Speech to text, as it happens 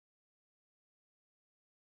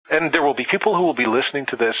And there will be people who will be listening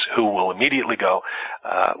to this who will immediately go,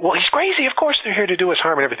 well, he's crazy. Of course they're here to do us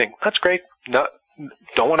harm and everything. That's great. No,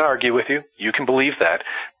 don't want to argue with you. You can believe that.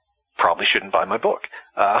 Probably shouldn't buy my book.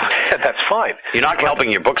 That's fine. You're not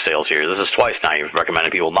helping your book sales here. This is twice now you've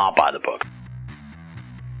recommended people not buy the book.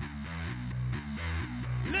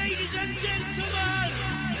 Ladies and gentlemen,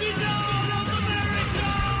 Benal of America!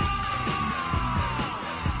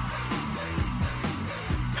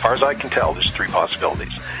 As far as I can tell, there's three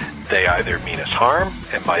possibilities. They either mean us harm,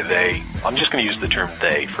 and by they, I'm just going to use the term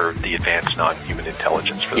they for the advanced non-human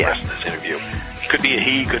intelligence for the rest of this interview. Could be a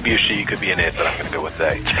he, could be a she, could be an it, but I'm going to go with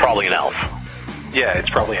they. It's probably an elf. Yeah, it's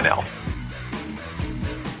probably an elf.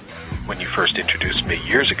 When you first introduced me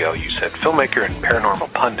years ago, you said filmmaker and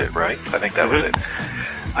paranormal pundit, right? I think that was it.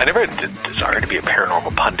 I never had a desire to be a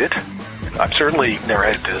paranormal pundit. I've certainly never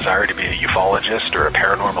had a desire to be a ufologist or a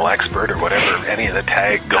paranormal expert or whatever any of the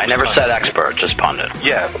tag goes I never on. said expert, just pundit.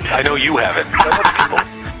 Yeah, I know you haven't,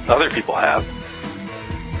 but other people have.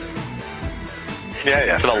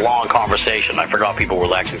 Yeah. It's been a long conversation. I forgot people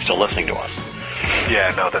were actually still listening to us.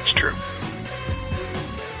 Yeah, no, that's true.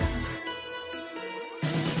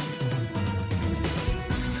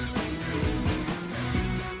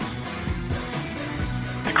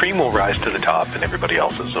 The cream will rise to the top and everybody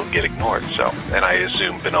else's will get ignored, so. And I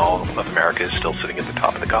assume Benal of America is still sitting at the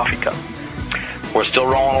top of the coffee cup. We're still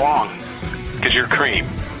rolling along. Because you're cream.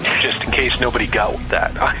 Just in case nobody got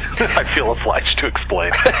that. I feel obliged to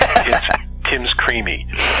explain. It's Tim's Creamy.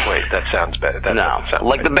 Wait, that sounds better. That No, sound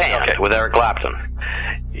like right. the band Okay. with Eric Clapton.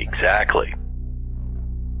 Exactly.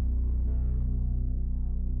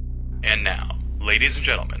 And now, ladies and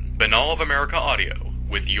gentlemen, Benal of America Audio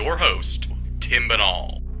with your host, Tim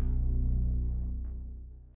Benal.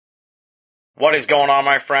 What is going on,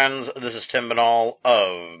 my friends? This is Tim Benal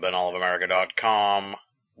of BenalofAmerica.com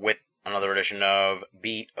with another edition of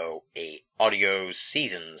BOA Audio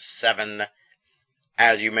Season 7.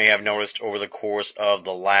 As you may have noticed over the course of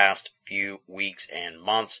the last few weeks and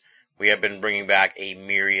months, we have been bringing back a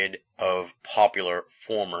myriad of popular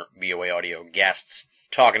former BOA Audio guests,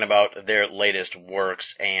 talking about their latest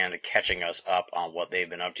works and catching us up on what they've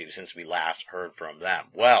been up to since we last heard from them.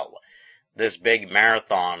 Well, this big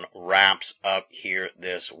marathon wraps up here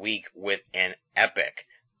this week with an epic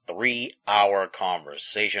 3-hour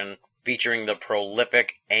conversation featuring the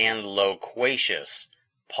prolific and loquacious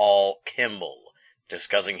Paul Kimball,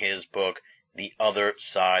 discussing his book, The Other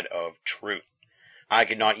Side of Truth. I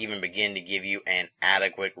could not even begin to give you an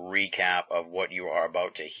adequate recap of what you are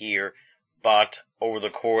about to hear, but over the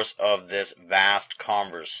course of this vast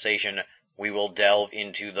conversation, we will delve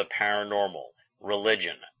into the paranormal,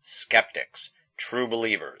 religion, skeptics, true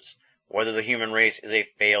believers, whether the human race is a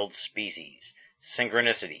failed species,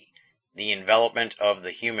 synchronicity, the envelopment of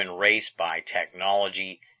the human race by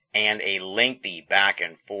technology, and a lengthy back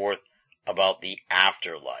and forth about the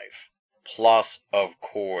afterlife. Plus, of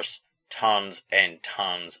course, tons and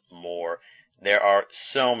tons more. There are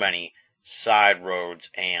so many side roads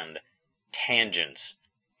and tangents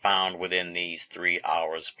found within these 3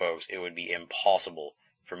 hours, folks. It would be impossible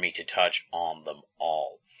for me to touch on them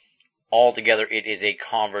all. Altogether, it is a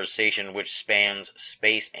conversation which spans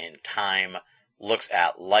space and time, looks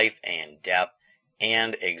at life and death,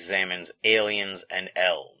 and examines aliens and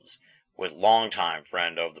elves, with longtime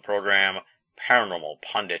friend of the program, paranormal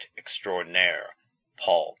pundit extraordinaire,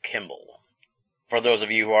 Paul Kimball. For those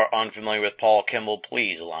of you who are unfamiliar with Paul Kimball,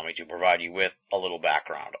 please allow me to provide you with a little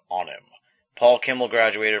background on him. Paul Kimball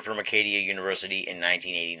graduated from Acadia University in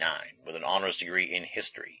 1989 with an honors degree in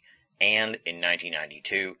history, and in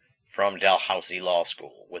 1992 from Dalhousie Law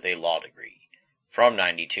School with a law degree. From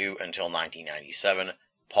 92 until 1997,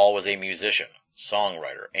 Paul was a musician,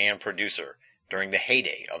 songwriter, and producer during the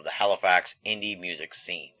heyday of the Halifax indie music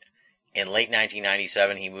scene. In late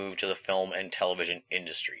 1997, he moved to the film and television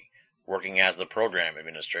industry, working as the program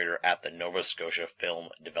administrator at the Nova Scotia Film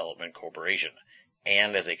Development Corporation,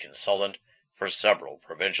 and as a consultant for several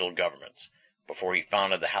provincial governments, before he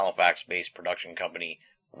founded the Halifax-based production company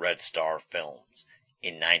Red Star Films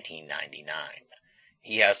in 1999.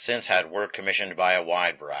 He has since had work commissioned by a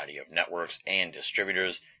wide variety of networks and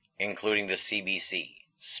distributors, including the CBC,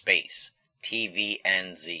 Space,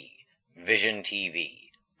 TVNZ, Vision TV,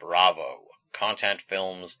 Bravo, Content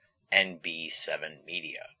Films, and B7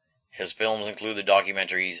 Media. His films include the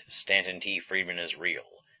documentaries Stanton T. Friedman is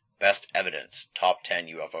Real, Best Evidence, Top 10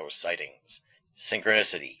 UFO Sightings,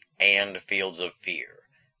 Synchronicity, and Fields of Fear,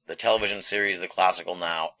 the television series The Classical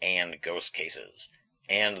Now and Ghost Cases,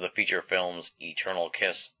 and the feature films Eternal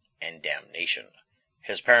Kiss and Damnation.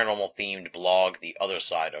 His paranormal-themed blog, The Other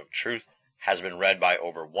Side of Truth, has been read by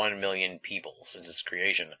over 1 million people since its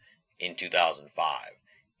creation in 2005,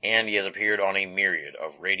 and he has appeared on a myriad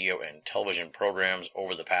of radio and television programs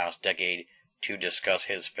over the past decade to discuss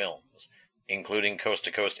his films, including Coast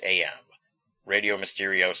to Coast AM, Radio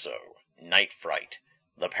Mysterioso, Night Fright,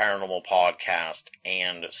 The Paranormal Podcast,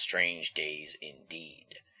 and Strange Days Indeed.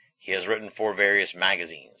 He has written for various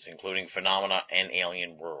magazines, including Phenomena and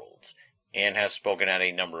Alien Worlds, and has spoken at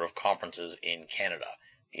a number of conferences in Canada,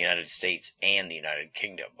 the United States, and the United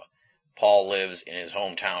Kingdom. Paul lives in his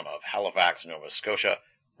hometown of Halifax, Nova Scotia,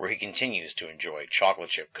 where he continues to enjoy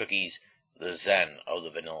chocolate chip cookies, the zen of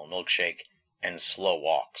the vanilla milkshake, and slow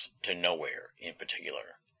walks to nowhere in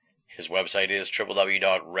particular. His website is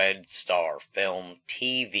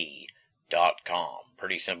www.redstarfilmtv.com.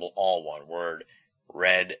 Pretty simple, all one word,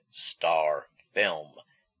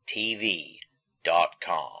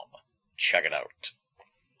 redstarfilmtv.com. Check it out.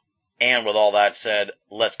 And with all that said,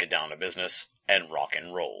 let's get down to business and rock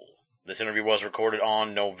and roll. This interview was recorded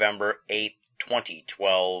on November 8th,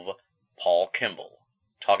 2012. Paul Kimball,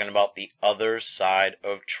 talking about The Other Side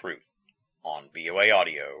of Truth on BOA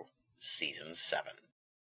Audio, Season 7.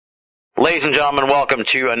 Ladies and gentlemen, welcome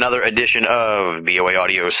to another edition of BOA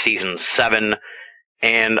Audio Season 7.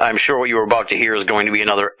 And I'm sure what you were about to hear is going to be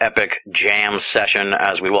another epic jam session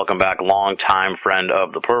as we welcome back longtime friend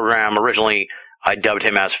of the program. Originally, I dubbed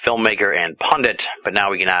him as filmmaker and pundit, but now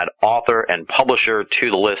we can add author and publisher to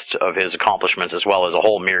the list of his accomplishments, as well as a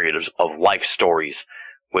whole myriad of life stories,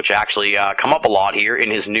 which actually come up a lot here in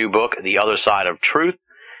his new book, The Other Side of Truth.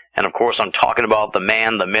 And of course, I'm talking about the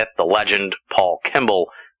man, the myth, the legend, Paul Kimball,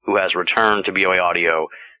 who has returned to BOA Audio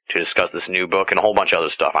to discuss this new book and a whole bunch of other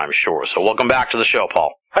stuff, I'm sure. So welcome back to the show,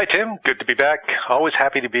 Paul. Hi, Tim. Good to be back. Always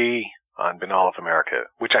happy to be on Binnall of America,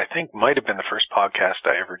 which I think might have been the first podcast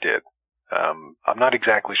I ever did. I'm not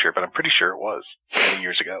exactly sure, but I'm pretty sure it was many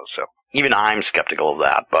years ago. So even I'm skeptical of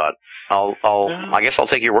that, but I guess I'll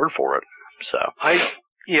take your word for it. So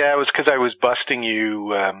it was because I was busting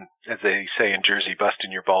you, as they say in Jersey,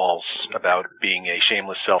 busting your balls about being a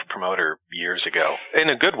shameless self-promoter years ago. In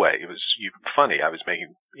a good way. It was funny. I was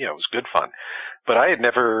making, it was good fun. But I had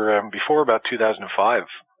never, before about 2005,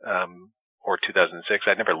 or 2006,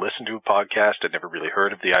 I'd never listened to a podcast. I'd never really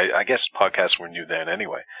heard of I guess podcasts were new then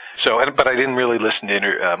anyway. So, but I didn't really listen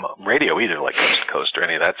to radio either, like Coast to Coast or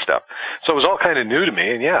any of that stuff. So it was all kind of new to me.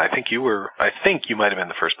 And yeah, I think you might have been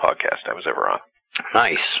the first podcast I was ever on.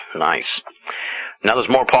 Nice. Now there's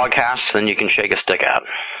more podcasts than you can shake a stick at.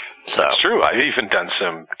 So it's true. I've even done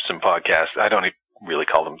some podcasts. I don't really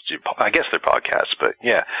call them, I guess they're podcasts, but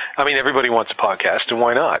yeah. I mean, everybody wants a podcast, and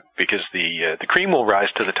why not? Because the cream will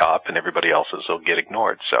rise to the top, and everybody else's will get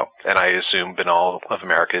ignored. So, and I assume Binnall of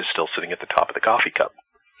America is still sitting at the top of the coffee cup.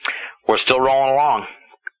 We're still rolling along.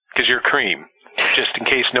 Because you're cream. Just in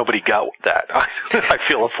case nobody got that, I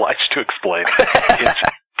feel obliged to explain.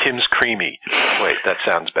 Tim's creamy. Wait, that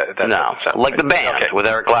sounds bad. No, like the band with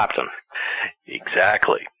Eric Clapton.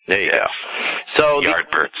 Exactly. There you go. So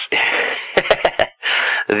Yardbirds.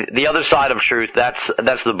 The Other Side of Truth.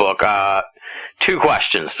 That's the book. 2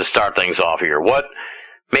 questions to start things off here. What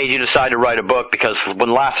made you decide to write a book? Because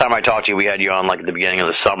when last time I talked to you, we had you on like at the beginning of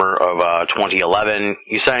the summer of 2011.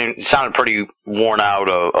 You sounded pretty worn out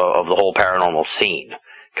of the whole paranormal scene,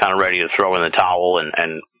 kind of ready to throw in the towel and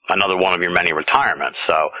another one of your many retirements.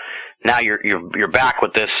 So now you're back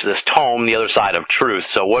with this tome, The Other Side of Truth.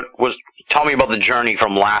 So tell me about the journey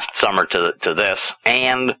from last summer to this,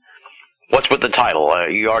 and what's with the title?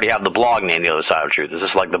 You already have the blog named The Other Side of Truth. Is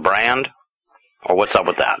this like the brand, or what's up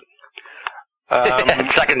with that?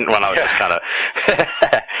 Second one, I was just kind of.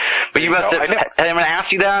 But you must have. I'm going to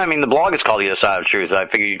ask you that. I mean, the blog is called The Other Side of Truth. I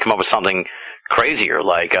figured you'd come up with something crazier,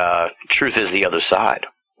 like Truth is the Other Side.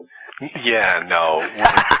 Yeah, no.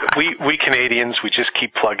 We Canadians, we just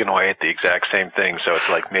keep plugging away at the exact same thing. So it's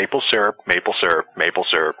like maple syrup, maple syrup, maple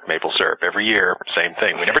syrup, maple syrup. Every year, same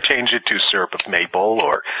thing. We never change it to syrup of maple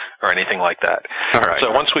or anything like that. All right. So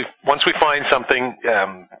once we find something,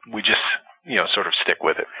 we just sort of stick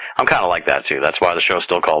with it. I'm kind of like that too. That's why the show's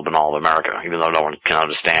still called Binnall of America, even though no one can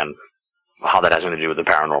understand how that has anything to do with the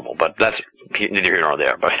paranormal. But that's neither here nor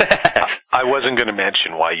there. But I wasn't going to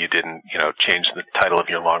mention why you didn't, change the title of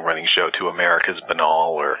your long-running show to America's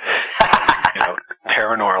Binnall or,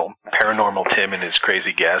 Paranormal Tim and his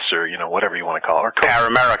crazy guests or, whatever you want to call it.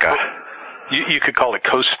 Paramerica. You could call it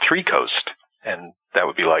Coast 3 Coast, and that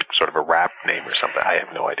would be like sort of a rap name or something. I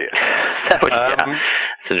have no idea.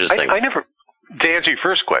 It's interesting. To answer your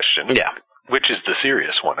first question. Yeah. Which is the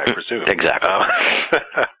serious one, I presume. Exactly.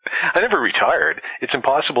 I never retired. It's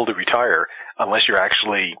impossible to retire unless you're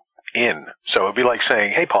actually in. So it'd be like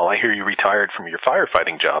saying, hey, Paul, I hear you retired from your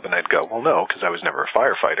firefighting job. And I'd go, well, no, because I was never a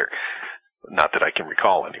firefighter. Not that I can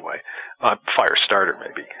recall anyway. Fire starter,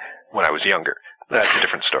 maybe, when I was younger. That's a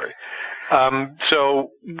different story.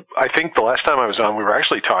 So I think the last time I was on, we were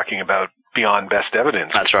actually talking about Beyond Best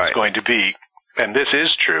Evidence. That's right. It's going to be, and this is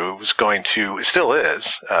true, it still is,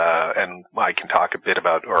 and I can talk a bit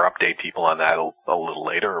about or update people on that a little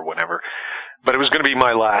later or whenever. But it was going to be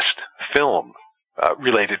my last film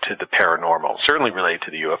related to the paranormal, certainly related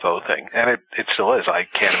to the UFO thing. And it still is. I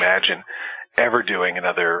can't imagine ever doing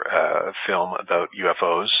another film about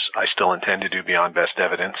UFOs. I still intend to do Beyond Best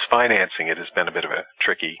Evidence. Financing it has been a bit of a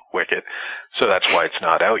tricky wicket, so that's why it's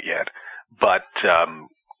not out yet. But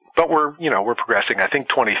we're progressing. I think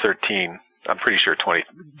 2013, I'm pretty sure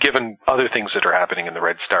given other things that are happening in the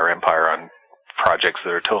Red Star Empire on projects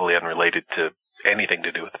that are totally unrelated to anything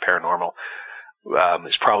to do with the paranormal,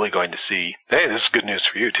 is probably going to see, hey, this is good news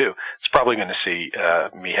for you too. It's probably going to see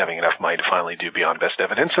me having enough money to finally do Beyond Best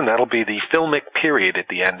Evidence, and that'll be the filmic period at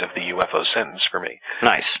the end of the UFO sentence for me.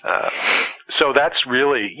 Nice. So that's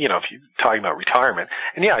really, if you're talking about retirement,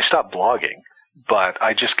 and yeah, I stopped blogging, but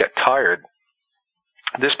I just got tired.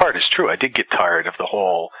 This part is true. I did get tired of the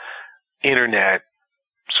whole internet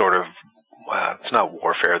sort of, it's not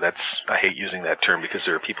warfare. I hate using that term because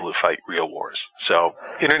there are people who fight real wars. So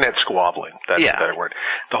internet squabbling, that's a better word.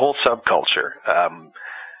 The whole subculture.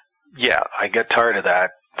 I got tired of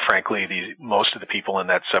that. Frankly, most of the people in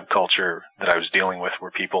that subculture that I was dealing with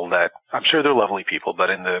were people that, I'm sure they're lovely people, but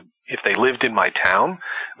if they lived in my town,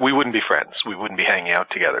 we wouldn't be friends. We wouldn't be hanging out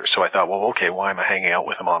together. So I thought, well, okay, why am I hanging out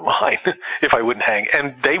with them online if I wouldn't hang?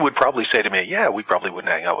 And they would probably say to me, yeah, we probably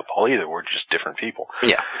wouldn't hang out with Paul either. We're just different people.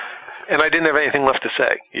 Yeah. And I didn't have anything left to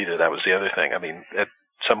say either. That was the other thing. I mean, at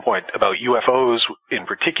some point about UFOs in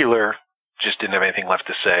particular, just didn't have anything left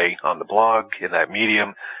to say on the blog, in that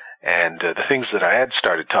medium. And the things that I had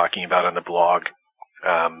started talking about on the blog,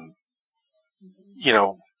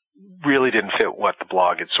 really didn't fit what the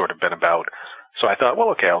blog had sort of been about. So I thought, well,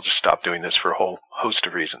 okay, I'll just stop doing this for a whole host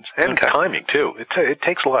of reasons. And timing, too. It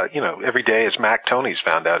takes a lot, every day, as Mac Tony's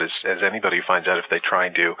found out, as anybody finds out if they try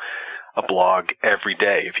and do a blog every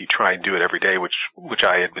day, if you try and do it every day, which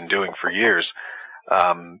I had been doing for years,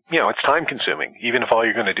 it's time consuming. Even if all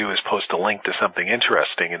you're going to do is post a link to something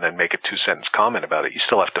interesting and then make a 2-sentence comment about it, you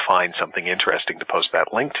still have to find something interesting to post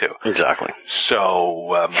that link to. Exactly.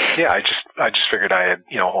 So, I just figured I had,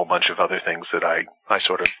 a whole bunch of other things that I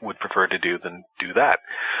sort of would prefer to do than do that.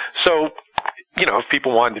 So, if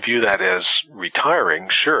people wanted to view that as retiring,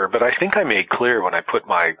 sure, but I think I made clear when I put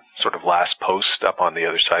my sort of last post up on the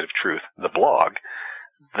Other Side of Truth, the blog,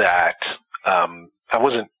 that, I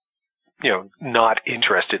wasn't, not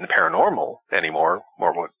interested in the paranormal anymore,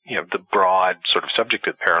 or what, the broad sort of subject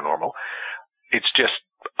of the paranormal. It's just,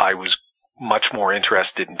 I was much more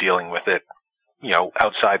interested in dealing with it,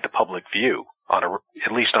 outside the public view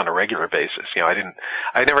at least on a regular basis.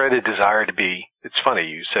 I never had a desire to be, it's funny,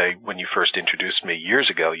 you say, when you first introduced me years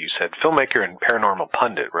ago, you said filmmaker and paranormal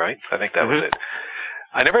pundit, right? I think that was it.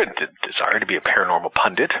 I never had a desire to be a paranormal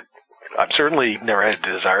pundit. I've certainly never had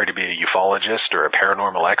a desire to be a ufologist or a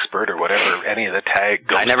paranormal expert or whatever any of the tag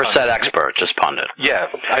goes. I never said expert, just pundit. Yeah,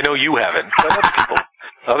 I know you haven't, but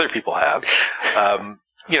other people have.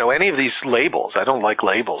 Any of these labels, I don't like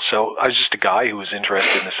labels. So I was just a guy who was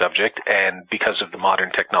interested in the subject, and because of the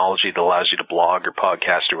modern technology that allows you to blog or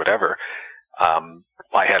podcast or whatever,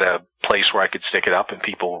 I had a place where I could stick it up, and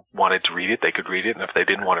people wanted to read it, they could read it, and if they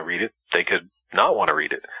didn't want to read it, they could not want to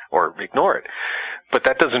read it or ignore it. But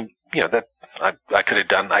that doesn't, I could have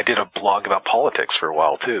done, I did a blog about politics for a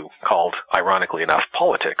while too, called, ironically enough,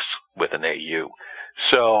 Politics with an AU.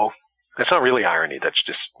 So that's not really irony, that's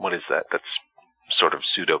just, what is that? That's sort of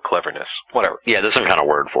pseudo-cleverness, whatever. Yeah, there's some kind of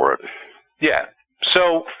word for it. Yeah.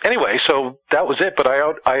 So anyway, so that was it, but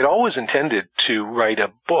I had always intended to write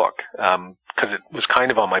a book, because it was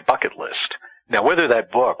kind of on my bucket list. Now, whether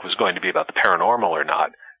that book was going to be about the paranormal or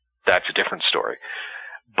not, that's a different story.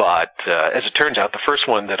 But as it turns out, the first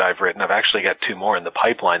one that I've written, I've actually got 2 more in the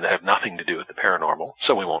pipeline that have nothing to do with the paranormal,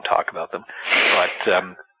 so we won't talk about them. But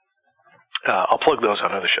I'll plug those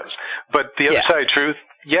on other shows. But The Other Side of Truth,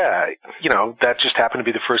 that just happened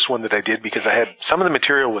to be the first one that I did because I had some of the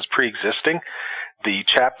material was pre-existing. The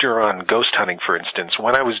chapter on ghost hunting, for instance,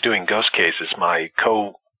 when I was doing ghost cases, my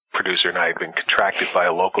co-producer and I had been contracted by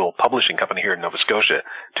a local publishing company here in Nova Scotia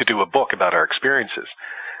to do a book about our experiences.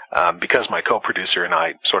 Because my co-producer and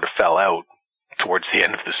I sort of fell out towards the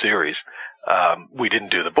end of the series, we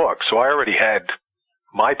didn't do the book. So I already had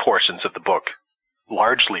my portions of the book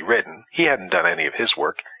largely written. He hadn't done any of his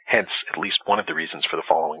work. hence at least one of the reasons for the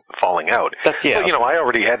falling out. Yeah. So, I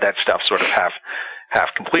already had that stuff sort of half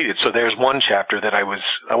completed. So there's one chapter that I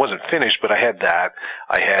wasn't finished, but I had that.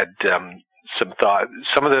 I had some thought.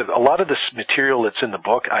 A lot of this material that's in the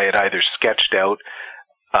book, I had either sketched out.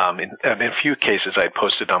 In a few cases, I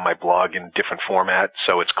posted on my blog in different formats,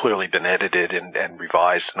 so it's clearly been edited and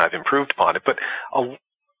revised, and I've improved upon it. But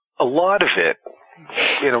a lot of it,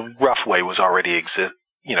 in a rough way, was already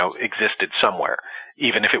existed somewhere,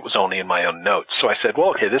 even if it was only in my own notes. So I said,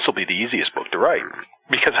 well, okay, this will be the easiest book to write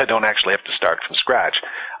because I don't actually have to start from scratch.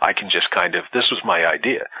 I can just this was my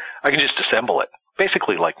idea. I can just assemble it.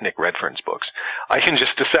 Basically like Nick Redfern's books. I can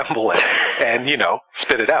just assemble it and,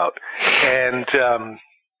 spit it out.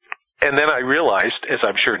 And then I realized, as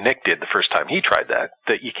I'm sure Nick did the first time he tried that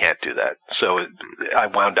you can't do that. So I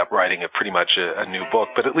wound up writing pretty much a new book,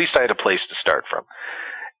 but at least I had a place to start from.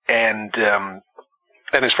 And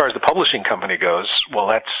as far as the publishing company goes, well,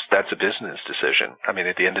 that's a business decision. I mean,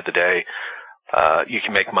 at the end of the day, you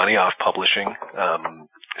can make money off publishing. And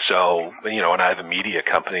I have a media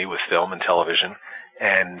company with film and television,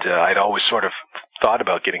 and I'd always sort of thought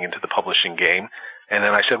about getting into the publishing game. And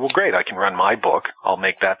then I said, well, great, I can run my book. I'll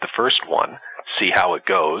make that the first one, see how it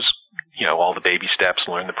goes, all the baby steps,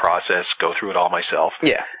 learn the process, go through it all myself.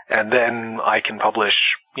 Yeah. And then I can publish,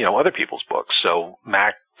 other people's books. So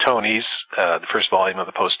Mac Tony's, the first volume of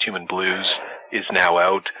the Post-Human Blues is now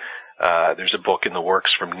out. There's a book in the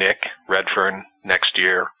works from Nick Redfern next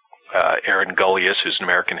year. Aaron Gullius, who's an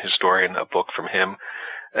American historian, a book from him.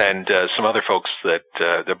 And some other folks that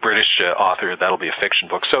the British author, that'll be a fiction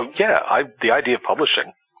book. So yeah, the idea of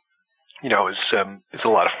publishing, is a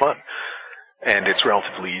lot of fun, and it's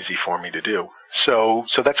relatively easy for me to do. So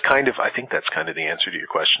I think that's kind of the answer to your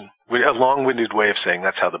question. A long-winded way of saying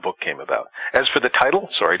that's how the book came about. As for the title,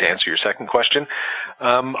 sorry to answer your second question,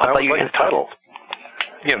 I always like the title.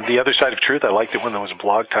 The Other Side of Truth, I liked it when there was a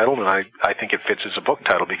blog title, and I think it fits as a book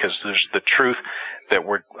title because there's the truth that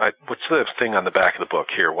what's the thing on the back of the book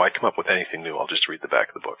here? Why come up with anything new? I'll just read the back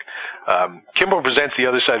of the book. Kimball presents The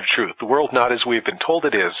Other Side of Truth, the world not as we have been told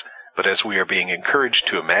it is, but as we are being encouraged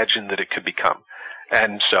to imagine that it could become.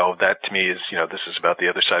 And so that to me is, this is about the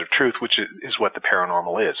other side of truth, which is what the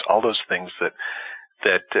paranormal is. All those things that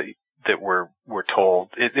we're told,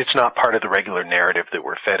 it's not part of the regular narrative that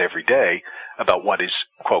we're fed every day about what is,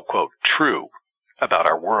 quote, quote, true about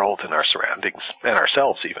our world and our surroundings and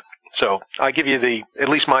ourselves even. So I give you at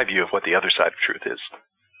least my view of what the other side of truth is.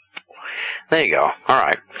 There you go. All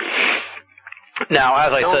right. Now,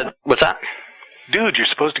 as I said, what's that? Dude, you're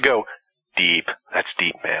supposed to go deep. That's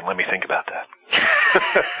deep, man. Let me think about that.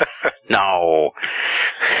 No.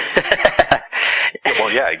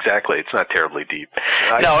 Well, yeah, exactly. It's not terribly deep.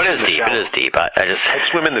 No, it is deep. It is deep. I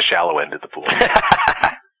swim in the shallow end of the pool.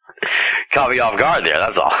 Caught me off guard there,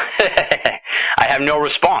 that's all. I have no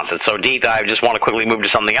response. It's so deep that I just want to quickly move to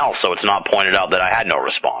something else so it's not pointed out that I had no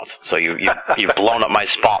response. So you've blown up my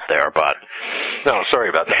spot there, but... No, sorry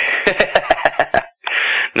about that.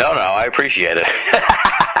 No, I appreciate it.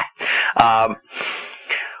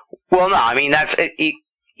 Well, no, I mean, that's...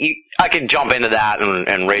 I could jump into that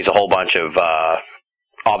and raise a whole bunch of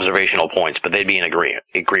observational points, but they'd be in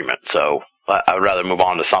agreement. So I would rather move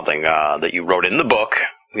on to something that you wrote in the book,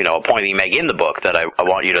 a point that you make in the book that I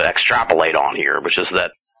want you to extrapolate on here, which is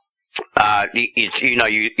that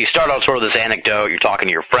you start out sort of this anecdote. You're talking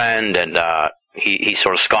to your friend, and he's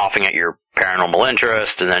sort of scoffing at your paranormal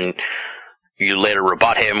interest, and then you later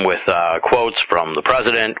rebut him with quotes from the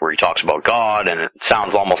president where he talks about God, and it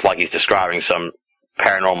sounds almost like he's describing some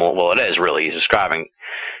paranormal, well, it is really, he's describing,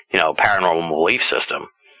 paranormal belief system.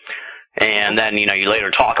 And then, you later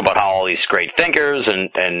talk about how all these great thinkers, and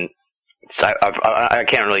I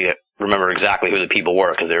can't really remember exactly who the people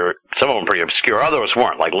were, because some of them pretty obscure, others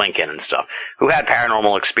weren't, like Lincoln and stuff, who had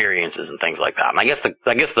paranormal experiences and things like that. And I guess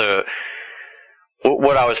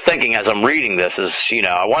what I was thinking as I'm reading this is,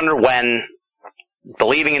 I wonder when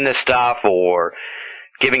believing in this stuff or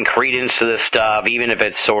giving credence to this stuff, even if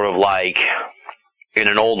it's sort of like in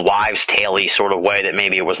an old wives' tale-y sort of way that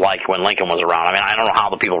maybe it was like when Lincoln was around. I mean, I don't know how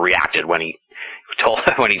the people reacted when he told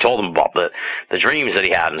them about the dreams that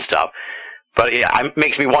he had and stuff. But it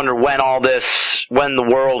makes me wonder when the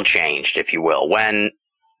world changed, if you will, when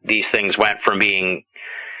these things went from being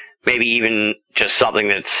maybe even just something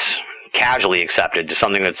that's casually accepted to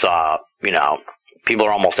something that's, people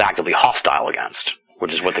are almost actively hostile against,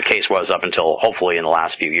 which is what the case was up until, hopefully, in the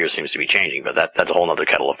last few years seems to be changing. But that's a whole other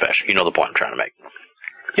kettle of fish. You know the point I'm trying to make.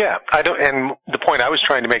 Yeah, and the point I was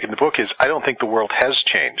trying to make in the book is I don't think the world has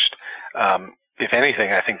changed. If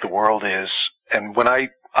anything, I think the world is, and when I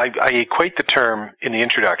equate the term in the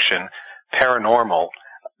introduction, paranormal,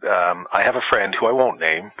 I have a friend who I won't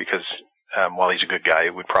name because while he's a good guy,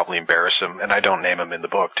 it would probably embarrass him, and I don't name him in the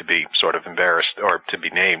book to be sort of embarrassed or to be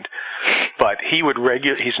named. But he would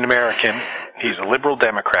he's an American, he's a liberal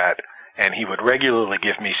Democrat, and he would regularly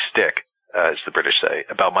give me stick, as the British say,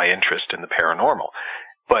 about my interest in the paranormal.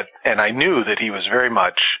 And I knew that he was very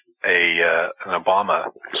much an Obama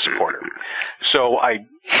supporter. So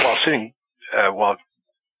while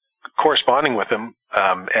corresponding with him,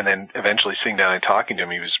 and then eventually sitting down and talking to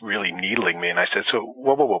him, he was really needling me, and I said, so,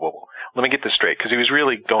 whoa, let me get this straight, because he was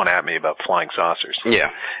really going at me about flying saucers.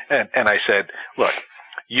 Yeah. And I said, look,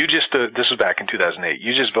 you just, this was back in 2008,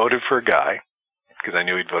 you just voted for a guy, because I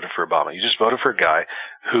knew he'd voted for Obama, you just voted for a guy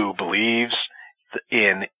who believes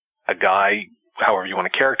in a guy, however you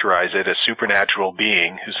want to characterize it, a supernatural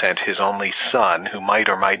being who sent his only son, who might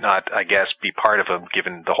or might not, I guess, be part of him,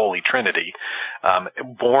 given the Holy Trinity,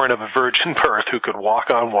 born of a virgin birth, who could walk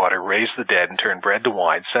on water, raise the dead, and turn bread to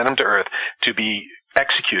wine, sent him to earth to be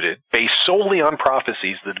executed based solely on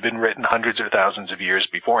prophecies that had been written hundreds or thousands of years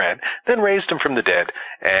beforehand, then raised him from the dead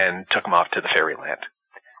and took him off to the fairyland.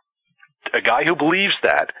 A guy who believes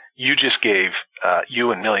that, you just gave,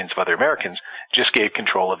 you and millions of other Americans, just gave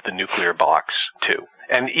control of the nuclear box too.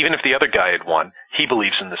 And even if the other guy had won, he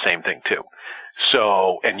believes in the same thing too.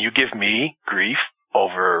 So, and you give me grief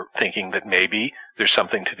over thinking that maybe there's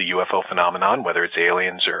something to the UFO phenomenon, whether it's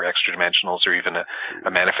aliens or extra-dimensionals or even a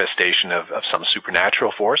manifestation of some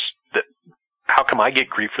supernatural force. That, how come I get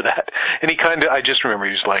grief for that? And I just remember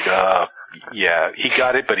he was like, yeah, he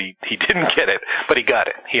got it, but he didn't get it, but he got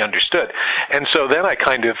it. He understood. And so then I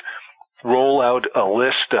kind of roll out a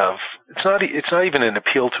list of, it's not even an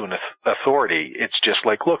appeal to an authority. It's just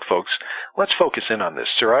like, look, folks, let's focus in on this.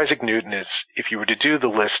 Sir Isaac Newton is, if you were to do the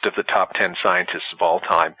list of the top 10 scientists of all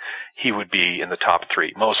time, he would be in the top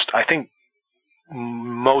 3. I think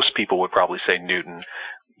most people would probably say Newton,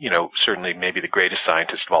 certainly maybe the greatest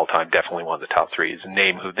scientist of all time, definitely one of the top 3. Is a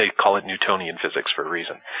name who they call it Newtonian physics for a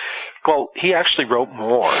reason. Well, he actually wrote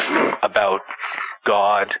more about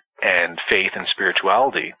God and faith and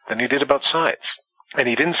spirituality than he did about science. And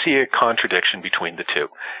he didn't see a contradiction between the two.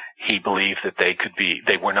 He believed that they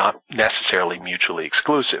were not necessarily mutually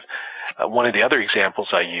exclusive. One of the other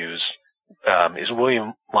examples I use is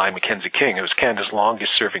William Lyon Mackenzie King, who was Canada's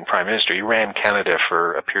longest serving prime minister. He ran Canada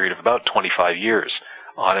for a period of about 25 years,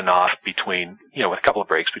 on and off between, with a couple of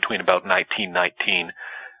breaks between about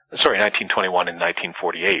 1921 and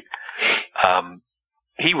 1948.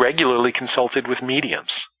 He regularly consulted with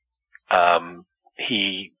mediums.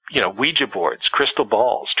 Ouija boards, crystal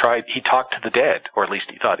balls, he talked to the dead, or at least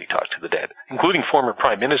he thought he talked to the dead, including former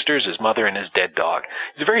prime ministers, his mother, and his dead dog.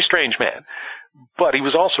 He's a very strange man, but he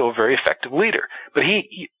was also a very effective leader. But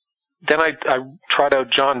then I trot out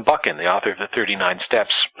John Buchan, the author of The 39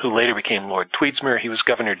 Steps, who later became Lord Tweedsmuir. He was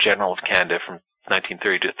Governor General of Canada from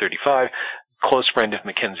 1930 to 35, close friend of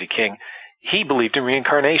Mackenzie King. He believed in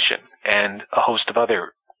reincarnation and a host of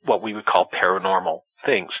other, what we would call paranormal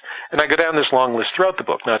things. And I go down this long list throughout the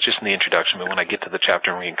book, not just in the introduction, but when I get to the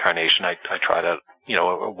chapter on reincarnation, I trot out,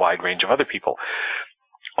 a wide range of other people.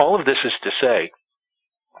 All of this is to say,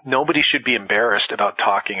 nobody should be embarrassed about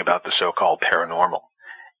talking about the so-called paranormal.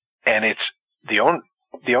 And it's the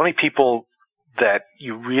only people that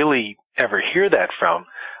you really ever hear that from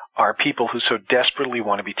are people who so desperately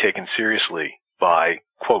want to be taken seriously by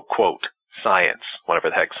quote science, whatever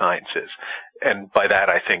the heck science is. And by that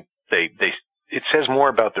I think it says more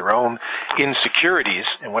about their own insecurities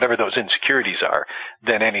and whatever those insecurities are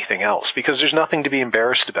than anything else, because there's nothing to be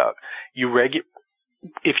embarrassed about.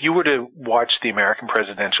 If you were to watch the American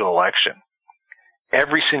presidential election,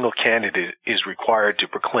 every single candidate is required to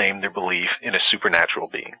proclaim their belief in a supernatural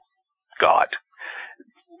being, God.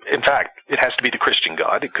 In fact, it has to be the Christian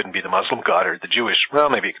God. It couldn't be the Muslim God or the Jewish, well,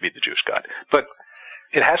 maybe it could be the Jewish God. But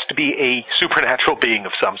it has to be a supernatural being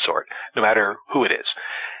of some sort, no matter who it is.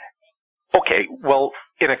 Okay, well,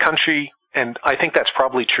 in a country, and I think that's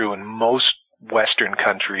probably true in most Western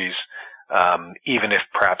countries, even if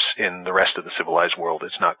perhaps in the rest of the civilized world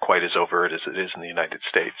it's not quite as overt as it is in the United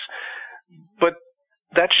States. But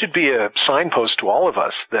that should be a signpost to all of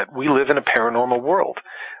us that we live in a paranormal world.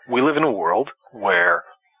 We live in a world where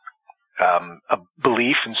a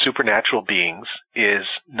belief in supernatural beings is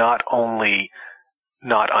not only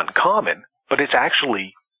not uncommon, but it's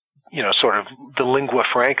actually, sort of the lingua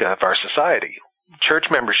franca of our society. Church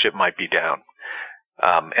membership might be down,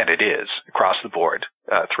 and it is across the board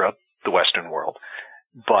throughout the Western world.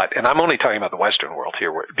 And I'm only talking about the Western world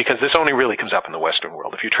here, because this only really comes up in the Western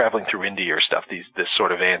world. If you're traveling through India or stuff, this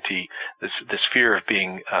sort of this fear of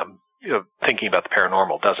being, thinking about the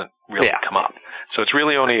paranormal doesn't really come up. So it's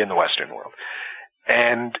really only in the Western world.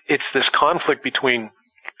 And it's this conflict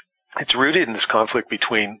it's rooted in this conflict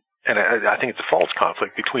between, and I think it's a false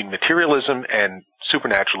conflict, between materialism and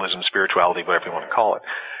supernaturalism, spirituality, whatever you want to call it.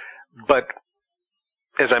 But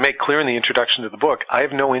as I make clear in the introduction to the book, I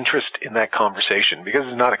have no interest in that conversation because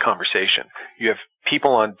it's not a conversation. You have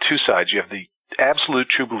people on two sides. You have the absolute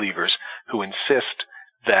true believers who insist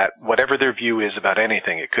that whatever their view is about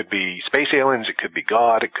anything, it could be space aliens, it could be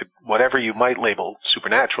God, it could, whatever you might label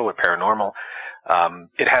supernatural or paranormal,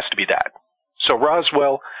 it has to be that. So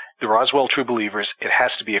the Roswell true believers, it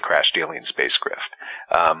has to be a crashed alien spacecraft.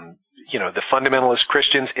 The fundamentalist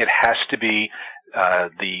Christians, it has to be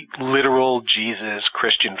the literal Jesus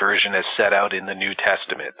Christian version as set out in the New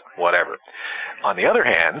Testament, whatever. On the other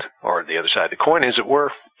hand, or the other side of the coin, as it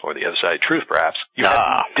were, or the other side of truth perhaps, you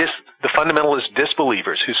have the fundamentalist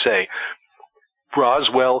disbelievers who say,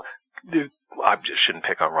 Roswell, I just shouldn't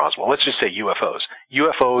pick on Roswell. Let's just say UFOs.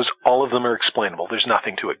 UFOs, all of them are explainable. There's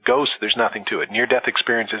nothing to it. Ghosts, there's nothing to it. Near-death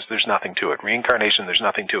experiences, there's nothing to it. Reincarnation, there's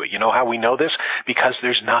nothing to it. You know how we know this? Because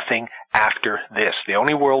there's nothing after this. The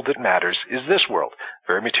only world that matters is this world.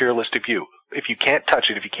 Very materialistic view. If you can't touch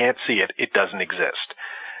it, if you can't see it, it doesn't exist.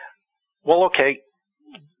 Well, okay.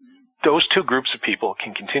 Those two groups of people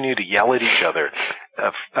can continue to yell at each other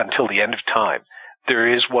until the end of time. There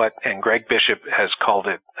is what, and Greg Bishop has called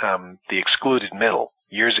it the excluded middle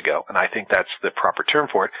years ago, and I think that's the proper term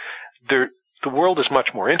for it. The world is much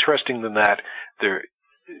more interesting than that.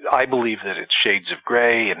 I believe that it's shades of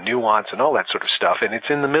gray and nuance and all that sort of stuff, and it's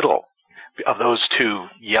in the middle of those two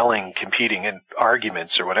yelling, competing in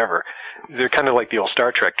arguments or whatever. They're kind of like the old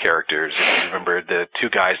Star Trek characters. If you remember the two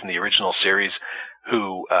guys in the original series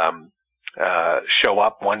who show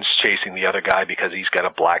up. One's chasing the other guy because he's got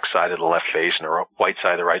a black side of the left face and a white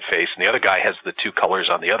side of the right face, and the other guy has the two colors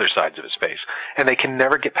on the other sides of his face. And they can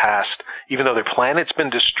never get past, even though their planet's been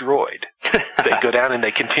destroyed, they go down and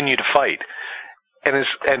they continue to fight.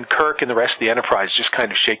 And Kirk and the rest of the Enterprise just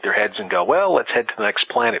kind of shake their heads and go, well, let's head to the next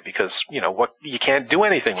planet because, you can't do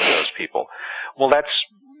anything with those people. Well, that's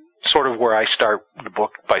sort of where I start the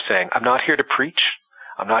book by saying, I'm not here to preach.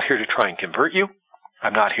 I'm not here to try and convert you.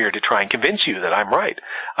 I'm not here to try and convince you that I'm right.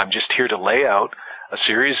 I'm just here to lay out a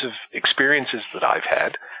series of experiences that I've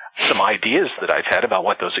had, some ideas that I've had about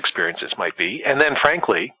what those experiences might be, and then,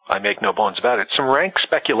 frankly, I make no bones about it, some rank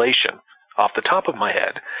speculation off the top of my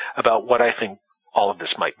head about what I think all of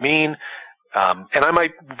this might mean, and I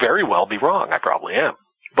might very well be wrong. I probably am.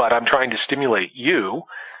 But I'm trying to stimulate you,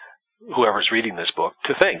 whoever's reading this book,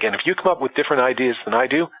 to think. And if you come up with different ideas than I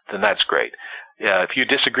do, then that's great. If you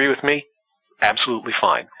disagree with me, absolutely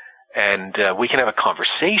fine. And we can have a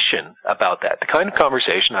conversation about that. The kind of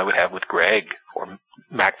conversation I would have with Greg or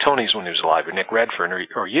Mac Tonys when he was alive, or Nick Redfern,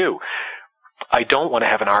 or you. I don't want to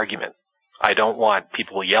have an argument. I don't want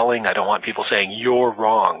people yelling. I don't want people saying, you're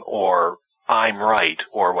wrong, or I'm right,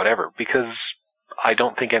 or whatever, because I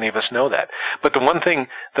don't think any of us know that. But the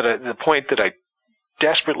point that I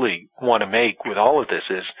desperately want to make with all of this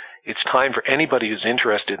is, it's time for anybody who's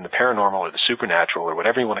interested in the paranormal or the supernatural or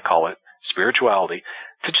whatever you want to call it, spirituality,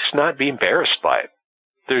 to just not be embarrassed by it.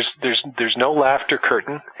 There's no laughter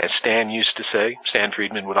curtain, as Stan used to say. Stan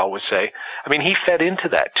Friedman would always say. I mean, he fed into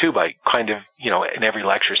that too by kind of, in every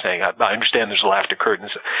lecture saying, I understand there's a laughter curtain.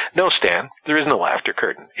 No, Stan, there is no laughter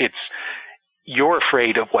curtain. You're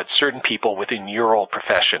afraid of what certain people within your old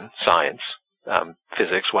profession, science,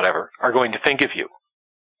 physics, whatever, are going to think of you.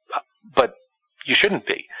 But you shouldn't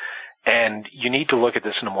be. And you need to look at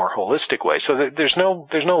this in a more holistic way. So there's no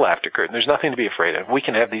laughter curtain. There's nothing to be afraid of. We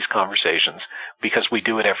can have these conversations because we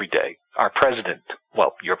do it every day. Our president,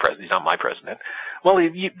 well, your president, he's not my president. Well,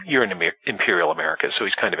 you're in Imperial America, so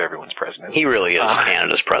he's kind of everyone's president. He really is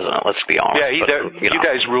Canada's president, let's be honest. Yeah, you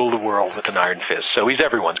guys rule the world with an iron fist, so he's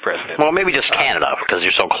everyone's president. Well, maybe just Canada, because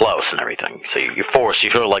you're so close and everything. So you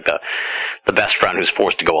feel like the best friend who's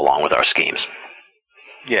forced to go along with our schemes.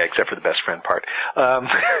 Yeah, except for the best friend part.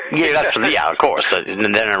 Yeah, of course. And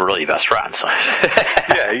they're not really best friends. So.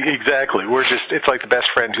 Yeah, exactly. It's like the best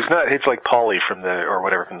friend who's not, it's like Paulie from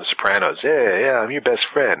The Sopranos. Yeah, I'm your best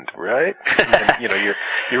friend, right? And then,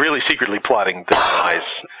 you're really secretly plotting the demise.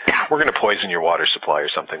 We're going to poison your water supply or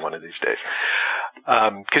something one of these days.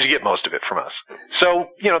 Because you get most of it from us. So,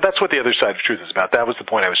 that's what the other side of truth is about. That was the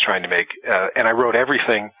point I was trying to make. And I wrote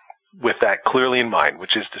everything with that clearly in mind,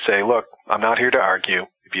 which is to say, look, I'm not here to argue.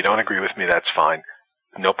 If you don't agree with me, that's fine.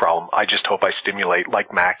 No problem. I just hope I stimulate,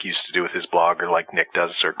 like Mac used to do with his blog, or like Nick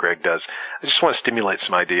does, or Greg does. I just want to stimulate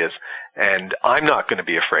some ideas. And I'm not going to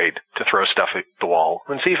be afraid to throw stuff at the wall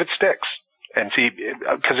and see if it sticks. and see,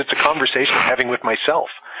 because it's a conversation I'm having with myself.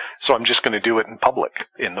 So I'm just going to do it in public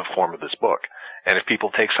in the form of this book. And if people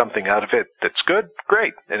take something out of it that's good,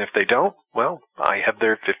 great. And if they don't, well, I have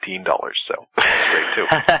their $15, so that's great too.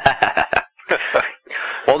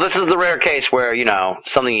 Well, this is the rare case where,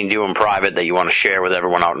 something you do in private that you want to share with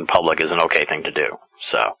everyone out in public is an okay thing to do.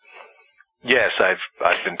 So. Yes,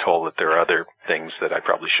 I've been told that there are other things that I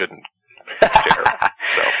probably shouldn't share.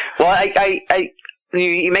 So. Well,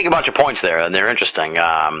 you make a bunch of points there, and they're interesting.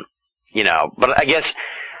 But I guess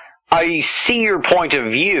I see your point of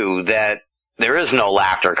view that there is no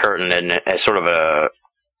laughter curtain in a sort of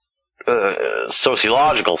a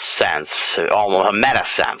sociological sense, almost a meta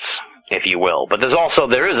sense, if you will. But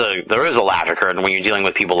there is a laughter curtain when you're dealing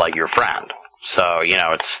with people like your friend. So,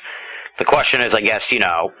 it's the question is, I guess,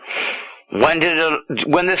 when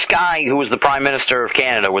this guy who was the Prime Minister of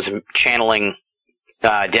Canada was channeling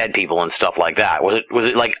dead people and stuff like that, was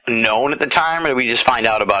it like known at the time, or did we just find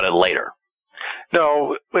out about it later?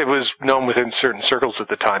 No, it was known within certain circles at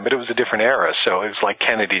the time, but it was a different era, so it was like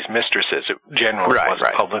Kennedy's mistresses. It generally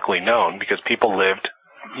wasn't publicly known because people lived,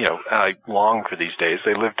 I long for these days,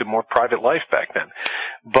 they lived a more private life back then.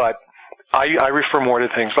 But I refer more to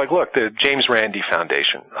things like, look, the James Randi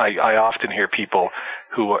Foundation. I often hear people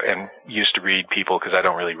who, and used to read people, because I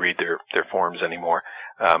don't really read their forums anymore,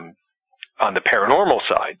 on the paranormal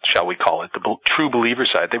side, shall we call it, the true believer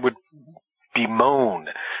side, they would bemoan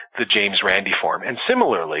the James Randi forum. And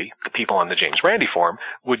similarly, the people on the James Randi forum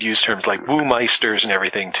would use terms like woo-meisters and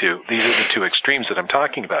everything too. These are the two extremes that I'm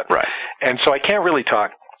talking about. Right. And so I can't really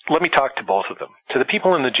let me talk to both of them. To the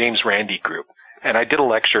people in the James Randi group, and I did a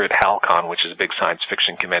lecture at HalCon, which is a big science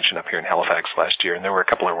fiction convention up here in Halifax last year, and there were a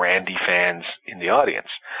couple of Randi fans in the audience.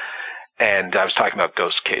 And I was talking about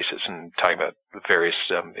ghost cases and talking about the various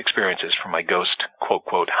experiences from my ghost, quote,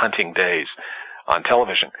 quote, hunting days on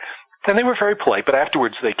television. And they were very polite, but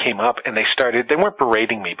afterwards they came up and they weren't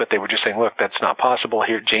berating me, but they were just saying, look, that's not possible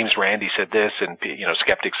here. James Randi said this, and,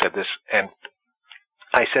 skeptics said this. And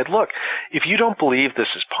I said, look, if you don't believe this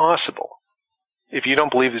is possible, if you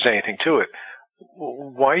don't believe there's anything to it,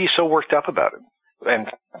 why are you so worked up about it? And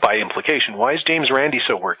by implication, why is James Randi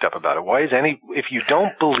so worked up about it? If you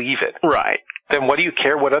don't believe it, right, then what do you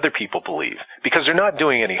care what other people believe? Because they're not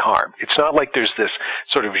doing any harm. It's not like there's this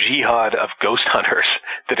sort of jihad of ghost hunters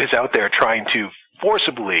that is out there trying to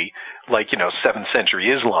forcibly, 7th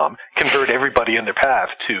century Islam, convert everybody in their path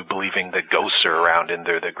to believing that ghosts are around and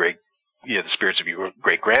they're the spirits of your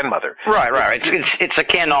great grandmother. Right. It's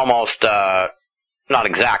akin almost, not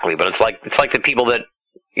exactly, but it's like the people that,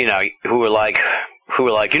 who are like,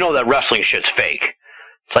 that wrestling shit's fake.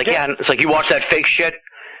 It's like, yeah, it's like you watch that fake shit.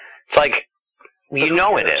 It's like,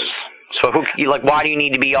 it is. So why do you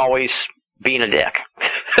need to be always being a dick?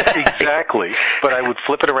 Exactly. But I would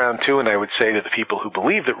flip it around too, and I would say to the people who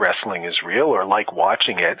believe that wrestling is real or like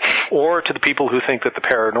watching it, or to the people who think that the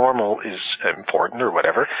paranormal is important or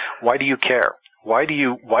whatever, why do you care? Why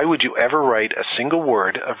would you ever write a single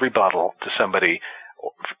word of rebuttal to somebody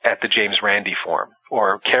at the James Randi forum,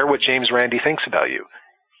 or care what James Randi thinks about you?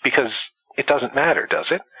 Because it doesn't matter, does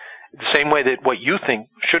it? The same way that what you think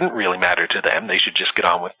shouldn't really matter to them, they should just get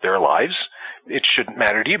on with their lives. It shouldn't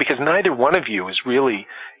matter to you, because neither one of you is really,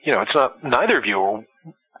 neither of you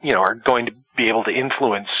are going to be able to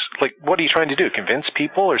influence, what are you trying to do? Convince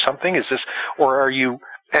people or something? Or are you,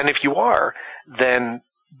 and if you are, then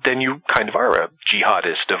you kind of are a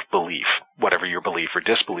jihadist of belief, whatever your belief or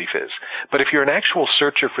disbelief is. But if you're an actual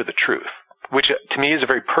searcher for the truth, which to me is a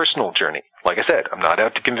very personal journey, like I said, I'm not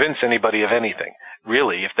out to convince anybody of anything.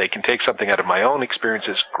 Really, if they can take something out of my own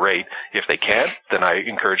experiences, great. If they can't, then I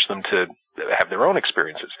encourage them to have their own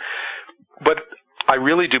experiences. But I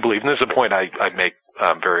really do believe, and this is a point I make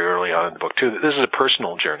very early on in the book too, that this is a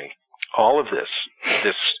personal journey. All of this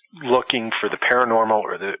looking for the paranormal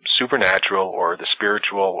or the supernatural or the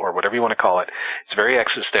spiritual or whatever you want to call it, it's a very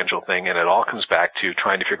existential thing, and it all comes back to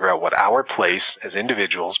trying to figure out what our place as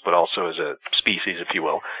individuals, but also as a species, if you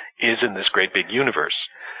will, is in this great big universe.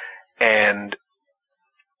 And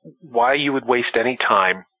why you would waste any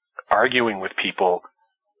time arguing with people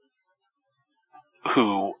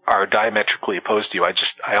who are diametrically opposed to you,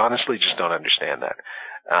 I honestly just don't understand that.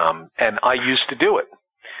 And I used to do it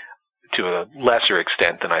to a lesser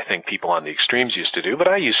extent than I think people on the extremes used to do, but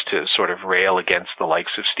I used to sort of rail against the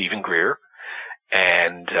likes of Stephen Greer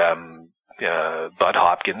and Bud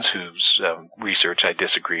Hopkins, whose research I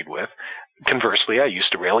disagreed with. Conversely, I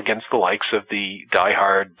used to rail against the likes of the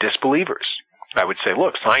diehard disbelievers. I would say,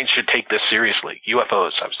 look, science should take this seriously.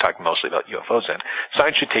 UFOs, I was talking mostly about UFOs then.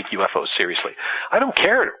 Science should take UFOs seriously. I don't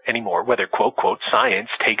care anymore whether, quote, quote, science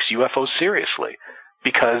takes UFOs seriously.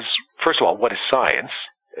 Because first of all, what is science?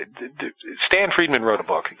 Stan Friedman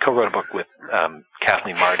co-wrote a book with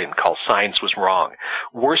Kathleen Martin called Science Was Wrong.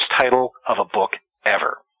 Worst title of a book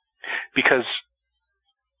ever. Because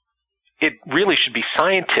it really should be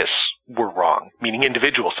scientists were wrong, meaning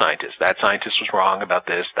individual scientists. That scientist was wrong about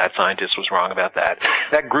this, that scientist was wrong about that,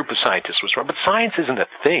 that group of scientists was wrong. But science isn't a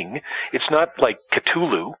thing. It's not like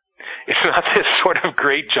Cthulhu. It's not this sort of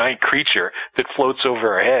great giant creature that floats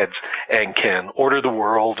over our heads and can order the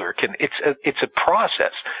world or it's a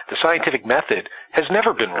process. The scientific method has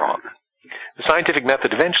never been wrong. The scientific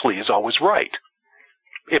method eventually is always right.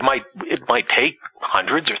 It might take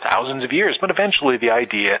hundreds or thousands of years, but eventually the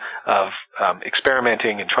idea of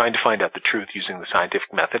experimenting and trying to find out the truth using the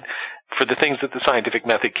scientific method, for the things that the scientific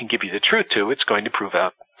method can give you the truth to, it's going to prove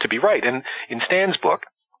out to be right. And in Stan's book,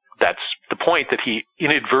 that's the point that he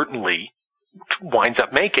inadvertently winds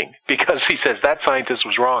up making, because he says that scientist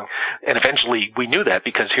was wrong, and eventually we knew that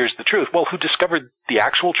because here's the truth. Well, who discovered the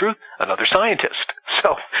actual truth? Another scientist.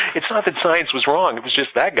 So it's not that science was wrong, it was just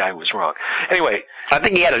that guy was wrong. Anyway. I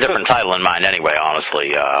think he had a different title in mind anyway,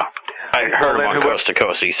 honestly. I heard him on Coast to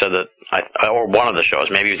Coast. He said that, or one of the shows,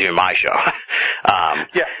 maybe it was even my show.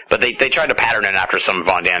 Yeah. But they tried to pattern it after some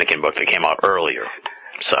Von Daniken book that came out earlier.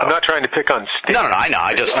 So. I'm not trying to pick on Stan. No, I know.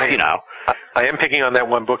 I just, I am picking on that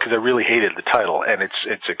one book because I really hated the title, and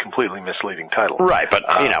it's a completely misleading title. Right, but,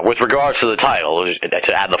 with regards to the title,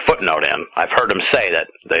 to add the footnote in, I've heard him say that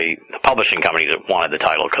the publishing company wanted the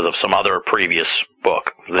title because of some other previous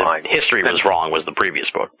book. History Was Wrong was the previous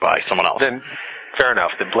book by someone else. Then, fair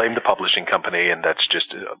enough. Then blame the publishing company, and that's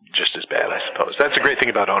just as bad, I suppose. That's the great thing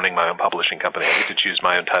about owning my own publishing company. I get to choose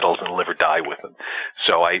my own titles and live or die with them.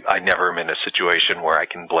 So I never am in a situation where I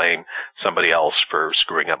can blame somebody else for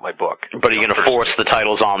screwing up my book. But are you going to force the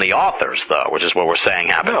titles on the authors, though, which is what we're saying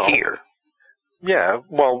happened here? Yeah,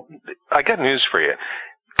 well, I got news for you.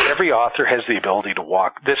 Every author has the ability to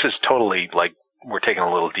walk. This is totally like we're taking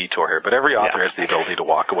a little detour here, but every author has the ability to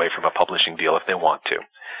walk away from a publishing deal if they want to.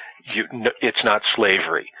 It's not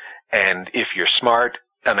slavery. And if you're smart,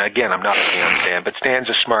 and again, I'm not picking on Stan, but Stan's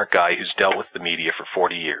a smart guy who's dealt with the media for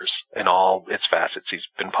 40 years in all its facets. He's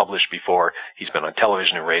been published before. He's been on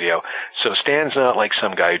television and radio. So Stan's not like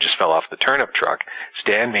some guy who just fell off the turnip truck.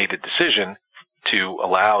 Stan made a decision to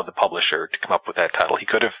allow the publisher to come up with that title. He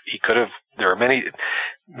could have, there are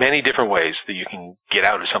many different ways that you can get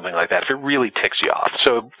out of something like that if it really ticks you off.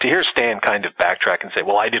 So to hear Stan kind of backtrack and say,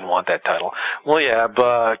 well, I didn't want that title. Well, yeah,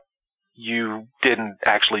 but you didn't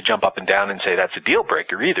actually jump up and down and say that's a deal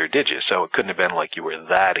breaker either, did you? So it couldn't have been like you were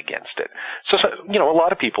that against it. So a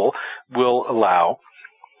lot of people will allow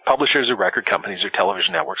publishers or record companies or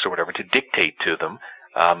television networks or whatever to dictate to them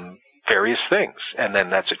various things, and then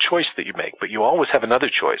that's a choice that you make. But you always have another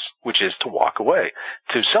choice, which is to walk away,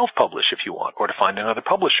 to self-publish if you want, or to find another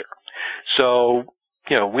publisher. So,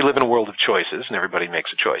 we live in a world of choices, and everybody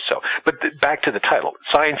makes a choice. So, but back to the title.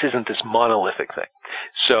 Science isn't this monolithic thing.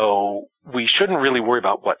 So we shouldn't really worry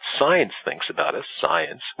about what science thinks about us,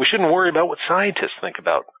 science. We shouldn't worry about what scientists think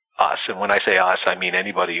about us. And when I say us, I mean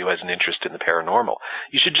anybody who has an interest in the paranormal.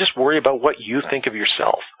 You should just worry about what you think of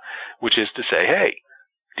yourself, which is to say, hey,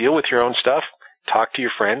 deal with your own stuff. Talk to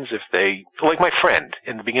your friends if they, like my friend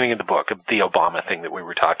in the beginning of the book, the Obama thing that we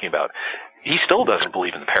were talking about. He still doesn't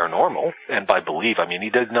believe in the paranormal, and by believe, I mean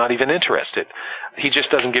he's not even interested. He just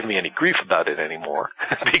doesn't give me any grief about it anymore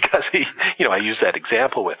because I used that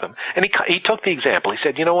example with him, and he took the example. He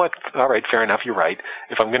said, you know what? All right, fair enough. You're right.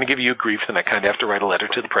 If I'm going to give you grief, then I kind of have to write a letter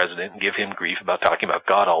to the president and give him grief about talking about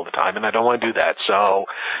God all the time, and I don't want to do that, so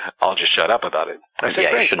I'll just shut up about it. I said,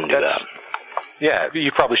 you shouldn't do that. Yeah,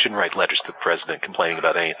 you probably shouldn't write letters to the president complaining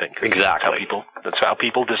about anything. Exactly. That's how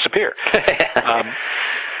people disappear.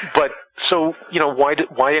 But so,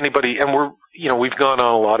 why anybody, and we've gone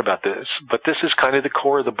on a lot about this, but this is kind of the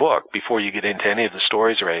core of the book before you get into any of the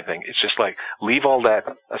stories or anything. It's just like, leave all that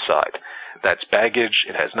aside. That's baggage.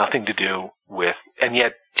 It has nothing to do with, and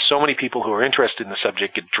yet so many people who are interested in the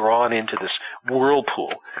subject get drawn into this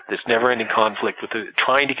whirlpool, this never-ending conflict with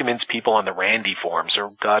trying to convince people on the Randy forums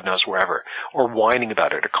or God knows wherever, or whining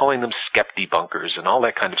about it, or calling them skepti-bunkers and all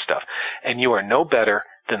that kind of stuff. And you are no better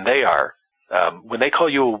than they are. When they call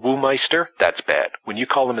you a woo-meister, that's bad. When you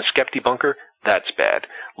call them a skepti-bunker, that's bad.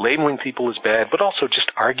 Labeling people is bad, but also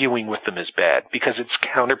just arguing with them is bad because it's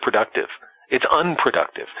counterproductive. It's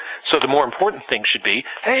unproductive. So the more important thing should be,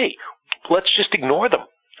 hey, let's just ignore them.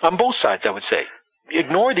 On both sides, I would say.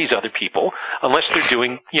 Ignore these other people unless they're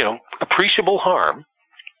doing, appreciable harm,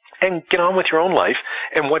 and get on with your own life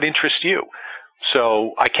and what interests you.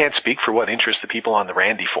 So I can't speak for what interests the people on the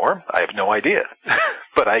Randy forum. I have no idea.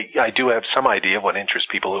 But I do have some idea of what interests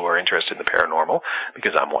people who are interested in the paranormal,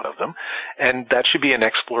 because I'm one of them. And that should be an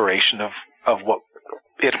exploration of what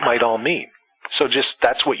it might all mean. So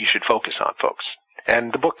that's what you should focus on, folks.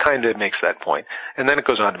 And the book kind of makes that point. And then it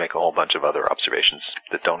goes on to make a whole bunch of other observations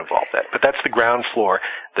that don't involve that. But that's the ground floor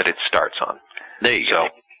that it starts on. There you go.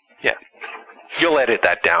 Yeah. You'll edit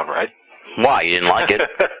that down, right? Why? You didn't like it?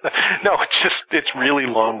 No, it's really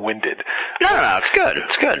long-winded. No, it's good.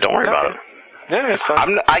 It's good. Don't worry about it. Yeah, it's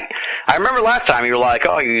fine. I remember last time you were like,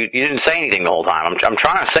 oh, you didn't say anything the whole time. I'm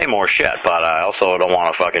trying to say more shit, but I also don't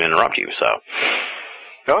want to fucking interrupt you, so.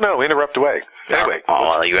 No, interrupt away. Anyway. Oh,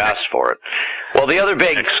 well, you asked for it. Well, the other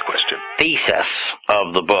big next question. Thesis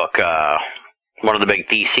of the book, one of the big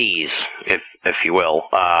theses, if you will,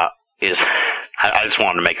 is... I just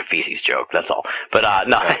wanted to make a feces joke, that's all. But,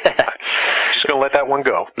 no. Just gonna let that one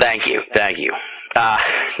go. Thank you.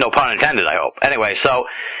 No pun intended, I hope. Anyway, so,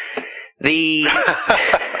 the...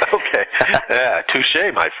 Okay. Yeah,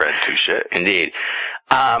 touche, my friend, touche. Indeed.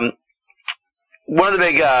 One of the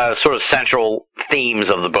big, sort of central themes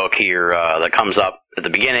of the book here, that comes up at the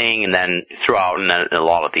beginning and then throughout and then a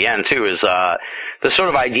lot at the end too, is, the sort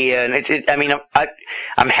of idea, and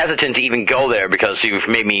I'm hesitant to even go there because you've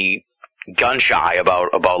made me gun shy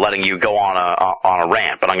about letting you go on a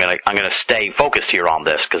rant, but I'm gonna stay focused here on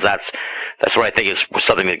this because that's what I think is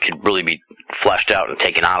something that could really be fleshed out and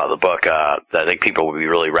taken out of the book, that I think people would be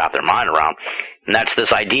really wrap their mind around. And that's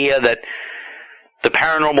this idea that the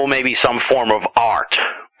paranormal may be some form of art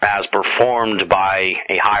as performed by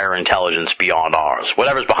a higher intelligence beyond ours.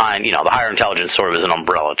 Whatever's behind, the higher intelligence sort of is an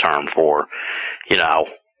umbrella term for,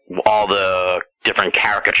 all the different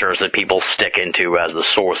caricatures that people stick into as the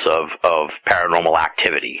source of paranormal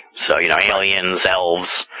activity. So, aliens, elves,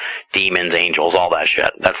 demons, angels, all that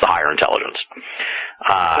shit. That's the higher intelligence.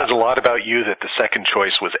 It says a lot about you that the second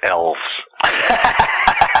choice was elves. I'm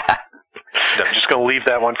just going to leave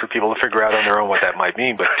that one for people to figure out on their own what that might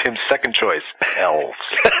mean, but Tim's second choice, elves.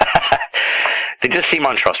 They just seem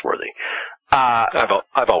untrustworthy.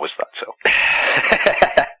 I've always thought so.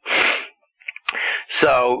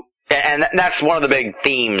 So, and that's one of the big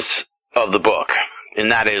themes of the book,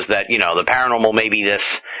 and that is that, the paranormal may be this,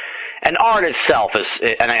 and art itself is,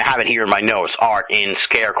 and I have it here in my notes, art in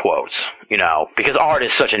scare quotes, because art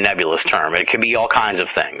is such a nebulous term. It can be all kinds of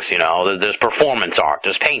things, there's performance art,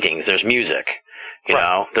 there's paintings, there's music,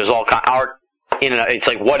 there's all art it's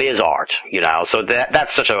like, what is art, so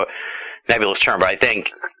that's such a nebulous term, but I think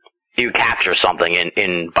you capture something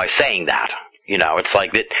in by saying that, it's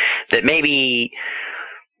like that maybe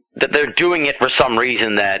that they're doing it for some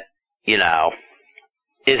reason that,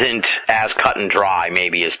 isn't as cut and dry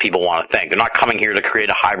maybe as people want to think. They're not coming here to create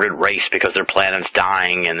a hybrid race because their planet's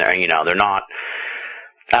dying and they're not,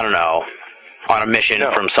 I don't know, on a mission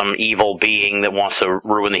from some evil being that wants to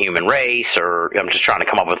ruin the human race, or I'm just trying to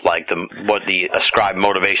come up with what the ascribed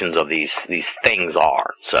motivations of these things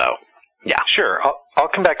are. So, yeah. Sure. I'll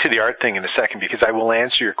come back to the art thing in a second because I will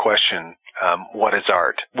answer your question, what is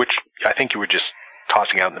art, which I think you were just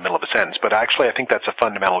tossing out in the middle of a sentence, but actually I think that's a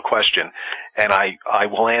fundamental question, and I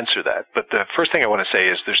will answer that. But the first thing I want to say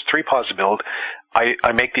is there's three possibilities.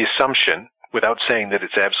 I make the assumption, without saying that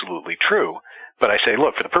it's absolutely true, but I say,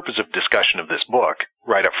 look, for the purpose of discussion of this book,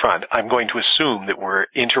 right up front, I'm going to assume that we're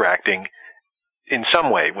interacting in some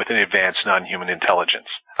way with an advanced non-human intelligence.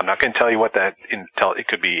 I'm not going to tell you what that it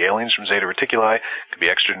could be aliens from Zeta Reticuli, it could be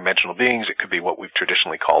extra-dimensional beings, it could be what we've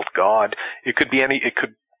traditionally called God, it could be it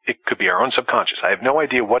could be our own subconscious. I have no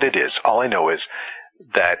idea what it is. All I know is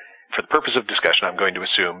that for the purpose of discussion, I'm going to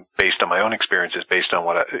assume, based on my own experiences, based on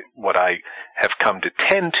what I have come to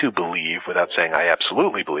tend to believe, without saying I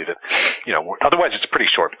absolutely believe it. Otherwise it's a pretty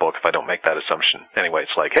short book if I don't make that assumption. Anyway,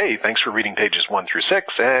 it's like, hey, thanks for reading pages 1 through 6,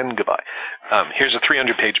 and goodbye. Here's a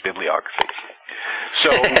 300-page bibliography.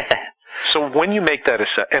 So when you make that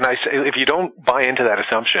and I say, if you don't buy into that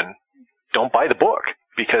assumption, don't buy the book,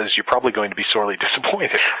 because you're probably going to be sorely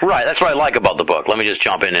disappointed. Right, that's what I like about the book. Let me just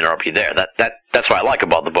jump in and interrupt you there. That's what I like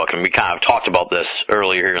about the book, and we kind of talked about this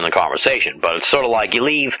earlier here in the conversation, but it's sort of like you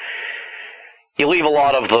leave a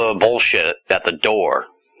lot of the bullshit at the door,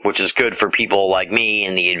 which is good for people like me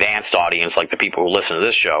and the advanced audience, like the people who listen to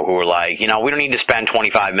this show, who are like, we don't need to spend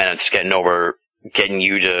 25 minutes getting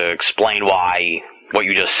you to explain what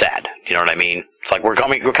you just said. You know what I mean? It's like we're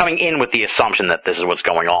coming in with the assumption that this is what's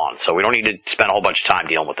going on, so we don't need to spend a whole bunch of time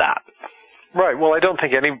dealing with that. Right. Well, I don't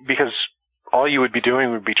think because all you would be doing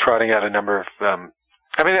would be trotting out a number of,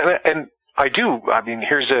 and I do. I mean,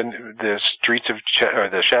 here's the streets of or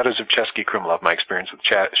the shadows of Chesky Krumlov. My experience with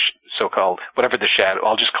so-called whatever the shadow.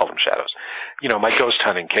 I'll just call them shadows. You know, my ghost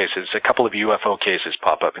hunting cases. A couple of UFO cases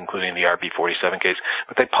pop up, including the RB-47 case,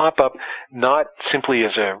 but they pop up not simply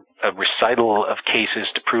as a recital of cases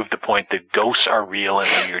to prove the point that ghosts are real and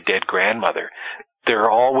they're your dead grandmother. They're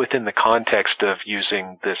all within the context of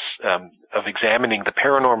using this, of examining the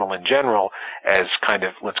paranormal in general as kind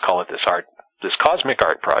of, let's call it this cosmic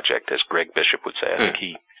art project, as Greg Bishop would say. I think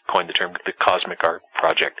he coined the term the cosmic art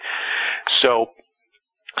project. So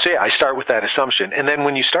yeah, I start with that assumption. And then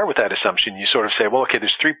when you start with that assumption, you sort of say, well, okay,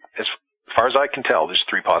 there's three, as far as I can tell, there's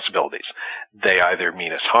three possibilities. They either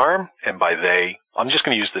mean us harm, and by they, I'm just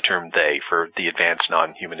going to use the term they for the advanced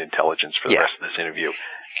non-human intelligence for the rest of this interview.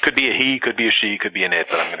 Could be a he, could be a she, could be an it,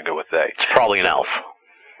 but I'm going to go with they. It's probably an elf.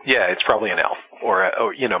 Yeah, it's probably an elf.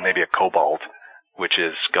 Or you know, maybe a kobold, which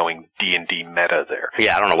is going D&D meta there.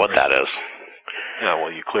 Yeah, I don't know what that is. Oh,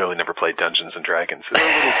 well, you clearly never played Dungeons and Dragons. They're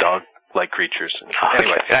little dog-like creatures.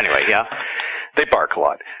 Anyway, yeah. They bark a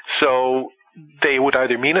lot. So they would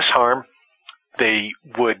either mean us harm, they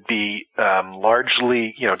would be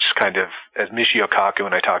largely, you know, just kind of, as Michio Kaku,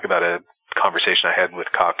 and I talk about a conversation I had with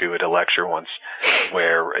Kaku at a lecture once,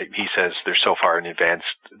 where he says they're so far in advance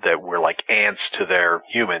that we're like ants to their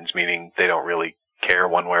humans, meaning they don't really care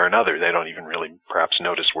one way or another. They don't even really perhaps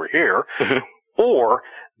notice we're here. Or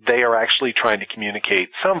they are actually trying to communicate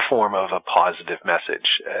some form of a positive message,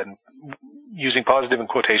 and using positive in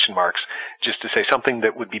quotation marks just to say something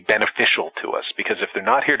that would be beneficial to us. Because if they're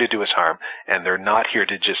not here to do us harm, and they're not here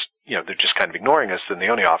to just, you know, they're just kind of ignoring us, then the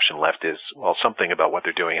only option left is, well, something about what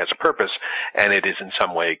they're doing has a purpose, and it is in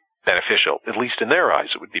some way beneficial. At least in their eyes,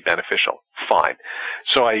 it would be beneficial. Fine.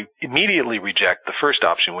 So I immediately reject the first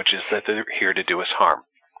option, which is that they're here to do us harm.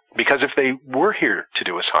 Because if they were here to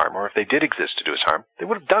do us harm, or if they did exist to do us harm, they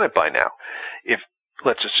would have done it by now.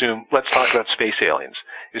 Let's talk about space aliens.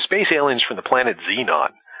 If space aliens from the planet Xenon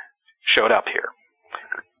showed up here,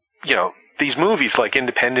 you know, these movies like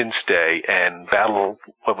Independence Day and Battle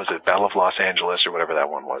of Los Angeles or whatever that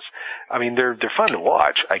one was. I mean, they're fun to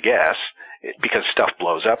watch, I guess, because stuff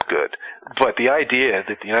blows up good. But the idea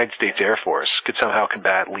that the United States Air Force could somehow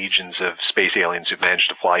combat legions of space aliens who've managed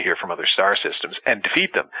to fly here from other star systems and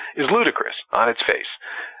defeat them is ludicrous on its face.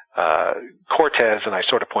 Cortez, and I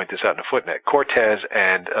sort of point this out in a footnote, Cortez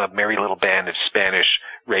and a merry little band of Spanish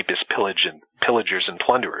rapists, pillagers, and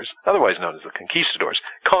plunderers, otherwise known as the conquistadors,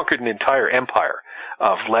 conquered an entire empire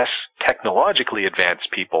of less technologically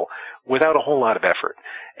advanced people without a whole lot of effort.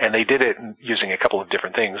 And they did it using a couple of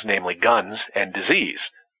different things, namely guns and disease.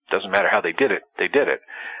 Doesn't matter how they did it, they did it.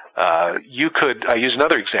 I use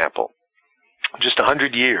another example. Just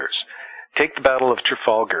 100 years. Take the Battle of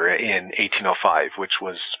Trafalgar in 1805, which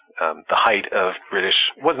was wasn't the height of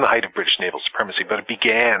British naval supremacy, but it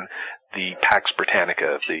began the Pax Britannica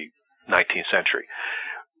of the 19th century.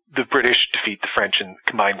 The British defeat the French and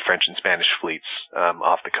combined French and Spanish fleets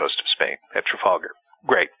off the coast of Spain at Trafalgar.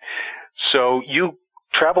 Great. So you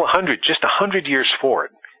travel 100 years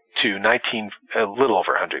forward to a little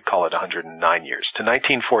over 100, call it 109 years, to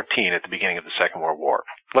 1914 at the beginning of the Second World War.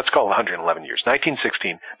 Let's call it 111 years.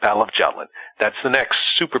 1916, Battle of Jutland. That's the next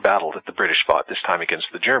super battle that the British fought, this time against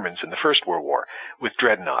the Germans in the First World War, with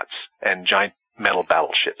dreadnoughts and giant metal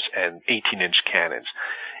battleships and 18-inch cannons.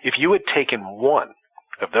 If you had taken one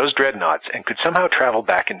of those dreadnoughts and could somehow travel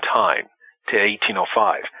back in time to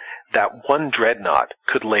 1805, that one dreadnought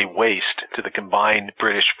could lay waste to the combined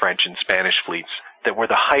British, French, and Spanish fleets that were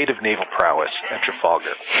the height of naval prowess at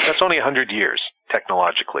Trafalgar. That's only 100 years,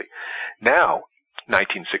 technologically. Now,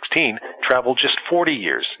 1916, travel just 40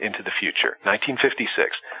 years into the future.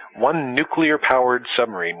 1956, one nuclear-powered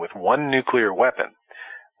submarine with one nuclear weapon,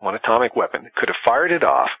 one atomic weapon, could have fired it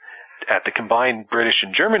off at the combined British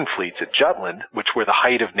and German fleets at Jutland, which were the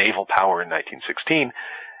height of naval power in 1916,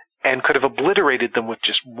 and could have obliterated them with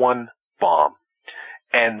just one bomb.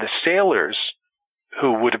 And the sailors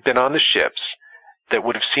who would have been on the ships that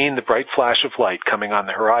would have seen the bright flash of light coming on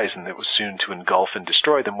the horizon that was soon to engulf and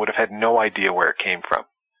destroy them would have had no idea where it came from.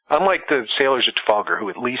 Unlike the sailors at Trafalgar, who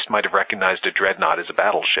at least might have recognized a dreadnought as a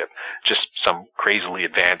battleship, just some crazily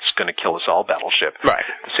advanced, gonna-kill-us-all battleship. Right.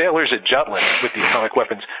 The sailors at Jutland with the atomic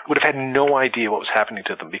weapons would have had no idea what was happening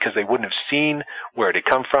to them because they wouldn't have seen where it had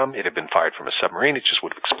come from. It had been fired from a submarine. It just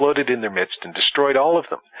would have exploded in their midst and destroyed all of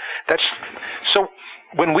them. So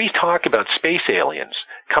when we talk about space aliens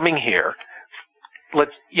coming here,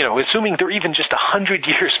 assuming they're even just 100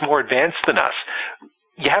 years more advanced than us,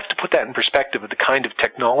 you have to put that in perspective of the kind of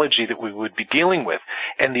technology that we would be dealing with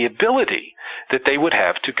and the ability that they would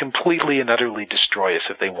have to completely and utterly destroy us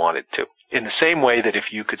if they wanted to. In the same way that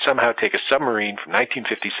if you could somehow take a submarine from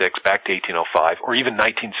 1956 back to 1805 or even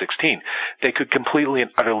 1916, they could completely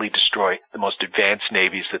and utterly destroy the most advanced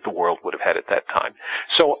navies that the world would have had at that time.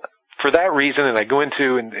 So for that reason, and I go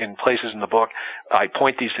into in places in the book, I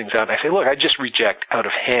point these things out and I say, look, I just reject out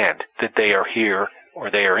of hand that they are here or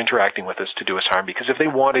they are interacting with us to do us harm, because if they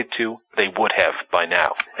wanted to, they would have by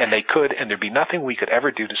now. And they could, and there'd be nothing we could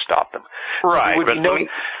ever do to stop them. Right, but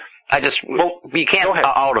you can't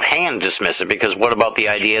out of hand dismiss it, because what about the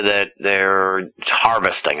idea that they're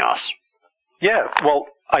harvesting us? Yeah, well,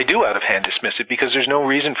 I do out of hand dismiss it, because there's no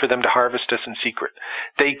reason for them to harvest us in secret.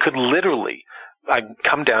 They could literally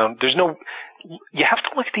come down. You have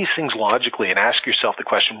to look at these things logically and ask yourself the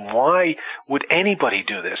question, why would anybody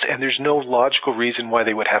do this? And there's no logical reason why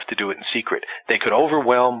they would have to do it in secret. They could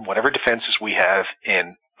overwhelm whatever defenses we have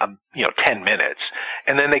in 10 minutes.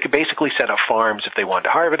 And then they could basically set up farms if they wanted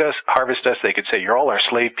to harvest us. They could say, you're all our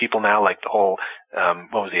slave people now, like the whole,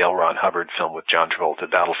 what was the L. Ron Hubbard film with John Travolta,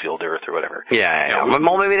 Battlefield Earth or whatever. Yeah.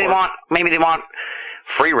 Well, maybe they want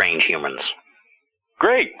free range humans.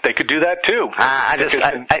 Great, they could do that too. I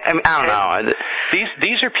don't know.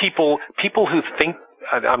 These are people who think.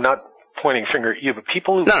 I'm not pointing a finger at you, but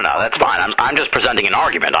people who. No, that's fine. I'm just presenting an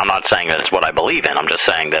argument. I'm not saying that it's what I believe in. I'm just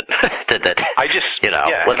saying that I just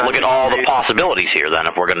let's look at all the possibilities here. Then,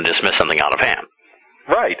 if we're going to dismiss something out of hand.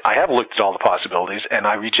 Right, I have looked at all the possibilities, and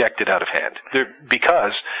I reject it out of hand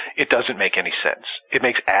because it doesn't make any sense. It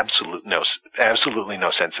makes absolutely no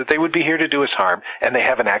sense that they would be here to do us harm, and they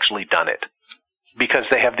haven't actually done it, because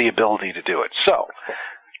they have the ability to do it. So,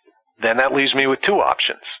 then that leaves me with two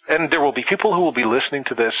options. And there will be people who will be listening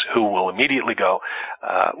to this who will immediately go,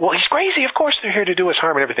 well, he's crazy. Of course they're here to do us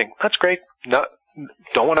harm and everything. That's great. No,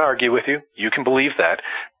 don't want to argue with you. You can believe that.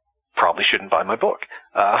 Probably shouldn't buy my book.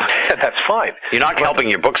 That's fine. You're not helping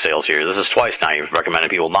your book sales here. This is twice now you've recommended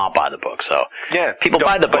people not buy the book. So, yeah, people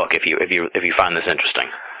buy the book if you find this interesting.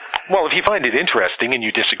 Well, if you find it interesting and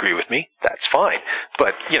you disagree with me, that's fine.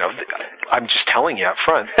 But, I'm just telling you up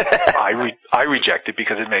front, I reject it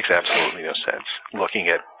because it makes absolutely no sense looking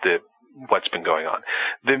at what's been going on.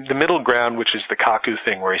 The middle ground, which is the Kaku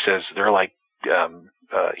thing where he says they're like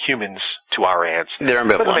humans to our ants. They're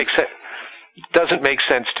ambivalent. Doesn't make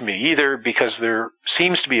sense to me either, because there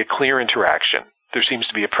seems to be a clear interaction. There seems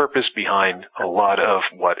to be a purpose behind a lot of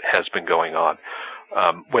what has been going on.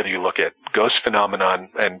 Whether you look at ghost phenomenon,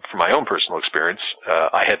 and from my own personal experience,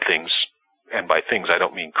 I had things, and by things I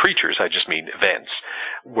don't mean creatures, I just mean events,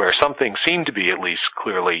 where something seemed to be at least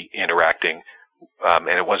clearly interacting, and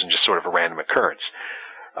it wasn't just sort of a random occurrence.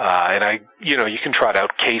 And you can trot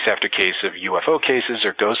out case after case of UFO cases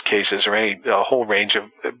or ghost cases or a whole range of,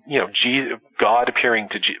 God appearing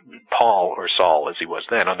to Paul or Saul as he was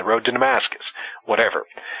then on the road to Damascus, whatever.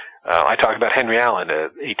 I talk about Henry Allen,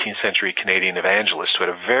 an 18th century Canadian evangelist who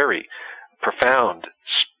had a very profound,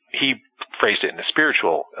 he phrased it in a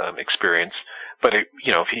spiritual experience, but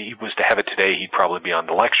if he was to have it today, he'd probably be on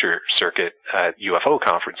the lecture circuit at UFO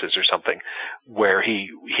conferences or something, where he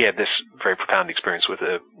had this very profound experience with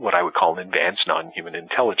what I would call an advanced non-human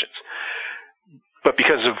intelligence. But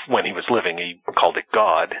because of when he was living, he called it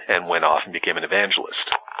God and went off and became an evangelist,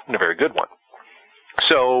 and a very good one.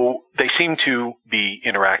 So they seem to be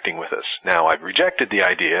interacting with us. Now, I've rejected the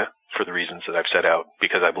idea for the reasons that I've set out,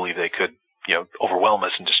 because I believe they could, overwhelm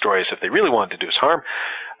us and destroy us if they really wanted to do us harm.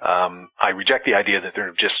 I reject the idea that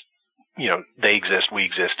they're just, they exist, we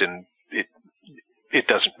exist, and it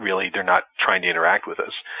doesn't really, they're not trying to interact with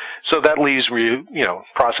us. So that leaves,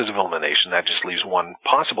 process of elimination. That just leaves one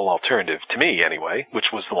possible alternative, to me anyway,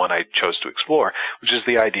 which was the one I chose to explore, which is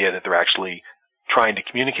the idea that they're actually trying to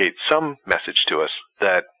communicate some message to us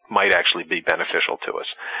that might actually be beneficial to us.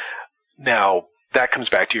 Now, that comes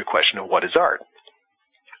back to your question of what is art.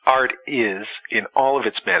 Art is, in all of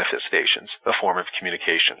its manifestations, a form of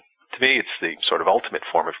communication. To me, it's the sort of ultimate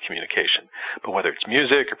form of communication. But whether it's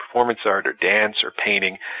music or performance art or dance or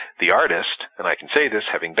painting, the artist, and I can say this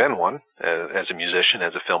having been one, as a musician,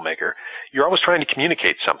 as a filmmaker, you're always trying to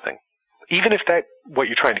communicate something. Even if what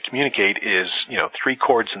you're trying to communicate is, 3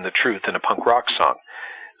 chords and the truth in a punk rock song,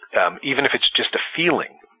 even if it's just a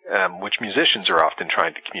feeling, which musicians are often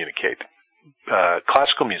trying to communicate.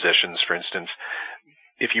 Classical musicians, for instance,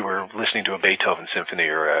 if you were listening to a Beethoven symphony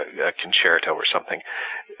or a concerto or something,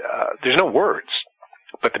 there's no words,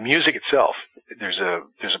 but the music itself, there's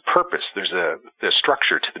a purpose, there's a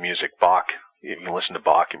structure to the music. Bach You can listen to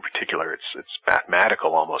Bach in particular. It's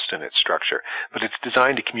mathematical almost in its structure, but it's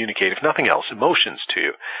designed to communicate, if nothing else, emotions to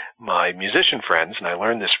you. My musician friends, and I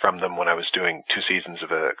learned this from them when I was doing 2 seasons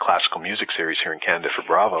of a classical music series here in Canada for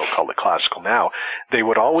Bravo called The Classical Now, they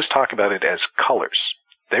would always talk about it as colors.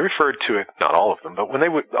 They referred to it, not all of them, but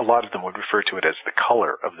a lot of them would refer to it as the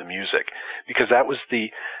color of the music, because that was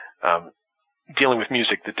the, dealing with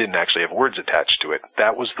music that didn't actually have words attached to it.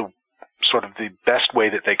 That was the sort of the best way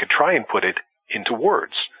that they could try and put it into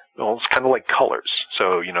words. Well, it's kind of like colors.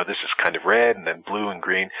 So, this is kind of red and then blue and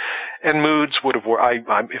green. And moods would have,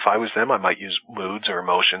 if I was them, I might use moods or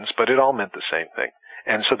emotions, but it all meant the same thing.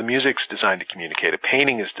 And so the music's designed to communicate. A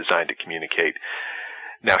painting is designed to communicate.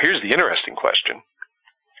 Now, here's the interesting question.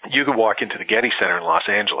 You could walk into the Getty Center in Los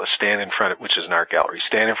Angeles, stand in front of, which is an art gallery,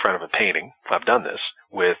 stand in front of a painting, I've done this,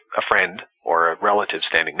 with a friend or a relative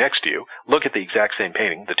standing next to you, look at the exact same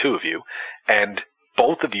painting, the two of you, and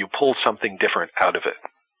both of you pull something different out of it.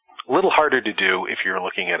 A little harder to do if you're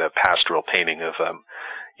looking at a pastoral painting of, a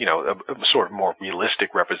sort of more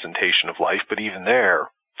realistic representation of life, but even there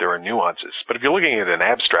are nuances. But if you're looking at an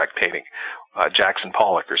abstract painting, Jackson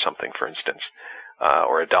Pollock or something, for instance,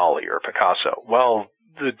 or a Dali or a Picasso, well,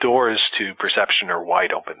 the doors to perception are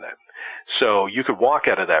wide open then. So you could walk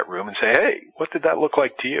out of that room and say, hey, what did that look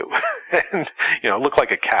like to you? And, it looked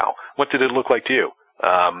like a cow. What did it look like to you?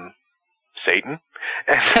 Satan?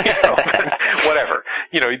 And, whatever.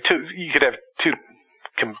 You could have two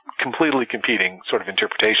completely competing sort of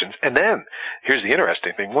interpretations. And then, here's the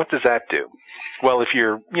interesting thing. What does that do? Well, if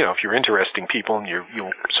you're interesting people and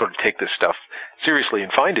you'll sort of take this stuff seriously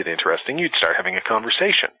and find it interesting, you'd start having a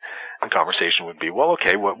conversation. The conversation would be, well,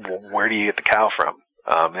 okay, where do you get the cow from?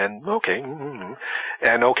 And okay,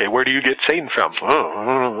 and okay, where do you get Satan from?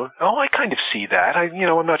 Oh, I kind of see that.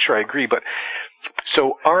 I'm not sure I agree, but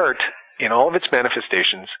so art, in all of its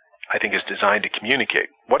manifestations, I think is designed to communicate.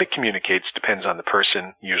 What it communicates depends on the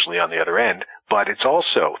person, usually on the other end, but it's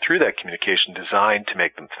also, through that communication, designed to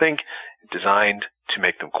make them think, designed to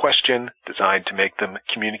make them question, designed to make them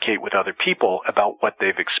communicate with other people about what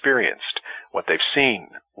they've experienced, what they've seen,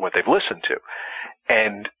 what they've listened to.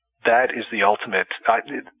 And that is the ultimate,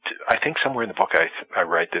 I think somewhere in the book I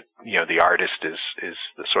write that, the artist is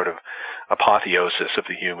the sort of apotheosis of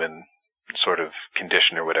the human sort of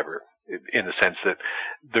condition or whatever, in the sense that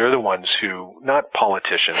they're the ones who, not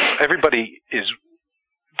politicians, everybody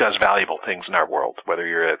does valuable things in our world, whether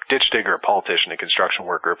you're a ditch digger, a politician, a construction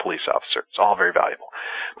worker, a police officer. It's all very valuable.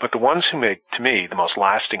 But the ones who make, to me, the most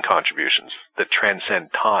lasting contributions that transcend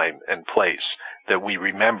time and place, that we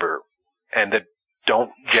remember, and that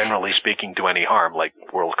don't, generally speaking, do any harm, like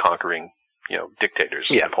world-conquering, dictators,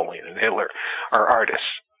 Napoleon and Hitler, are artists.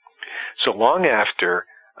 So long after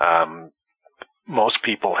most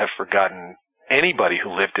people have forgotten anybody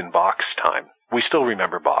who lived in Bach's time, we still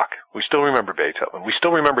remember Bach. We still remember Beethoven. We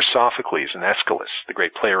still remember Sophocles and Aeschylus, the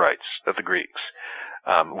great playwrights of the Greeks.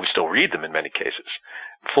 We still read them in many cases.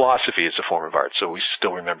 Philosophy is a form of art, so we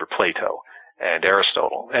still remember Plato and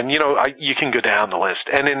Aristotle. And, you can go down the list.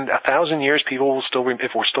 And in 1,000 years, people will still,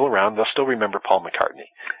 if we're still around, they'll still remember Paul McCartney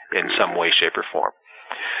in some way, shape, or form.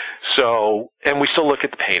 So, and we still look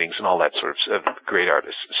at the paintings and all that sort of great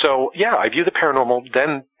artists. So, yeah, I view the paranormal,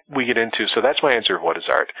 then we get into, so that's my answer of what is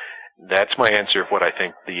art. That's my answer of what I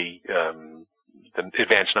think the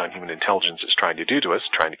advanced non-human intelligence is trying to do to us,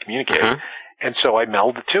 trying to communicate. Mm-hmm. And so I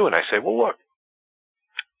meld the two and I say, well, look,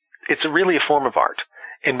 it's really a form of art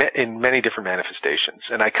in many different manifestations.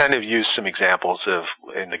 And I kind of use some examples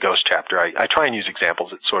in the ghost chapter, I try and use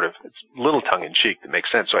examples that sort of, it's a little tongue-in-cheek that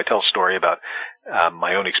makes sense. So I tell a story about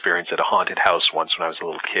my own experience at a haunted house once when I was a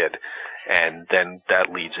little kid. And then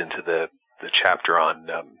that leads into the chapter on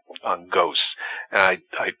ghosts. And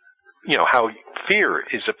how fear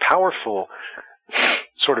is a powerful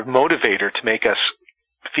sort of motivator to make us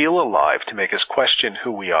feel alive, to make us question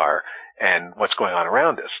who we are and what's going on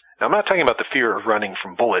around us. Now, I'm not talking about the fear of running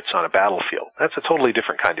from bullets on a battlefield. That's a totally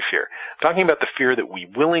different kind of fear. I'm talking about the fear that we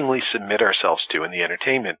willingly submit ourselves to in the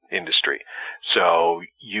entertainment industry. So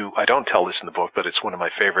I don't tell this in the book, but it's one of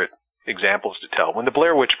my favorite examples to tell. When the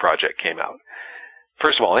Blair Witch Project came out,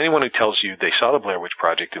 first of all, anyone who tells you they saw the Blair Witch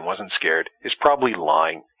Project and wasn't scared is probably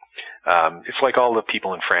lying. It's like all the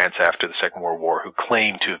people in France after the Second World War who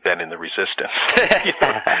claimed to have been in the resistance.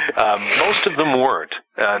 Most of them weren't.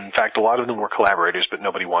 In fact, a lot of them were collaborators, but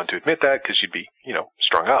nobody wanted to admit that because you'd be,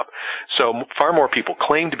 strung up. So far more people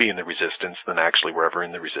claimed to be in the resistance than actually were ever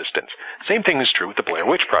in the resistance. Same thing is true with the Blair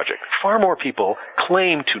Witch Project. Far more people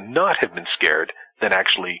claim to not have been scared than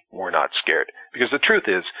actually were not scared. Because the truth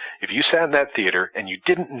is, if you sat in that theater and you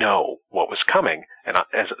didn't know what was coming, and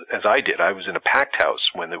as I did. I was in a packed house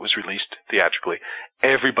when it was released theatrically.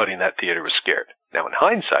 Everybody in that theater was scared. Now, in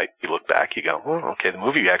hindsight, you look back, you go, well, okay, the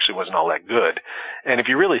movie actually wasn't all that good. And if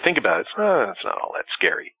you really think about it, it's not all that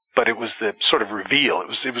scary. But it was the sort of reveal.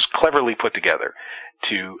 It was cleverly put together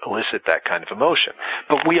to elicit that kind of emotion.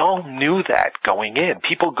 But we all knew that going in.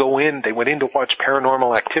 People go in, they went in to watch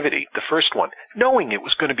Paranormal Activity, the first one, knowing it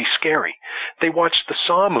was going to be scary. They watched the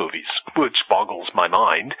Saw movies, which boggles my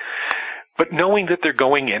mind, but knowing that they're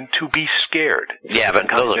going in to be scared. Yeah, but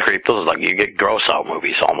those are creep. Those are like, you get gross out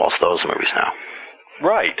movies almost, those movies now.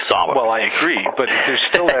 Right. Saw movies. Well, I agree, but there's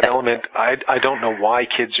still that element. I don't know why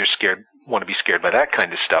kids want to be scared by that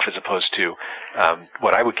kind of stuff as opposed to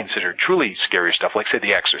what I would consider truly scary stuff, like, say,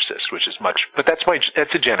 The Exorcist, which is much, but that's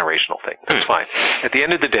a generational thing. That's fine. At the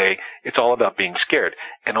end of the day, it's all about being scared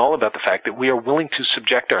and all about the fact that we are willing to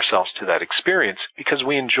subject ourselves to that experience because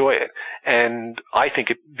we enjoy it. And I think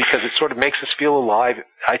because it sort of makes us feel alive,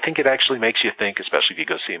 I think it actually makes you think, especially if you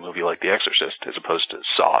go see a movie like The Exorcist as opposed to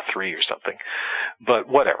Saw 3 or something. But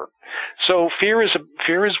whatever. So fear is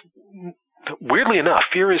weirdly enough,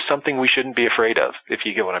 fear is something we shouldn't be afraid of, if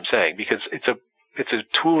you get what I'm saying, because it's a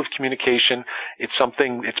tool of communication. It's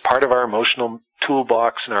part of our emotional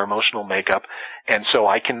toolbox and our emotional makeup. And so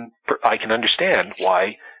I can understand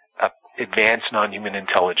why advanced non-human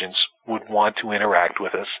intelligence would want to interact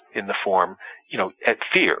with us in the form, at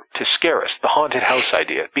fear, to scare us, the haunted house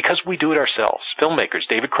idea, because we do it ourselves. Filmmakers,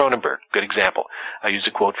 David Cronenberg, good example. I use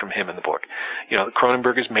a quote from him in the book.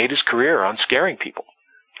 Cronenberg has made his career on scaring people.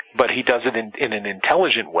 But he does it in an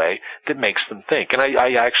intelligent way that makes them think. And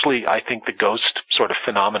I think the ghost sort of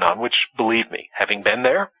phenomenon, which, believe me, having been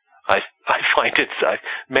there, I find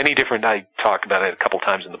I talk about it a couple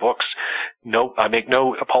times in the books. No, I make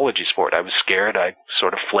no apologies for it. I was scared. I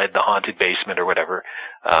sort of fled the haunted basement or whatever.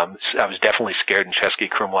 I was definitely scared in Chesky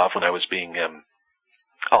Krumlov when I was being,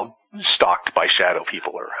 stalked by shadow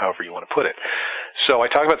people, or however you want to put it. So I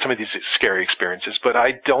talk about some of these scary experiences, but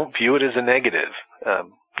I don't view it as a negative.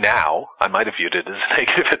 Now, I might have viewed it as a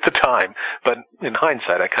negative at the time, but in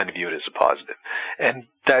hindsight, I kind of view it as a positive. And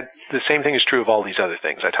that the same thing is true of all these other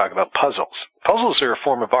things. I talk about puzzles. Puzzles are a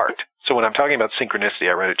form of art. So when I'm talking about synchronicity,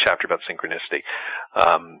 I read a chapter about synchronicity.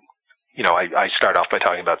 I start off by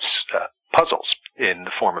talking about puzzles in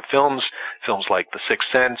the form of films like The Sixth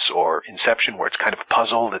Sense or Inception, where it's kind of a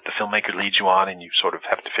puzzle that the filmmaker leads you on and you sort of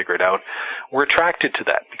have to figure it out. We're attracted to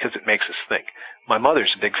that because it makes us think. My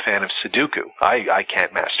mother's a big fan of Sudoku. I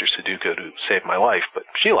can't master Sudoku to save my life, but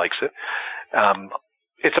she likes it.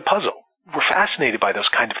 It's a puzzle. We're fascinated by those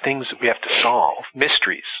kind of things that we have to solve.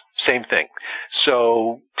 Mysteries, same thing.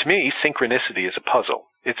 So to me, synchronicity is a puzzle.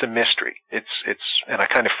 It's a mystery. And I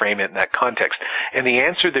kind of frame it in that context. And the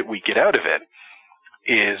answer that we get out of it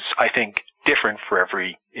is, I think, different for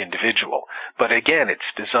every individual. But again, it's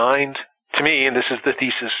designed, to me, and this is the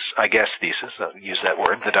thesis, I'll use that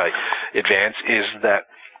word that I advance, is that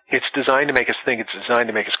it's designed to make us think, it's designed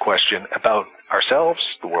to make us question about ourselves,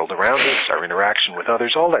 the world around us, our interaction with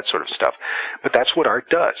others, all that sort of stuff. But that's what art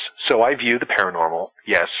does. So I view the paranormal,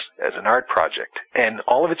 yes, as an art project, and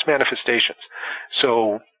all of its manifestations.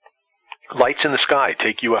 So lights in the sky,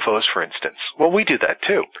 take UFOs for instance. Well, we do that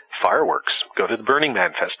too. Fireworks. Go to the Burning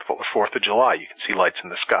Man Festival, the 4th of July, you can see lights in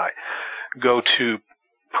the sky. Go to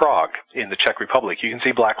Prague in the Czech Republic, you can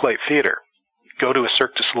see blacklight theater. Go to a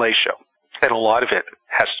Cirque du Soleil show. And a lot of it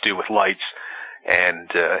has to do with lights and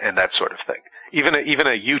that sort of thing. Even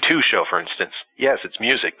a U2 show, for instance, yes, it's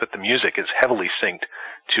music, but the music is heavily synced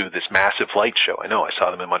to this massive light show. I know, I saw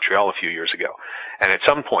them in Montreal a few years ago. And at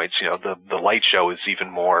some points, the light show is even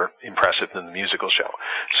more impressive than the musical show.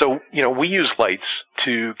 So, we use lights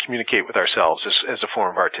to communicate with ourselves as a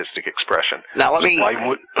form of artistic expression. Now let me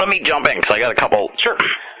jump in, because I got a couple. Sure.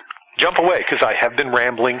 Jump away, because I have been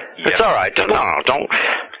rambling. It's all right. No, don't.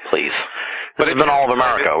 Please. This has been All of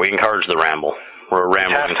America. We encourage the ramble. We're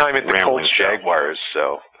rambling. Halftime at the Colts Jaguars,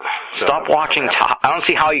 so. Stop watching. I don't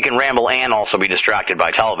see how you can ramble and also be distracted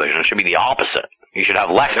by television. It should be the opposite. You should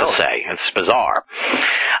have less to say. It's bizarre.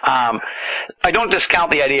 I don't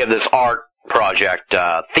discount the idea of this art project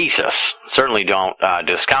thesis. Certainly don't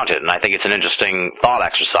discount it, and I think it's an interesting thought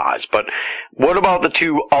exercise. But what about the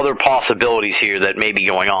two other possibilities here that may be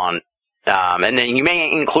going on? And then you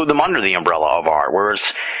may include them under the umbrella of art, whereas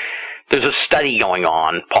there's a study going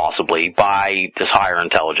on, possibly, by this higher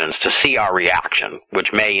intelligence to see our reaction,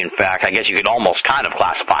 which may, in fact, I guess you could almost kind of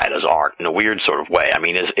classify it as art in a weird sort of way. I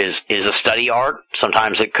mean, is a study art?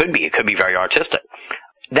 Sometimes it could be. It could be very artistic.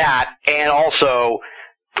 That, and also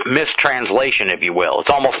mistranslation, if you will. It's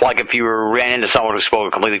almost like if you ran into someone who spoke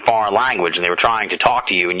a completely foreign language and they were trying to talk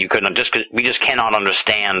to you and you couldn't, we just cannot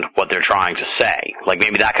understand what they're trying to say. Like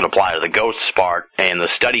maybe that could apply to the ghosts part, and the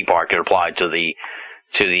study part could apply to the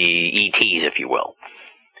ETs, if you will.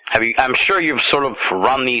 I'm sure you've sort of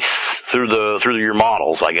run these through your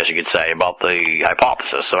models, I guess you could say, about the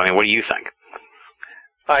hypothesis. So I mean, what do you think?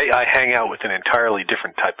 I hang out with an entirely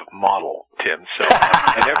different type of model, Tim. So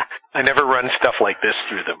I never run stuff like this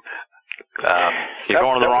through them. You're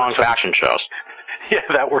going to the wrong fashion shows. Yeah,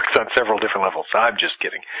 that works on several different levels. I'm just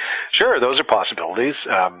kidding. Sure, those are possibilities.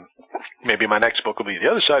 Maybe my next book will be The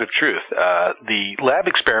Other Side of Truth. The lab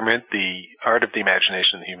experiment, the art of the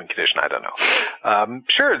imagination and the human condition. I don't know.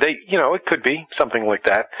 Sure, it could be something like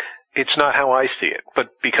that. It's not how I see it,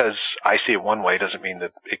 but because I see it one way doesn't mean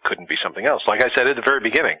that it couldn't be something else. Like I said at the very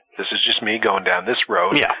beginning, this is just me going down this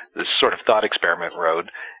road, this sort of thought experiment road,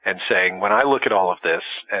 and saying when I look at all of this,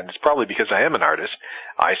 and it's probably because I am an artist,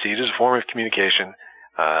 I see it as a form of communication.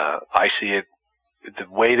 I see it, the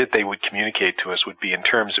way that they would communicate to us would be in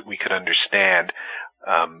terms that we could understand.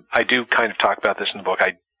 I do kind of talk about this in the book.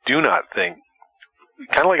 I do not think,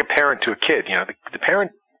 kind of like a parent to a kid, the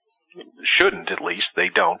parent shouldn't, at least, they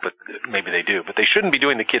don't, but maybe they do, but they shouldn't be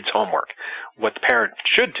doing the kid's homework. What the parent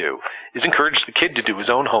should do is encourage the kid to do his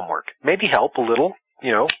own homework. Maybe help a little,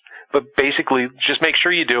 but basically just make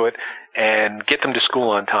sure you do it and get them to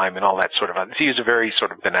school on time and all that sort of, to use a very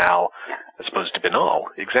sort of banal, as opposed to banal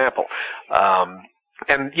example.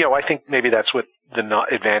 And I think maybe that's what the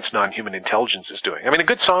advanced non-human intelligence is doing. I mean, a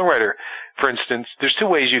good songwriter, for instance, there's two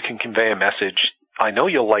ways you can convey a message. I know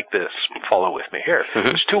you'll like this. Follow with me here. Mm-hmm.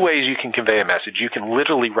 There's two ways you can convey a message. You can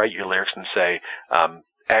literally write your lyrics and say,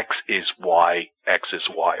 X is Y, X is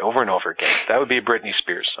Y, over and over again. That would be a Britney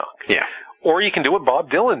Spears song. Yeah. Or you can do what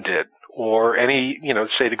Bob Dylan did, or any,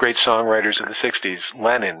 say the great songwriters of the 60s,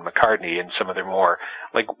 Lennon, McCartney, and some of their more,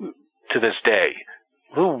 like, to this day,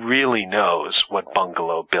 who really knows what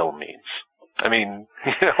Bungalow Bill means? I mean,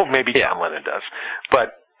 maybe John Lennon does.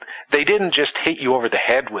 But they didn't just hit you over the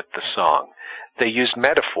head with the song. They used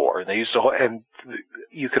metaphor. They used and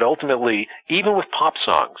you could ultimately, even with pop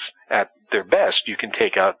songs at their best, you can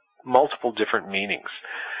take out multiple different meanings.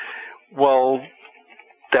 Well,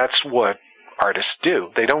 that's what artists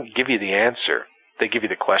do. They don't give you the answer. They give you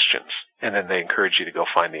the questions, and then they encourage you to go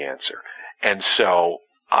find the answer. And so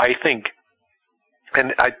I think,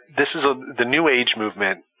 this is the New Age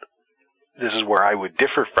movement. This is where I would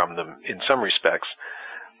differ from them in some respects.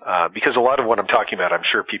 Because a lot of what I'm talking about, I'm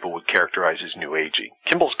sure people would characterize as New Agey.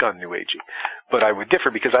 Kimball's gone New Agey. But I would differ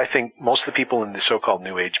because I think most of the people in the so-called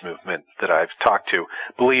New Age movement that I've talked to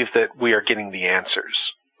believe that we are getting the answers.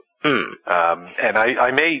 And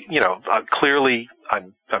I may, clearly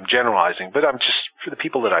I'm generalizing, but I'm just, for the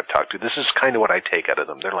people that I've talked to, this is kind of what I take out of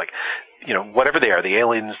them. They're like, whatever they are, the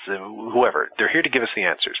aliens, whoever, they're here to give us the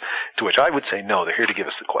answers. To which I would say, no, they're here to give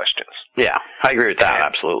us the questions. Yeah, I agree with that,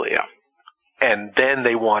 absolutely, yeah. And then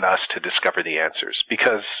they want us to discover the answers.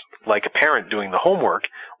 Because, like a parent doing the homework,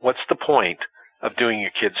 what's the point of doing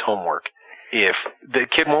your kid's homework if the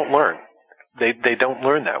kid won't learn? They don't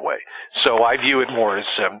learn that way. So I view it more as,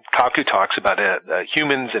 Kaku talks about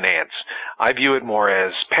humans and ants. I view it more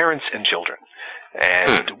as parents and children.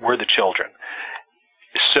 And we're the children.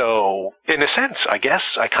 So, in a sense, I guess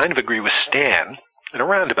I kind of agree with Stan in a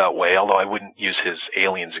roundabout way, although I wouldn't use his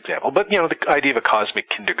aliens example. But, the idea of a cosmic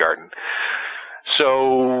kindergarten.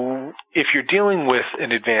 So, if you're dealing with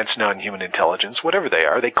an advanced non-human intelligence, whatever they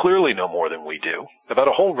are, they clearly know more than we do about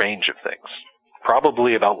a whole range of things.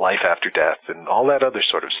 Probably about life after death and all that other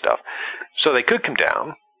sort of stuff. So they could come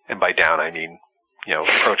down, and by down I mean,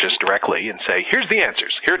 approach us directly and say, here's the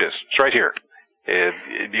answers. Here it is. It's right here.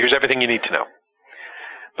 Here's everything you need to know.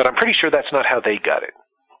 But I'm pretty sure that's not how they got it.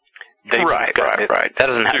 Right. That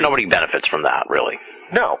doesn't nobody benefits from that, really.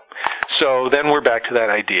 No. So then we're back to that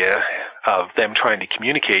idea of them trying to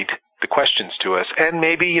communicate the questions to us and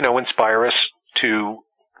maybe, inspire us to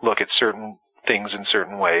look at certain things in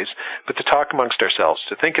certain ways, but to talk amongst ourselves,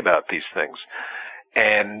 to think about these things,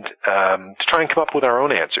 and to try and come up with our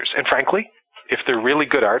own answers. And frankly, if they're really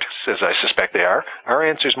good artists, as I suspect they are, our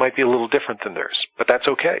answers might be a little different than theirs, but that's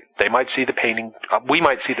okay. They might see the painting, we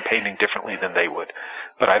might see the painting differently than they would,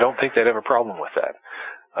 but I don't think they'd have a problem with that,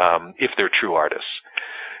 if they're true artists.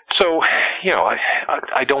 So,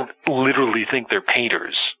 I don't literally think they're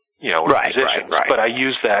painters, or musicians, but I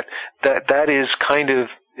use that is kind of,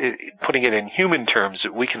 putting it in human terms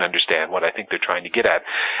that we can understand what I think they're trying to get at.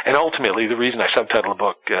 And ultimately, the reason I subtitled the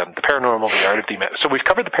book, The Paranormal, The Art of the So we've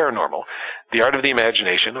covered the paranormal, the art of the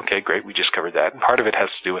imagination. Okay, great, we just covered that. And part of it has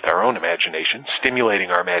to do with our own imagination, stimulating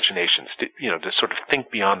our imaginations, to sort of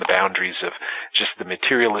think beyond the boundaries of just the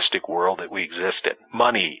materialistic world that we exist in.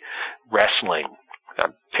 Money, wrestling.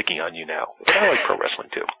 I'm picking on you now, but I like pro wrestling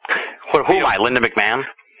too. Who am I, Linda McMahon?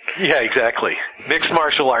 Yeah, exactly. Mixed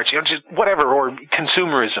martial arts, just whatever, or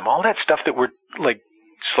consumerism, all that stuff that we're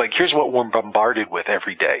here's what we're bombarded with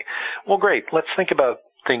every day. Well, great. Let's think about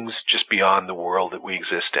things just beyond the world that we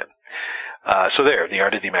exist in. So the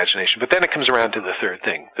art of the imagination. But then it comes around to the third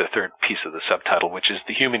thing, the third piece of the subtitle, which is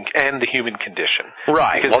the human condition.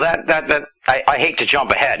 Right. Because I hate to jump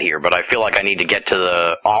ahead here, but I feel like I need to get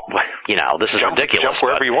to this is ridiculous. Jump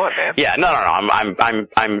wherever you want, man. Yeah, no.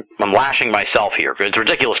 I'm lashing myself here. It's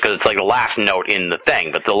ridiculous because it's like the last note in the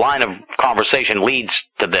thing, but the line of conversation leads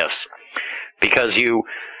to this because you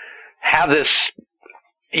have this.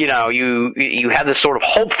 You have this sort of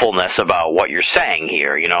hopefulness about what you're saying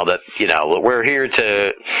here, that we're here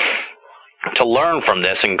to learn from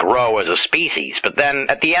this and grow as a species. But then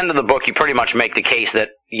at the end of the book, you pretty much make the case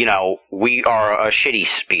that, we are a shitty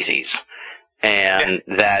species. And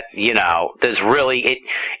that, there's really,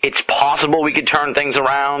 it's possible we could turn things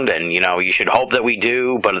around and, you should hope that we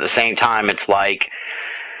do. But at the same time, it's like,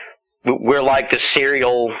 we're like the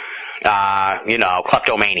serial,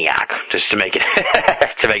 kleptomaniac, just to make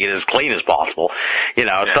it as clean as possible.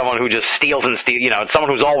 Someone who just steals and steals.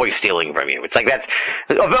 Someone who's always stealing from you. It's like that's.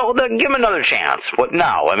 Well, then give him another chance. But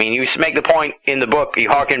no, I mean, you make the point in the book. You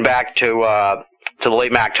harken back to the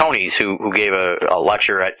late Mac Tonnies, who gave a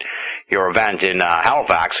lecture at your event in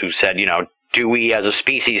Halifax, who said, do we as a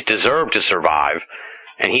species deserve to survive?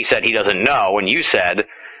 And he said he doesn't know, and you said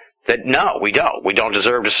that no, we don't. We don't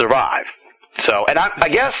deserve to survive. So, and I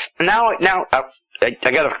guess now I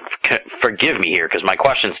gotta forgive me here because my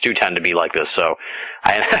questions do tend to be like this. So,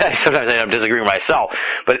 sometimes I end up disagreeing with myself.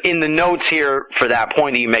 But in the notes here for that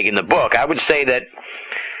point that you make in the book, I would say that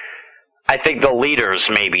I think the leaders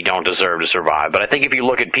maybe don't deserve to survive. But I think if you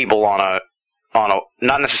look at people on a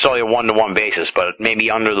not necessarily a one-to-one basis, but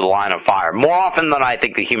maybe under the line of fire, more often than I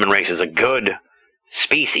think the human race is a good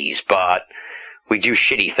species, but we do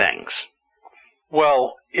shitty things.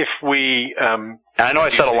 Well, if we, and I know I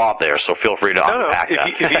said a lot there, so feel free to unpack that.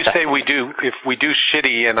 If you say if we do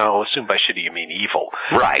shitty, and I'll assume by shitty you mean evil.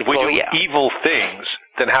 Right. If we do evil things,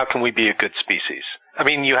 then how can we be a good species? I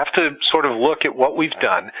mean, you have to sort of look at what we've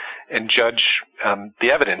done and judge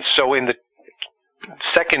the evidence. So in the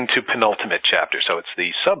second to penultimate chapter, so it's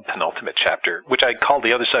the sub-penultimate chapter, which I call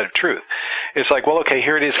The Other Side of Truth. It's like, well, okay,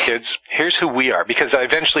 here it is, kids. Here's who we are. Because I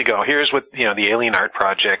eventually go, here's what, the alien art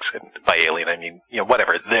projects, and by alien I mean,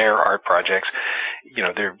 whatever, their art projects,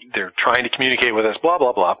 they're trying to communicate with us, blah,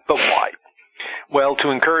 blah, blah. But why? Well,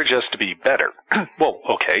 to encourage us to be better. Well,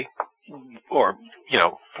 okay. Or,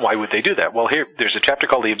 why would they do that? Well, there's a chapter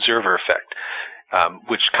called The Observer Effect,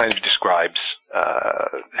 which kind of describes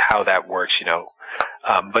how that works,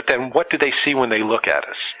 but then what do they see when they look at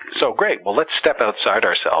us? So great. Well, let's step outside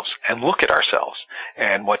ourselves and look at ourselves.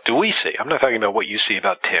 And what do we see? I'm not talking about what you see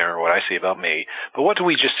about Tim or what I see about me, but what do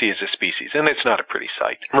we just see as a species? And it's not a pretty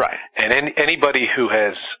sight. Right. And anybody who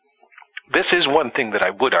has, this is one thing that I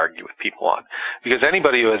would argue with people on, because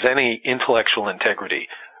anybody who has any intellectual integrity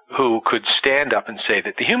who could stand up and say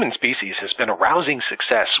that the human species has been a rousing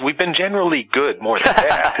success, we've been generally good more than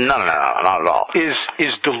bad. No, not at all.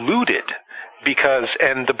 Is deluded. Because,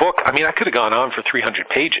 and the book, I mean, I could have gone on for 300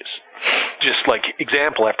 pages, just like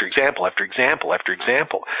example after example after example after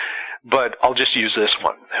example. But I'll just use this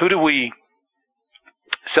one. Who do we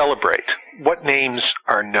celebrate? What names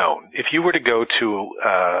are known? If you were to go to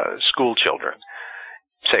school children,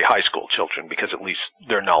 say high school children, because at least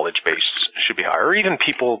their knowledge base should be higher, or even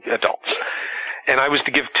adults, and I was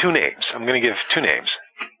to give two names, I'm going to give two names.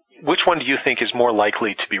 Which one do you think is more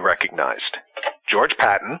likely to be recognized? George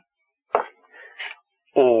Patton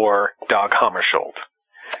or Dag Hammarskjöld?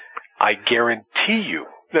 I guarantee you.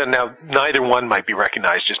 Now, neither one might be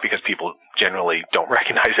recognized just because people generally don't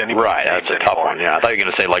recognize anyone. Right, that's a tough one, yeah. I thought you were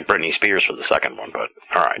going to say like Britney Spears for the second one, but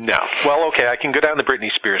all right. No. Well, okay, I can go down the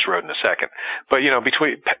Britney Spears road in a second. But,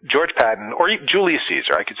 between George Patton or Julius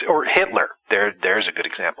Caesar, I could say, or Hitler, there's a good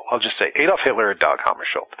example. I'll just say Adolf Hitler or Dag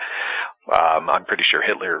Hammarskjöld. I'm pretty sure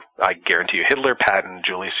I guarantee you, Hitler, Patton,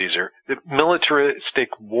 Julius Caesar, militaristic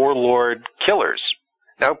warlord killers.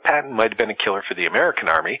 Now, Patton might have been a killer for the American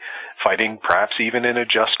army, fighting perhaps even in a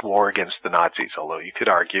just war against the Nazis, although you could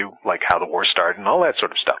argue like how the war started and all that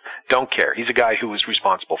sort of stuff. Don't care. He's a guy who was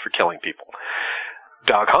responsible for killing people.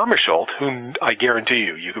 Dag Hammarskjöld, who I guarantee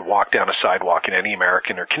you could walk down a sidewalk in any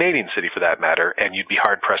American or Canadian city for that matter, and you'd be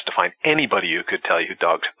hard-pressed to find anybody who could tell you who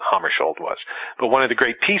Dag Hammarskjöld was. But one of the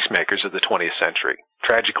great peacemakers of the 20th century,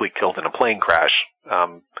 tragically killed in a plane crash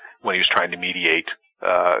when he was trying to mediate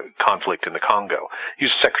conflict in the Congo. He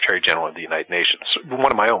was Secretary General of the United Nations.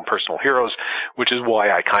 One of my own personal heroes, which is why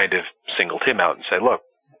I kind of singled him out and said, look,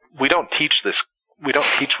 we don't teach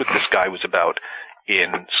what this guy was about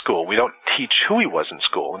in school. We don't teach who he was in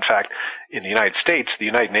school. In fact, in the United States, the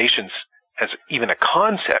United Nations as even a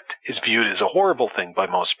concept is viewed as a horrible thing by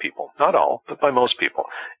most people. Not all, but by most people.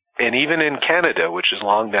 And even in Canada, which has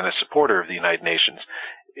long been a supporter of the United Nations,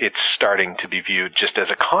 it's starting to be viewed just as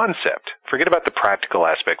a concept. Forget about the practical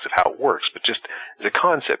aspects of how it works, but just as a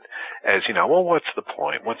concept, as, well, what's the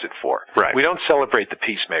point? What's it for? Right. We don't celebrate the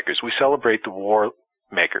peacemakers. We celebrate the war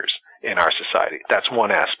makers in our society. That's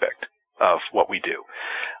one aspect of what we do.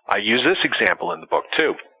 I use this example in the book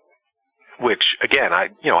too, which again, I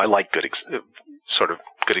like good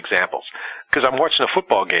examples, because I'm watching a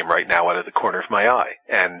football game right now out of the corner of my eye,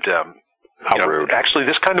 and how rude. Actually,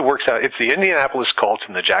 this kind of works out. It's the Indianapolis Colts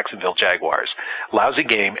and the Jacksonville Jaguars. Lousy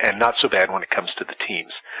game, and not so bad when it comes to the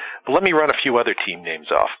teams. But let me run a few other team names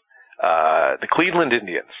off. The Cleveland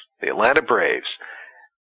Indians, the Atlanta Braves,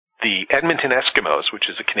 the Edmonton Eskimos, which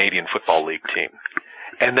is a Canadian Football League team,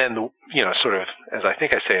 and then, sort of, as I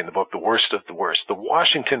think I say in the book, the worst of the worst, the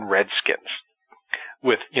Washington Redskins,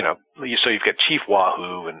 with, so you've got Chief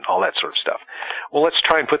Wahoo and all that sort of stuff. Well, let's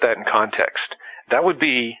try and put that in context. That would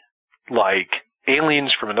be like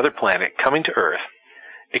aliens from another planet coming to Earth,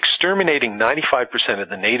 exterminating 95% of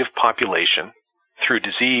the native population through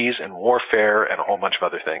disease and warfare and a whole bunch of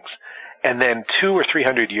other things. And then 200 or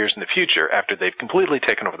 300 years in the future, after they've completely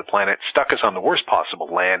taken over the planet, stuck us on the worst possible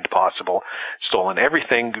land possible, stolen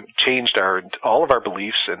everything, changed all of our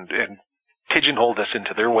beliefs, and pigeonholed us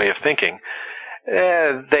into their way of thinking,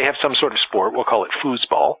 they have some sort of sport, we'll call it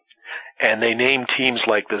foosball, and they name teams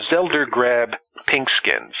like the Zeldergrab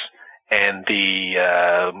Pinkskins and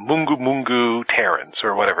the Mungu Mungu Terrans,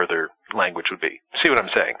 or whatever their language would be. See what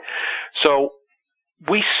I'm saying? So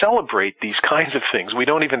we celebrate these kinds of things. We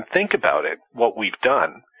don't even think about it, what we've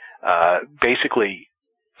done, basically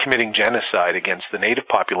committing genocide against the native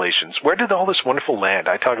populations. Where did all this wonderful land?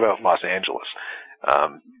 I talk about Los Angeles.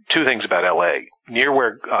 Two things about L.A. Near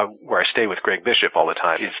where I stay with Greg Bishop all the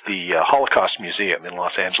time is the Holocaust Museum in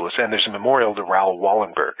Los Angeles, and there's a memorial to Raoul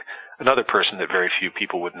Wallenberg, another person that very few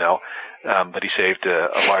people would know, but he saved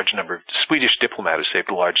a large number of Swedish diplomat who saved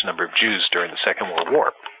a large number of Jews during the Second World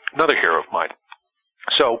War. Another hero of mine.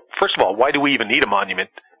 So, first of all, why do we even need a monument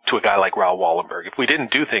to a guy like Raoul Wallenberg? If we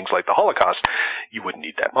didn't do things like the Holocaust, you wouldn't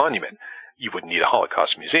need that monument. You wouldn't need a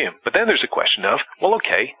Holocaust museum. But then there's a question of, well,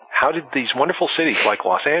 okay, how did these wonderful cities like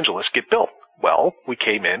Los Angeles get built? Well, we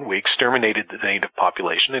came in, we exterminated the native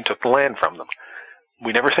population and took the land from them.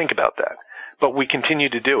 We never think about that. But we continue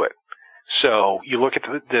to do it. So you look at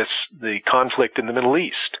the conflict in the Middle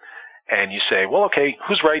East, and you say, well, okay,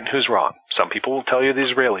 who's right and who's wrong? Some people will tell you the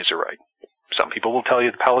Israelis are right. Some people will tell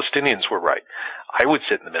you the Palestinians were right. I would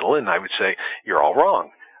sit in the middle and I would say, you're all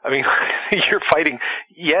wrong. I mean, you're fighting.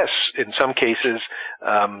 Yes, in some cases,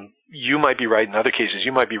 you might be right. In other cases,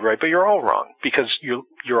 you might be right, but you're all wrong because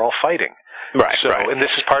you're all fighting. Right. So, right. And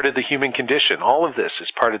this is part of the human condition. All of this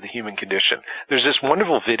is part of the human condition. There's this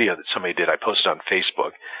wonderful video that somebody did. I posted on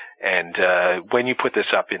Facebook. And when you put this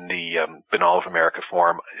up in the Binnall of America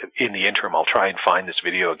forum, in the interim, I'll try and find this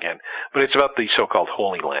video again. But it's about the so-called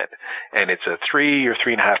Holy Land. And it's a 3 or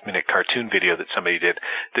 3.5 minute cartoon video that somebody did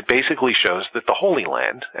that basically shows that the Holy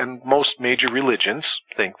Land, and most major religions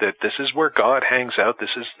think that this is where God hangs out,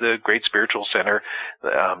 this is the great spiritual center,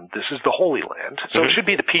 this is the Holy Land. So it should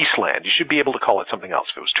be the peace land. You should be able to call it something else.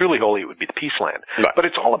 If it was truly holy, it would be the peace land. Right. But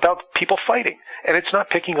it's all about people fighting. And it's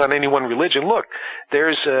not picking on any one religion. Look,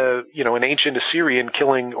 there's an ancient Assyrian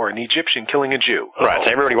killing, or an Egyptian killing a Jew. Right,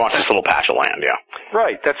 so everybody wants this little patch of land, yeah.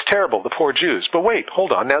 Right, that's terrible, the poor Jews. But wait,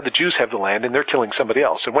 hold on, now the Jews have the land and they're killing somebody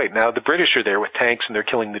else. And wait, now the British are there with tanks and they're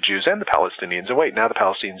killing the Jews and the Palestinians. And wait, now the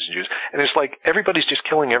Palestinians and Jews. And it's like everybody's just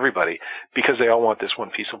killing everybody because they all want this one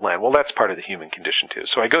piece of land. Well, that's part of the human condition too.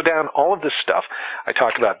 So I go down all of this stuff. I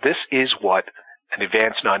talk about this is what an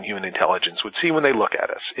advanced non-human intelligence would see when they look at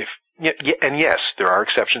us. And yes, there are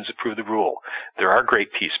exceptions that prove the rule. There are great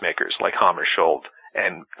peacemakers like Hammarskjöld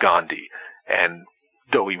and Gandhi, and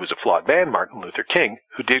though he was a flawed man, Martin Luther King,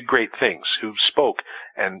 who did great things, who spoke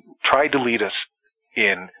and tried to lead us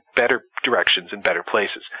in better directions and better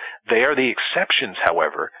places. They are the exceptions,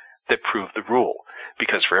 however, that prove the rule.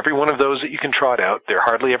 Because for every one of those that you can trot out, they're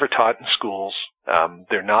hardly ever taught in schools.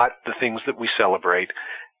 They're not the things that we celebrate.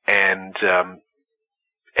 And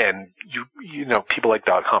And people like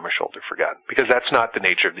Dag Hammarskjöld are forgotten because that's not the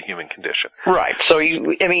nature of the human condition. Right. So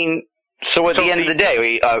at the end of the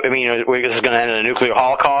day, this is going to end in a nuclear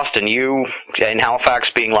holocaust, and you in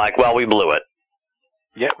Halifax being like, "Well, we blew it."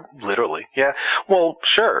 Yeah, literally. Yeah. Well,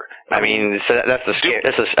 sure. I mean, that's the scare.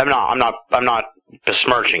 I'm not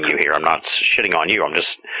besmirching you here. I'm not shitting on you. I'm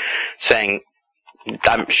just saying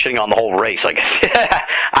I'm shitting on the whole race. I guess.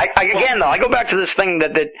 I go back to this thing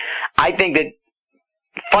that I think that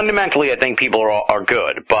fundamentally I think people are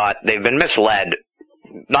good, but they've been misled,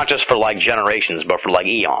 not just for like generations, but for like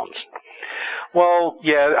eons. Well,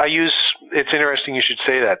 yeah, it's interesting you should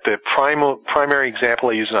say that. The primary example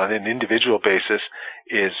I use on an individual basis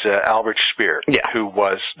is Albert Speer,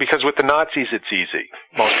 because with the Nazis it's easy.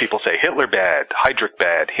 Most people say Hitler bad, Heydrich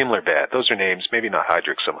bad, Himmler bad. Those are names, maybe not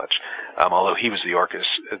Heydrich so much, although he was the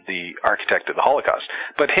architect of the Holocaust.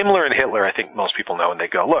 But Himmler and Hitler, I think most people know, and they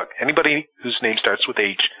go, look, anybody whose name starts with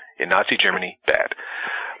H in Nazi Germany, bad.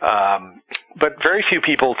 But very few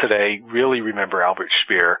people today really remember Albert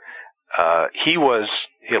Speer. He was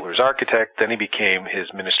Hitler's architect, then he became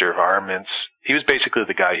his Minister of Armaments. He was basically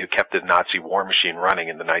the guy who kept the Nazi war machine running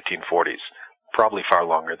in the 1940s, probably far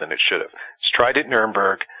longer than it should have. He's tried at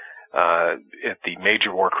Nuremberg, at the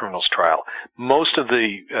major war criminals trial. Most of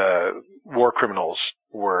the war criminals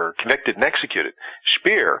were convicted and executed.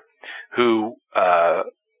 Speer, who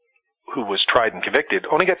was tried and convicted,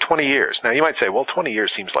 only got 20 years. Now you might say, well, 20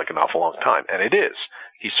 years seems like an awful long time, and it is.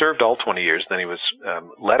 He served all 20 years, then he was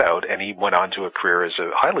let out, and he went on to a career as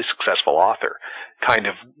a highly successful author, kind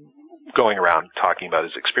of going around talking about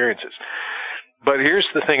his experiences. But here's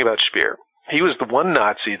the thing about Speer. He was the one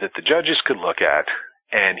Nazi that the judges could look at,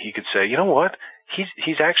 and he could say, you know what? He's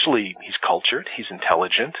cultured, he's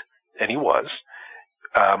intelligent, and he was.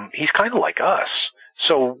 He's kind of like us.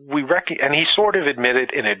 So and he sort of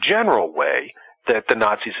admitted in a general way that the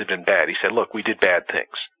Nazis had been bad. He said, look, we did bad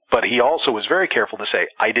things. But he also was very careful to say,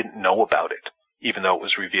 I didn't know about it, even though it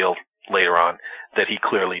was revealed later on that he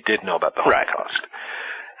clearly did know about the Holocaust.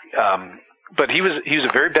 Right. But he was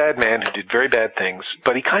a very bad man who did very bad things,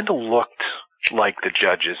 but he kind of looked like the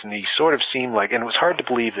judges, and he sort of seemed like, and it was hard to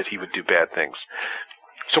believe that he would do bad things.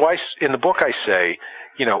 So in the book I say,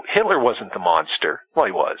 Hitler wasn't the monster. Well,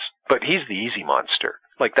 he was, but he's the easy monster.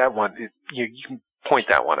 Like that one, you can point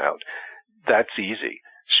that one out. That's easy.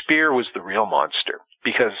 Speer was the real monster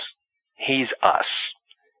because he's us.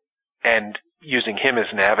 And using him as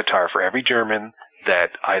an avatar for every German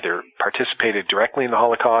that either participated directly in the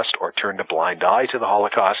Holocaust or turned a blind eye to the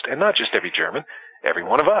Holocaust, and not just every German, every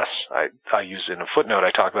one of us. I use in a footnote,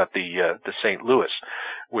 I talk about the St. Louis,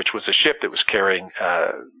 which was a ship that was carrying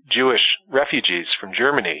Jewish refugees from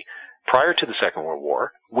Germany prior to the Second World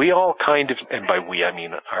War. We all kind of, and by we I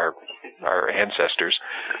mean our ancestors,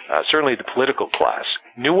 certainly the political class,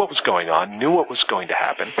 knew what was going on, knew what was going to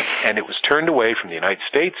happen, and it was turned away from the United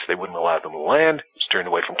States. They wouldn't allow them to land. It was turned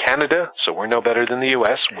away from Canada, so we're no better than the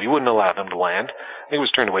U.S. We wouldn't allow them to land. I think it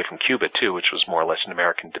was turned away from Cuba, too, which was more or less an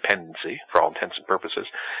American dependency for all intents and purposes.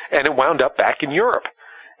 And it wound up back in Europe.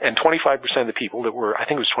 And 25% of the people that were, I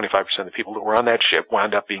think it was 25% of the people that were on that ship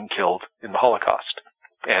wound up being killed in the Holocaust.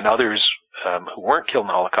 And others who weren't killed in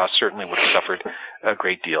the Holocaust certainly would have suffered a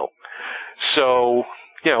great deal. So,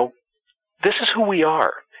 this is who we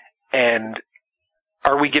are. And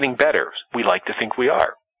are we getting better? We like to think we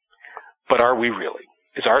are. But are we really?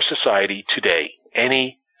 Is our society today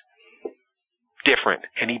any different,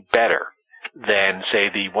 any better than, say,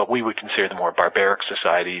 what we would consider the more barbaric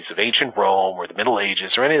societies of ancient Rome or the Middle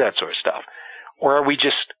Ages or any of that sort of stuff? Or are we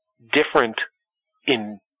just different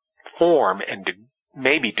in form and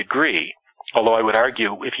maybe degree? Although I would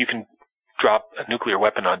argue if you can drop a nuclear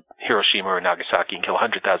weapon on Hiroshima or Nagasaki and kill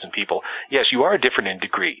 100,000 people, yes, you are different in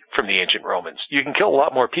degree from the ancient Romans. You can kill a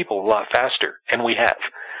lot more people a lot faster, and we have.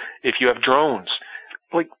 If you have drones,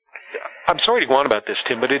 I'm sorry to go on about this,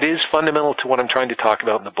 Tim, but it is fundamental to what I'm trying to talk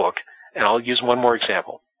about in the book, and I'll use one more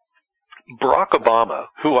example. Barack Obama,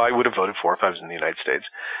 who I would have voted for if I was in the United States,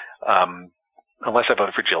 unless I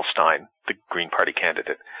voted for Jill Stein, the Green Party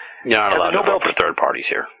candidate. You're not allowed to vote for third parties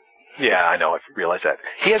here. Yeah, I know. I realize that.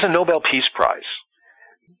 He has a Nobel Peace Prize.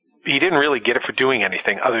 He didn't really get it for doing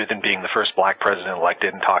anything other than being the first black president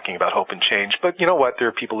elected and talking about hope and change. But you know what? There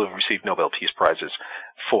are people who have received Nobel Peace Prizes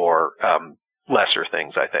for lesser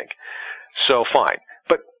things, I think. So fine.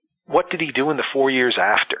 But what did he do in the 4 years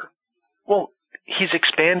after? Well, he's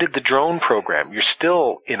expanded the drone program. You're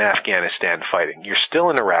still in Afghanistan fighting. You're still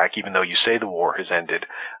in Iraq, even though you say the war has ended.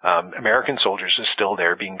 American soldiers are still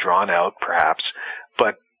there being drawn out, perhaps.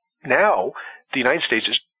 But now the United States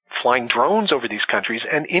is flying drones over these countries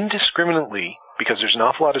and indiscriminately, because there's an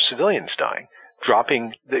awful lot of civilians dying,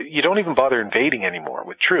 you don't even bother invading anymore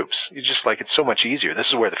with troops. It's just like, it's so much easier. This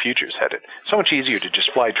is where the future is headed. So much easier to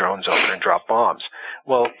just fly drones over and drop bombs.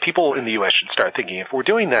 Well, people in the U.S. should start thinking, if we're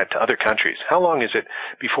doing that to other countries, how long is it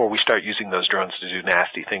before we start using those drones to do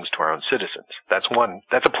nasty things to our own citizens? That's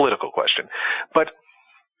a political question. But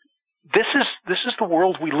this is the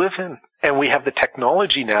world we live in, and we have the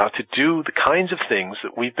technology now to do the kinds of things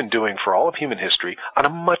that we've been doing for all of human history on a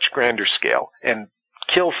much grander scale and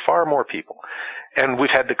kill far more people. And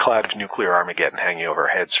we've had the cloud of nuclear Armageddon hanging over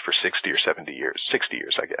our heads for 60 or 70 years, 60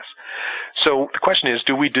 years, I guess. So the question is,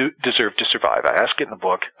 do we deserve to survive? I ask it in the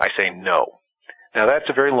book. I say no. Now that's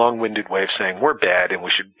a very long-winded way of saying we're bad, and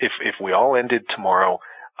we should, if we all ended tomorrow,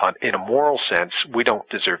 in a moral sense, we don't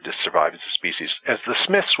deserve to survive as a species. As the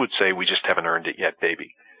Smiths would say, we just haven't earned it yet,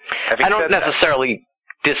 baby. I don't necessarily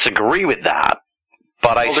disagree with that,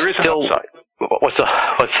 but there is still... An upside.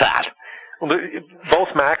 What's that? Well, both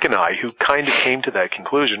Mac and I, who kind of came to that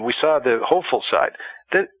conclusion, we saw the hopeful side.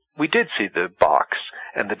 That we did see the Box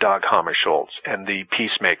and the Dag Hammarskjölds and the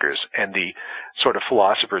peacemakers and the sort of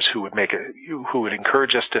philosophers who would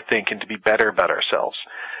encourage us to think and to be better about ourselves.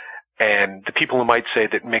 And the people who might say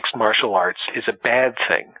that mixed martial arts is a bad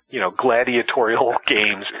thing, gladiatorial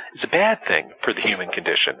games is a bad thing for the human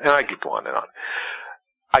condition. And I could go on and on.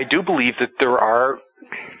 I do believe that there are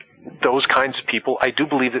those kinds of people. I do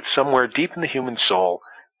believe that somewhere deep in the human soul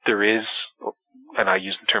there is, and I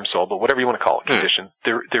use the term soul, but whatever you want to call it, condition,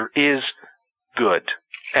 there is good.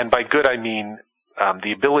 And by good I mean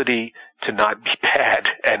the ability to not be bad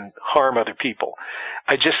and harm other people.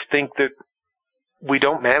 I just think that we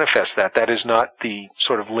don't manifest that. That is not the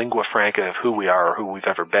sort of lingua franca of who we are or who we've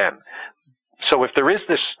ever been. So if there is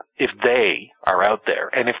this, if they are out there,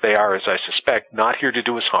 and if they are, as I suspect, not here to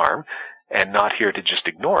do us harm and not here to just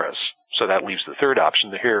ignore us, so that leaves the third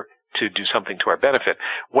option, they're here to do something to our benefit,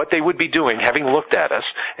 what they would be doing, having looked at us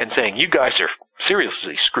and saying, you guys are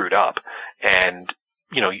seriously screwed up, and,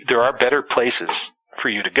 there are better places for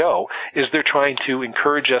you to go, is they're trying to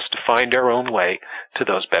encourage us to find our own way to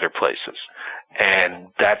those better places. And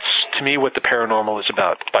that's, to me, what the paranormal is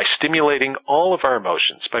about. By stimulating all of our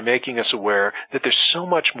emotions, by making us aware that there's so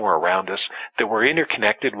much more around us, that we're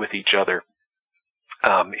interconnected with each other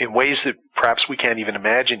in ways that perhaps we can't even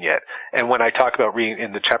imagine yet. And when I talk about,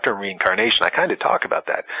 in the chapter on reincarnation, I kind of talk about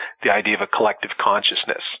that, the idea of a collective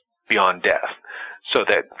consciousness beyond death. So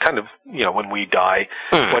that kind of, when we die,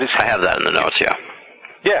 what is... I have that in the notes, yeah.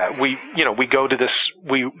 Yeah, we go to this,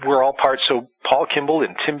 we're all parts, so Paul Kimball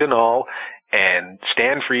and Tim Binnall and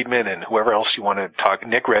Stan Friedman and whoever else you want to talk,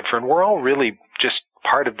 Nick Redfern, we're all really just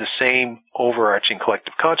part of the same overarching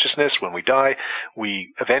collective consciousness. When we die,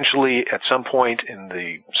 we eventually, at some point in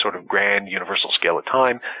the sort of grand universal scale of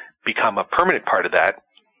time, become a permanent part of that.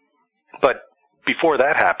 But before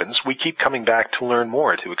that happens, we keep coming back to learn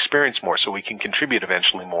more, to experience more, so we can contribute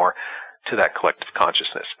eventually more to that collective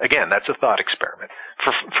consciousness. Again, that's a thought experiment.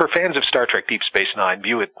 For fans of Star Trek Deep Space Nine,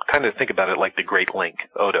 kind of think about it like the Great Link,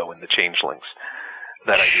 Odo and the Changelings.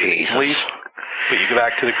 That idea. Please, but you go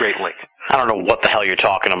back to the Great Link. I don't know what the hell you're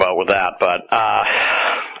talking about with that, but,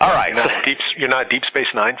 all right. You're not a Deep Space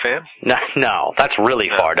Nine fan? No, that's really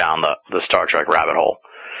far down the Star Trek rabbit hole.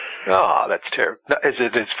 Oh, that's terrible. Is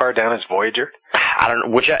it as far down as Voyager? I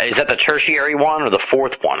don't know. Is that the tertiary one or the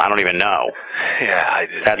fourth one? I don't even know.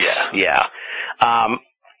 Yeah, All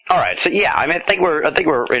right. So yeah, I think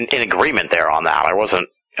we're in agreement there on that. I wasn't.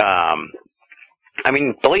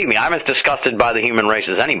 Believe me, I'm as disgusted by the human race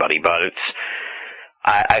as anybody, but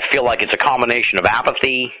I feel like it's a combination of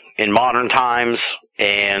apathy in modern times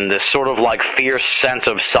and this sort of like fierce sense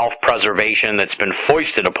of self-preservation that's been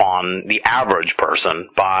foisted upon the average person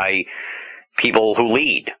by people who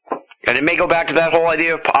lead. And it may go back to that whole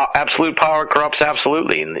idea of absolute power corrupts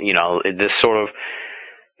absolutely. And, this sort of,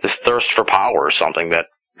 this thirst for power or something that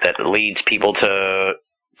leads people to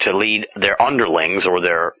lead their underlings or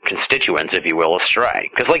their constituents, if you will, astray.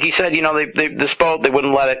 Because like you said, this boat, they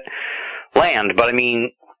wouldn't let it land. But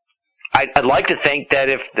I'd like to think that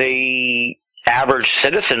if the average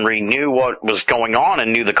citizenry knew what was going on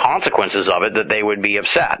and knew the consequences of it, that they would be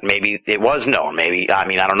upset. Maybe it was known. I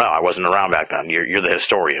don't know. I wasn't around back then. You're the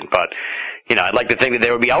historian. But, I'd like to think that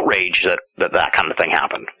they would be outraged that kind of thing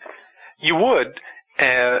happened. You would,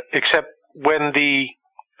 except when the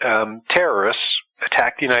terrorists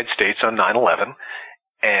attacked the United States on 9/11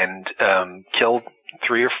 and killed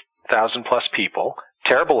 3,000 plus people.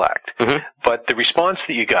 Terrible act. Mm-hmm. But the response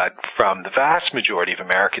that you got from the vast majority of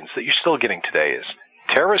Americans that you're still getting today is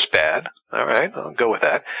terrorist bad. All right, I'll go with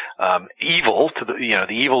that. Evil to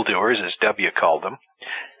the evildoers, as W called them.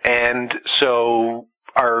 And so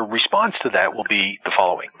our response to that will be the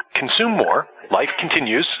following. Consume more. Life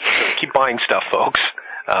continues. So keep buying stuff, folks.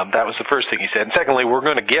 That was the first thing he said. And secondly, we're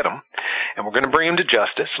going to get them, and we're going to bring them to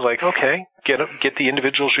justice. Like, okay, get the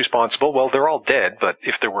individuals responsible. Well, they're all dead, but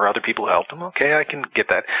if there were other people who helped them, okay, I can get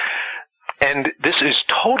that. And this is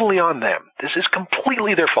totally on them. This is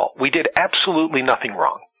completely their fault. We did absolutely nothing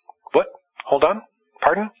wrong. What? Hold on?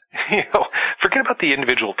 Pardon? Forget about the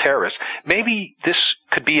individual terrorists. Maybe this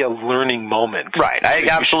could be a learning moment. Right. I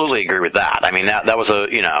absolutely agree with that. I mean, that was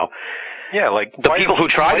yeah, like the people who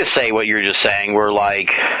tried to say what you're just saying were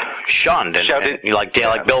like shunned and like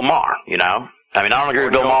Bill Maher, you know? I mean, I don't agree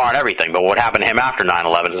with Bill Maher on everything, but what happened to him after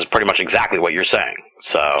 9/11 is pretty much exactly what you're saying.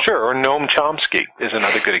 So sure, or Noam Chomsky is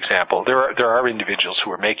another good example. There are individuals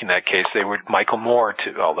who are making that case. They were Michael Moore,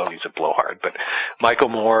 although he's a blowhard, but Michael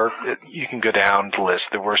Moore, you can go down the list.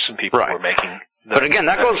 There were some people who were making but again,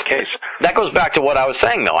 that goes back to what I was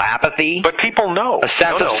saying, though. Apathy. But people know. A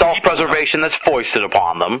sense of self-preservation that's foisted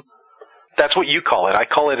upon them. That's what you call it. I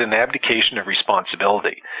call it an abdication of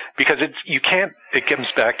responsibility. Because it comes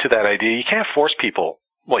back to that idea, you can't force people,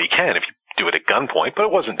 well, you can if you do it at gunpoint, but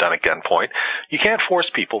it wasn't done at gunpoint. You can't force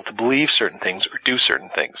people to believe certain things or do certain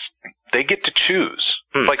things. They get to choose.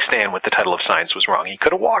 Like Stan with the title of Science was wrong. He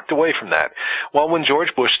could have walked away from that. Well, when George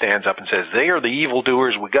Bush stands up and says, they are the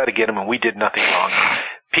evildoers, we got to get them, and we did nothing wrong,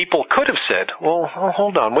 people could have said, well,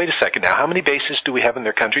 hold on, wait a second now. How many bases do we have in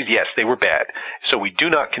their countries? Yes, they were bad. So we do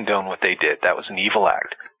not condone what they did. That was an evil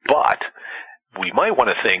act. But we might want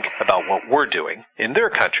to think about what we're doing in their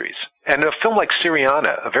countries. And a film like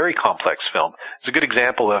Syriana, a very complex film, is a good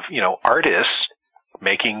example of, artists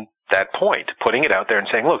making that point, putting it out there and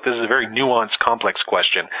saying, look, this is a very nuanced, complex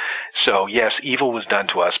question. So, yes, evil was done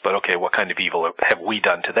to us, but okay, what kind of evil have we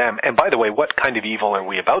done to them? And by the way, what kind of evil are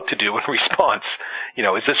we about to do in response?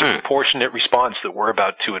 Is this a proportionate response that we're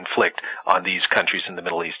about to inflict on these countries in the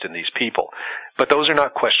Middle East and these people? But those are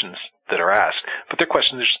not questions that are asked, but they're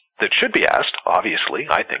questions that should be asked, obviously.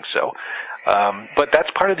 I think so. But that's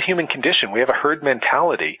part of the human condition. We have a herd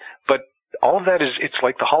mentality, but all of that it's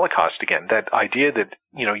like the Holocaust again, that idea that,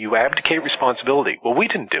 you abdicate responsibility. Well, we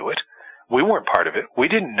didn't do it. We weren't part of it. We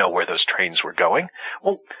didn't know where those trains were going.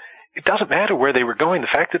 Well, it doesn't matter where they were going. The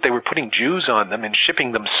fact that they were putting Jews on them and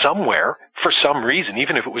shipping them somewhere for some reason,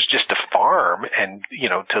 even if it was just a farm and,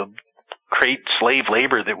 to create slave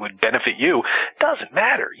labor that would benefit you, doesn't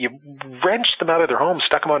matter. You wrenched them out of their homes,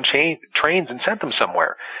 stuck them on trains and sent them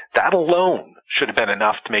somewhere. That alone should have been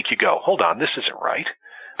enough to make you go, hold on, this isn't right.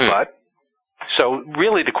 But so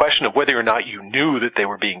really the question of whether or not you knew that they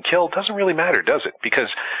were being killed doesn't really matter, does it? Because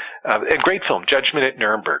a great film, Judgment at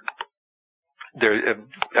Nuremberg,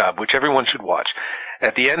 which everyone should watch.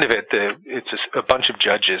 At the end of it, it's a bunch of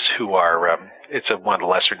judges who are, it's one of the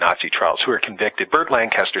lesser Nazi trials, who are convicted. Burt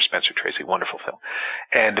Lancaster, Spencer Tracy, wonderful film.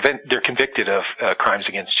 And they're convicted of crimes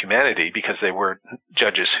against humanity because they were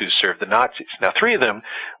judges who served the Nazis. Now, 3 of them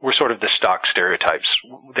were sort of the stock stereotypes.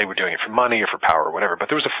 They were doing it for money or for power or whatever. But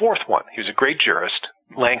there was a 4th one. He was a great jurist,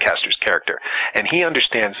 Lancaster's character, and he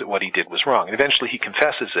understands that what he did was wrong. And eventually he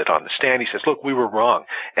confesses it on the stand. He says, look, we were wrong,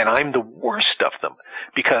 and I'm the worst of them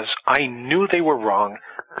because I knew they were wrong,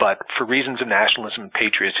 but for reasons of nationalism and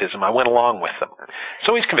patriotism, I went along with them.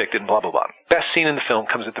 So he's convicted and blah, blah, blah. Best scene in the film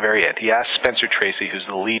comes at the very end. He asks Spencer Tracy, who's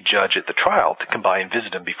the lead judge at the trial, to come by and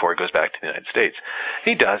visit him before he goes back to the United States.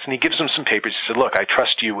 He does, and he gives him some papers. He said, look, I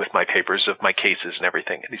trust you with my papers of my cases and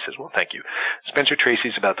everything. And he says, well, thank you. Spencer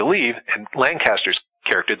Tracy's about to leave, and Lancaster's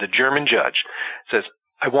character, the German judge, says,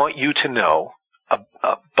 I want you to know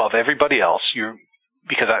above everybody else,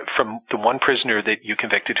 because from the one prisoner that you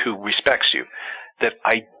convicted who respects you, that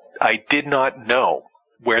I did not know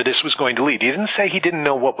where this was going to lead. He didn't say he didn't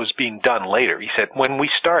know what was being done later. He said, when we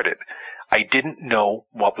started, I didn't know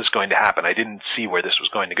what was going to happen. I didn't see where this was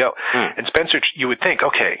going to go. And Spencer, you would think,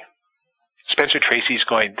 okay, Spencer Tracy's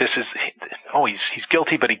going, he's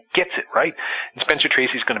guilty, but he gets it, right? And Spencer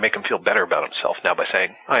Tracy's going to make him feel better about himself now by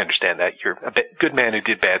saying, I understand that. You're a good man who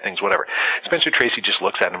did bad things, whatever. Spencer Tracy just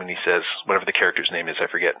looks at him and he says, whatever the character's name is, I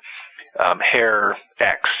forget, Herr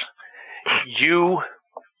X, you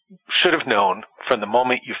should have known from the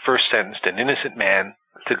moment you first sentenced an innocent man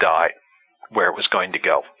to die where it was going to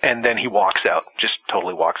go. And then he walks out, just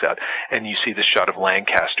totally walks out, and you see the shot of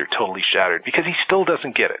Lancaster totally shattered because he still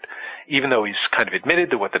doesn't get it. Even though he's kind of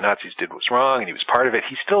admitted that what the Nazis did was wrong and he was part of it,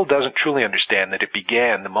 he still doesn't truly understand that it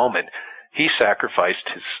began the moment he sacrificed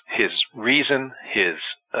his reason, his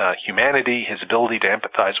humanity, his ability to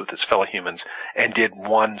empathize with his fellow humans, and did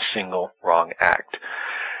one single wrong act.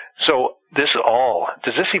 So does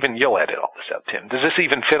this even, you'll edit all this out, Tim, does this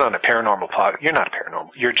even fit on a paranormal You're not a paranormal,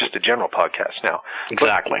 you're just a general podcast now.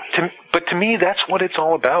 Exactly. But to me, that's what it's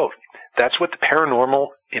all about. That's what the paranormal,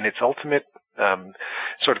 in its ultimate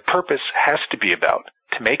sort of purpose, has to be about.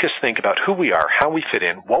 To make us think about who we are, how we fit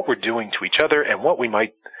in, what we're doing to each other, and what we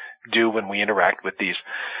might do when we interact with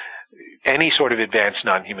any sort of advanced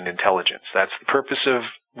non-human intelligence. That's the purpose of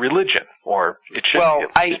religion, or it should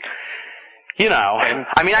be.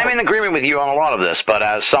 I'm in agreement with you on a lot of this, but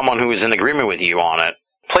as someone who is in agreement with you on it,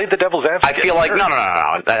 play the devil's advocate. I feel like, no,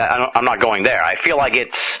 I'm not going there. I feel like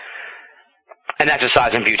it's an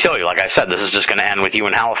exercise in futility. Like I said, this is just going to end with you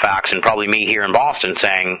in Halifax and probably me here in Boston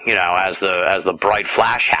saying, as the bright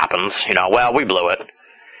flash happens, well, we blew it.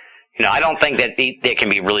 I don't think that there can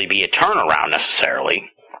really be a turnaround necessarily.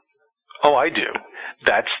 Oh, I do.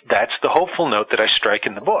 That's the hopeful note that I strike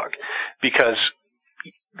in the book, because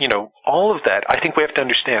all of that, I think we have to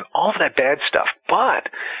understand all of that bad stuff. But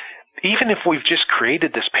even if we've just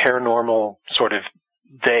created this paranormal sort of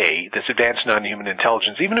this advanced non-human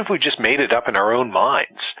intelligence, even if we just made it up in our own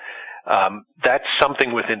minds, that's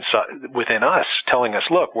something within us telling us,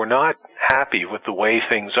 look, we're not happy with the way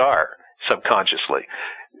things are subconsciously.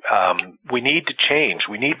 We need to change.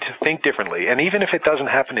 We need to think differently. And even if it doesn't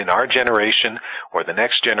happen in our generation or the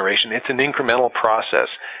next generation, it's an incremental process.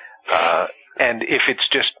 And if it's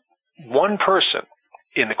just one person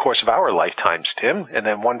in the course of our lifetimes, Tim, and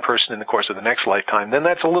then one person in the course of the next lifetime, then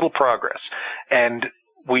that's a little progress. And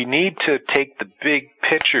we need to take the big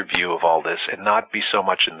picture view of all this and not be so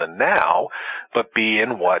much in the now, but be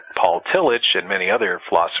in what Paul Tillich and many other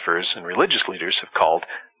philosophers and religious leaders have called,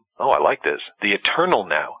 I like this, the eternal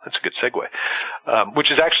now. That's a good segue.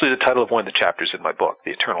 Which is actually the title of one of the chapters in my book,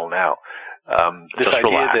 The Eternal Now. This just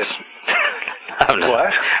idea relax.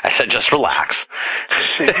 What? I said just relax.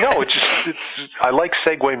 No, I like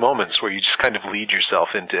segue moments where you just kind of lead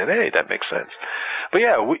yourself into, hey, that makes sense. But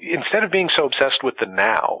yeah, instead of being so obsessed with the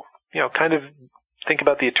now, kind of think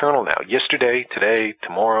about the eternal now. Yesterday, today,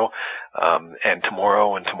 tomorrow, and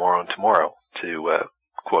tomorrow, and tomorrow, and tomorrow, to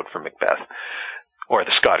quote from Macbeth. Or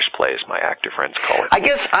the Scottish play, as my actor friends call it. I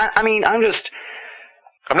guess, I'm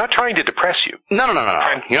not trying to depress you. No.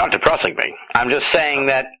 You're not depressing me. I'm just saying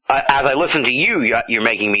that as I listen to you, you're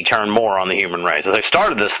making me turn more on the human race. As I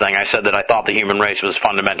started this thing, I said that I thought the human race was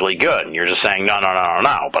fundamentally good, and you're just saying, no.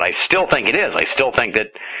 But I still think it is. I still think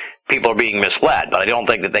that people are being misled, but I don't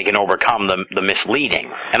think that they can overcome the misleading.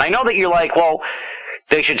 And I know that you're like, well,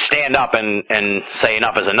 they should stand up and say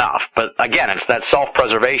enough is enough. But again, it's that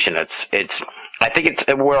self-preservation. I think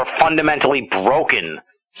we're a fundamentally broken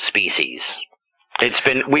species.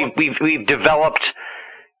 We've developed,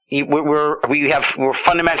 we're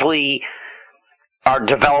fundamentally, our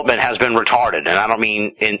development has been retarded, and I don't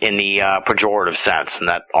mean in the pejorative sense, in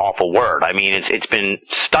that awful word. I mean, it's been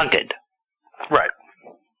stunted. Right.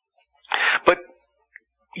 But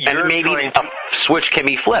and maybe a switch can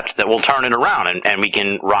be flipped that will turn it around and we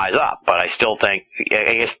can rise up. But I still think,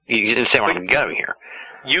 I guess you didn't say what I'm going here.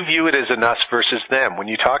 You view it as an us versus them. When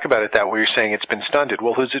you talk about it that way, you're saying it's been stunted.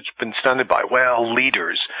 Well, who's it been stunted by? Well,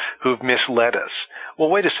 leaders who've misled us.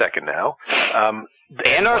 Well, wait a second now.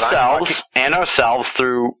 And ourselves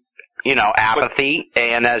through, apathy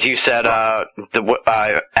and, as you said,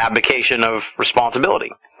 the abdication of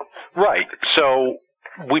responsibility. Right. So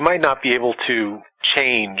we might not be able to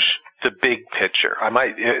change the big picture.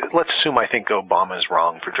 Let's assume I think Obama is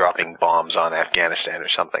wrong for dropping bombs on Afghanistan or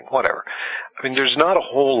something, whatever. I mean, there's not a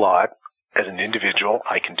whole lot as an individual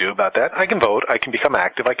I can do about that. I can vote, I can become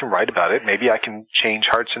active, I can write about it, maybe I can change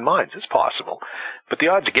hearts and minds. It's possible. But the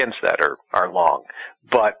odds against that are long.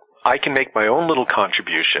 But I can make my own little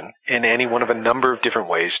contribution in any one of a number of different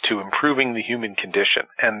ways to improving the human condition.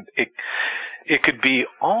 And it could be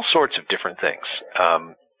all sorts of different things.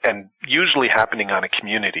 And usually happening on a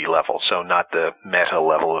community level, so not the meta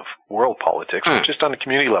level of world politics, but just on a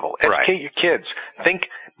community level. Educate your kids. Think,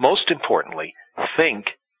 most importantly,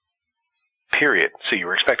 period. So you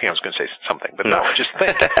were expecting I was going to say something, but no, just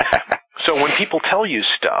think. So when people tell you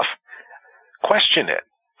stuff, question it.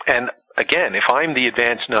 And again, if I'm the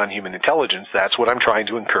advanced non-human intelligence, that's what I'm trying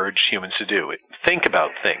to encourage humans to do. Think about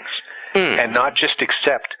things and not just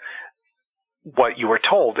accept what you are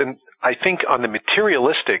told. And I think on the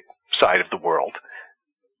materialistic side of the world,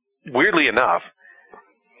 weirdly enough,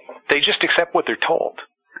 they just accept what they're told.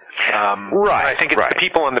 I think it's the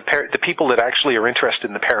people the people that actually are interested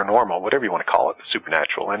in the paranormal, whatever you want to call it, the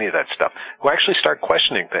supernatural, any of that stuff, who actually start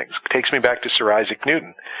questioning things. It takes me back to Sir Isaac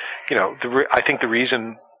Newton. I think the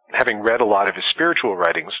reason, having read a lot of his spiritual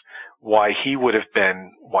writings, why he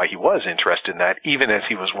was interested in that, even as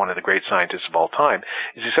he was one of the great scientists of all time,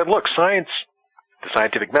 is he said, look, science, the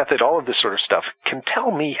scientific method, all of this sort of stuff can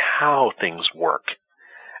tell me how things work.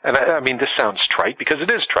 And I mean, this sounds trite because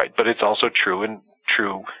it is trite, but it's also true, and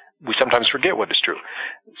true. We sometimes forget what is true.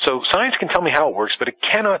 So science can tell me how it works, but it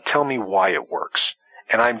cannot tell me why it works.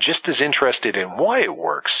 And I'm just as interested in why it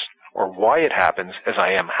works or why it happens as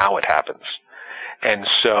I am how it happens. And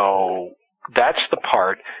so that's the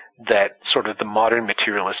part that sort of the modern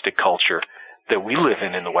materialistic culture that we live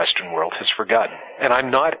in the Western world has forgotten. And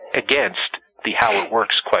I'm not against the how it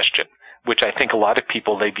works question, which I think a lot of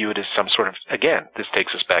people, they view it as some sort of, again, this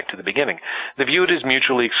takes us back to the beginning. They view it as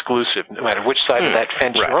mutually exclusive, no matter which side of that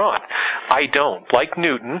fence you're on. I don't. Like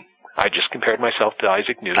Newton, I just compared myself to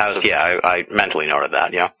Isaac Newton. I mentally noted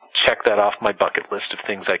that, yeah. Check that off my bucket list of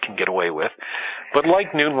things I can get away with. But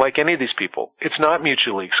like Newton, like any of these people, it's not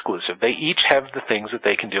mutually exclusive. They each have the things that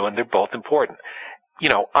they can do, and they're both important. You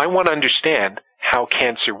know, I want to understand how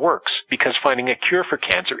cancer works, because finding a cure for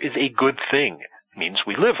cancer is a good thing. It means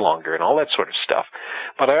we live longer and all that sort of stuff.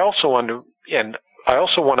 But I also want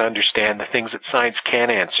to understand the things that science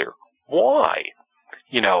can answer. Why?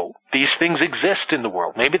 You know, these things exist in the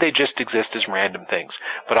world. Maybe they just exist as random things.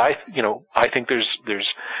 But I think there's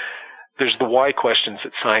the why questions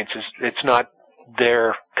that science is, it's not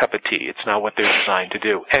their cup of tea. It's not what they're designed to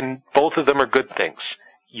do. And both of them are good things.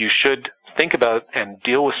 You should think about and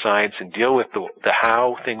deal with science and deal with the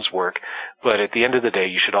how things work. But at the end of the day,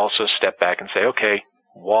 you should also step back and say, okay,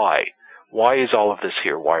 why? Why is all of this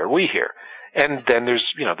here? Why are we here? And then there's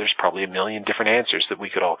probably a million different answers that we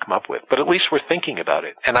could all come up with. But at least we're thinking about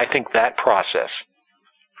it. And I think that process,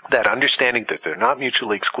 that understanding that they're not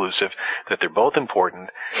mutually exclusive, that they're both important,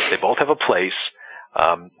 they both have a place,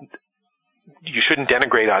 you shouldn't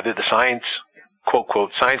denigrate either the science, quote,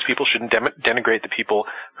 quote, science people shouldn't denigrate the people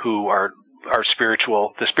who are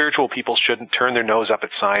spiritual. The spiritual people shouldn't turn their nose up at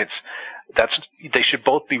science. They should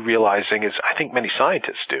both be realizing, as I think many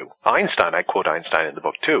scientists do. Einstein, I quote Einstein in the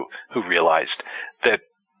book too, who realized that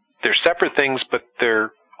they're separate things, but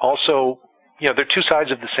they're also, they're two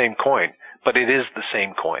sides of the same coin, but it is the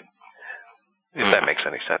same coin. If that makes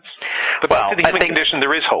any sense. But back to the human condition,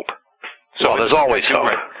 there is hope. So there's always hope.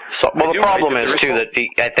 Right. So, the problem is too that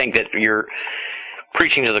I think that you're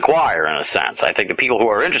preaching to the choir in a sense. I think the people who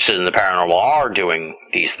are interested in the paranormal are doing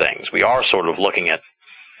these things. We are sort of looking at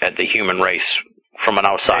the human race from an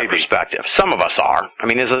outside perspective. Some of us are. I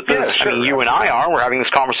mean, I mean, you and I are. We're having this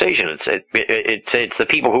conversation. It's the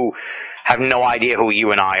people who have no idea who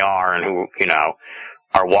you and I are, and who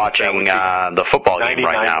are watching the football game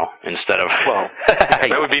right now instead of. Well, that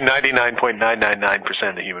would be 99.999%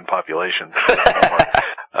 of the human population.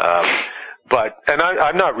 And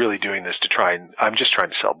I'm not really doing this to try and. I'm just trying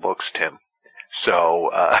to sell books, Tim. So,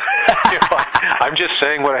 I'm just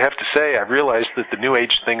saying what I have to say. I've realized that the New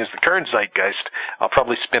Age thing is the current zeitgeist. I'll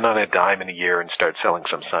probably spin on a dime in a year and start selling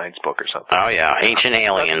some science book or something. Oh yeah, Ancient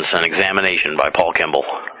Aliens, an examination by Paul Kimball.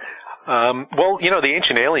 Well, the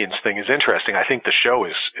Ancient Aliens thing is interesting. I think the show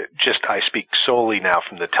is I speak solely now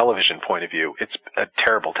from the television point of view. It's a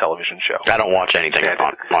terrible television show. I don't watch anything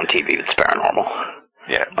on TV that's paranormal.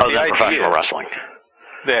 Yeah. Other than professional wrestling.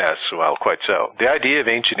 Yes, well, quite so. The idea of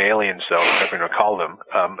ancient aliens, though, if I'm going to call them,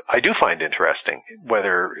 I do find interesting,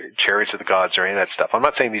 whether chariots of the gods or any of that stuff. I'm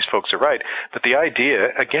not saying these folks are right, but the idea,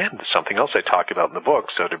 again, something else I talk about in the book,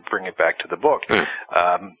 so to bring it back to the book,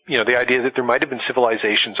 the idea that there might have been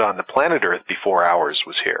civilizations on the planet Earth before ours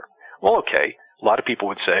was here. Well, okay, a lot of people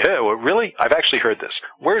would say, hey, well, really? I've actually heard this.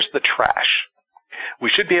 Where's the trash?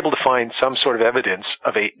 We should be able to find some sort of evidence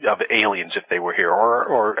of aliens if they were here,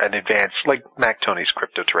 or an advance, like Mac Tony's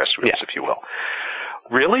cryptoterrestrials, if you will.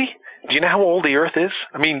 Really? Do you know how old the Earth is?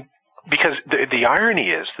 I mean, because the irony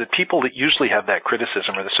is that people that usually have that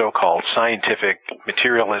criticism are the so-called scientific,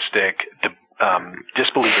 materialistic,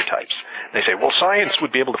 disbeliever types. They say, well, science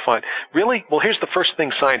would be able to find. Really? Well, here's the first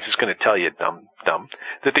thing science is going to tell you, dumb,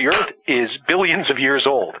 that the Earth is billions of years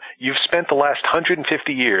old. You've spent the last 150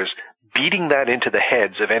 years beating that into the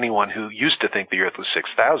heads of anyone who used to think the Earth was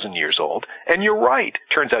 6,000 years old, and you're right.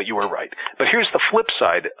 Turns out you were right. But here's the flip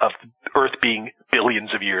side of Earth being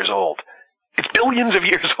billions of years old. It's billions of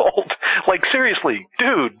years old. Like, seriously,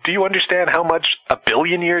 dude, do you understand how much a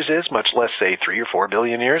billion years is, much less, say, 3 or 4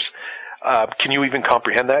 billion years? Can you even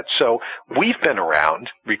comprehend that? So we've been around,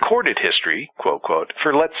 recorded history, quote, quote,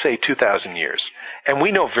 for, let's say, 2,000 years. And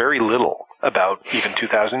we know very little about even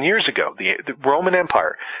 2,000 years ago. The Roman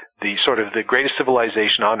Empire, the greatest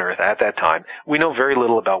civilization on Earth at that time, we know very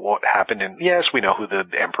little about what happened. And yes, we know who the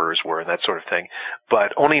emperors were and that sort of thing.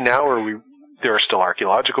 But only now are we there are still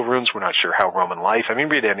archaeological ruins. We're not sure how Roman life. I mean,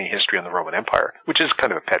 read any history on the Roman Empire, which is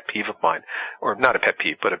kind of a pet peeve of mine, or not a pet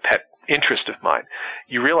peeve, but a pet interest of mine.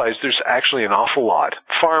 You realize there's actually an awful lot,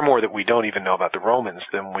 far more that we don't even know about the Romans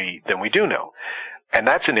than we do know. And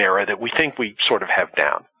that's an era that we think we sort of have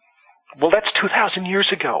down. Well, that's 2,000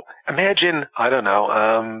 years ago. Imagine, I don't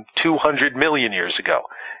know, 200 million years ago.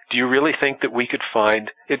 Do you really think that we could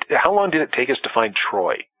find it? How long did it take us to find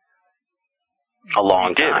Troy? A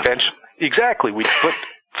long time. Exactly.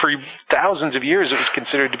 For thousands of years, it was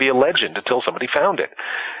considered to be a legend until somebody found it.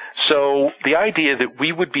 So the idea that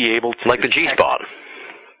we would be able to... Like the G-spot.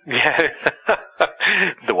 Yeah.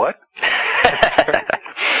 The what?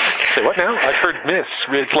 Say what now? I've heard myths.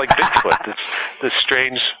 It's like Bigfoot. It's the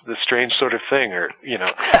strange sort of thing, or, you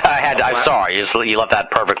know. I'm sorry. You left that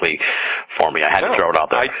perfectly for me. I had to throw it out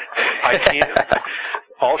there.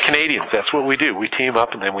 All Canadians, that's what we do. We team up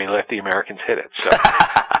and then we let the Americans hit it. So.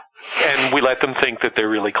 And we let them think that they're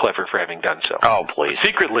really clever for having done so. Oh, please.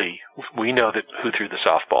 Secretly, we know that who threw the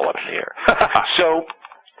softball up in the air. So,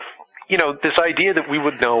 you know, this idea that we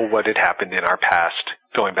would know what had happened in our past,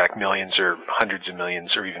 going back millions or hundreds of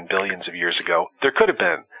millions or even billions of years ago, there could have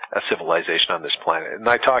been a civilization on this planet. And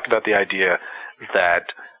I talk about the idea that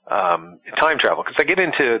time travel, because I get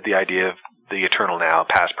into the idea of the eternal now,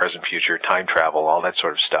 past, present, future, time travel, all that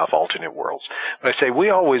sort of stuff, alternate worlds. But I say we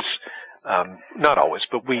always, not always,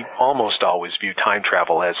 but we almost always view time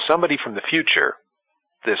travel as somebody from the future,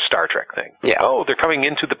 this Star Trek thing. Yeah. Oh, they're coming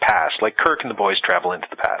into the past, like Kirk and the boys travel into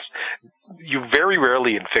the past. You very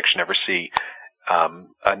rarely in fiction ever see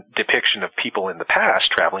a depiction of people in the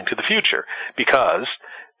past traveling to the future, because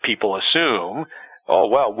people assume, oh,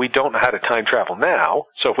 well, we don't know how to time travel now,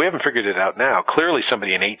 so if we haven't figured it out now, clearly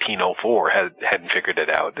somebody in 1804 hadn't figured it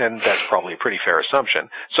out, and that's probably a pretty fair assumption.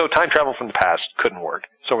 So time travel from the past couldn't work,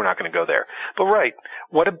 so we're not going to go there. But right,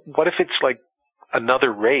 what if it's like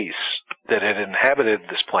another race that had inhabited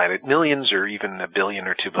this planet millions or even a billion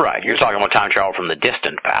or 2 billion Right, you're talking about time travel from the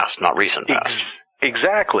distant past, not recent past.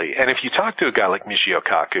 Exactly. And if you talk to a guy like Michio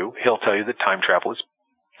Kaku, he'll tell you that time travel is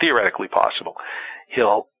theoretically possible.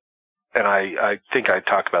 And I think I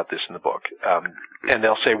talk about this in the book, and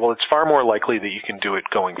they'll say, well, it's far more likely that you can do it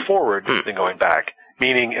going forward than going back,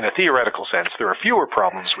 meaning in a theoretical sense, there are fewer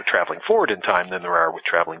problems with traveling forward in time than there are with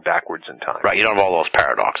traveling backwards in time. Right, you don't have all those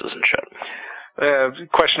paradoxes and shit.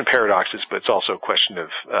 Question of paradoxes, but it's also a question of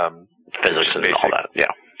physics and all that, yeah.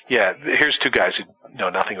 Yeah, here's two guys who know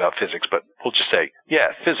nothing about physics, but we'll just say, yeah,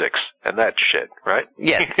 physics, and that shit, right?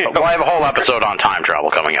 Yeah, well, I have a whole episode on time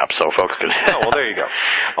travel coming up, so folks can... Oh, well, there you go.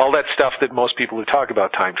 All that stuff that most people who talk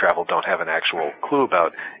about time travel don't have an actual clue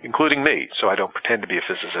about, including me, so I don't pretend to be a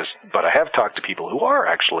physicist, but I have talked to people who are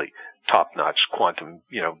actually top-notch quantum,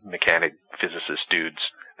 mechanic physicist dudes.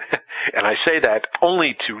 And I say that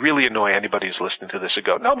only to really annoy anybody who's listening to this and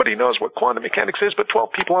go, nobody knows what quantum mechanics is but 12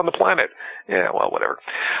 people on the planet. Yeah, well, whatever.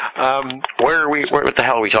 What the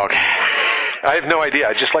hell are we talking? I have no idea.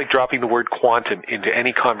 I just like dropping the word quantum into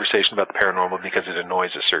any conversation about the paranormal because it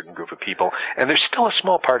annoys a certain group of people. And there's still a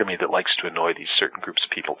small part of me that likes to annoy these certain groups of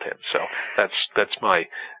people, Tim. So that's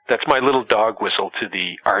my little dog whistle to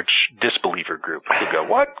the arch disbeliever group who go,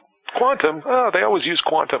 what? Quantum? Oh, they always use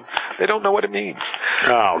quantum. They don't know what it means.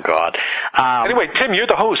 Oh, God. Anyway, Tim, you're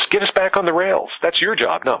the host. Get us back on the rails. That's your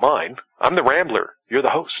job, not mine. I'm the rambler. You're the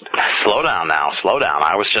host. Slow down now. Slow down.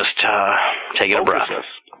 I was just taking a breath. Us.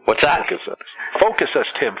 What's that? Focus us,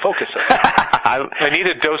 Tim. Focus us. I need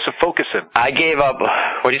a dose of focusing. I gave up.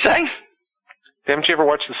 What'd you say? Haven't you ever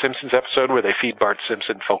watched the Simpsons episode where they feed Bart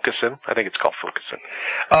Simpson Focusing? I think it's called Focusing.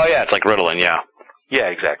 Oh, yeah. It's like Ritalin, yeah. Yeah,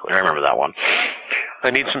 exactly. I remember that one. I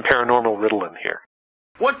need some paranormal Ritalin here.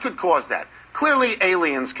 What could cause that? Clearly,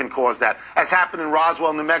 aliens can cause that, as happened in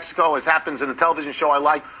Roswell, New Mexico, as happens in a television show I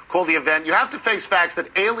like called The Event. You have to face facts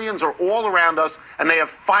that aliens are all around us, and they have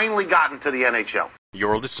finally gotten to the NHL.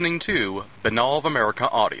 You're listening to Banal of America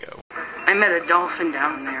Audio. I met a dolphin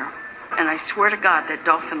down there, and I swear to God that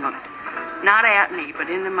dolphin looked not at me, but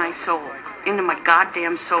into my soul, into my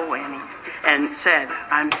goddamn soul, Annie, and said,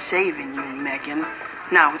 I'm saving you, Megan.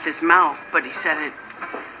 Not with his mouth, but he said it,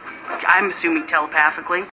 I'm assuming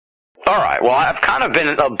telepathically. All right, well, I've kind of been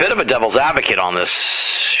a bit of a devil's advocate on this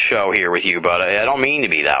show here with you, but I don't mean to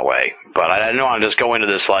be that way. But I didn't want to just go into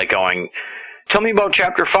this like going, tell me about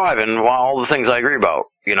Chapter 5 and all the things I agree about.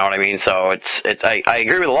 You know what I mean? So I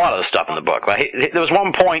agree with a lot of the stuff in the book. But there was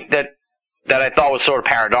one point that I thought was sort of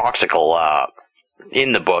paradoxical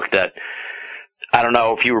in the book that I don't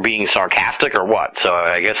know if you were being sarcastic or what, so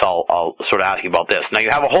I guess I'll sort of ask you about this. Now, you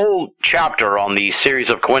have a whole chapter on the series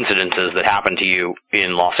of coincidences that happened to you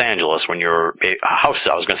in Los Angeles when you were I was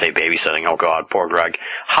going to say babysitting. Oh, God, poor Greg.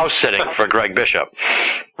 House sitting for Greg Bishop.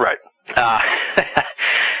 Right.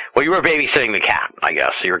 Well, you were babysitting the cat, I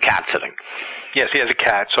guess. So you were cat sitting. Yes, he has a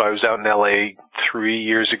cat. So I was out in L.A. 3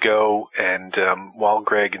 years ago, and while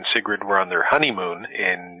Greg and Sigrid were on their honeymoon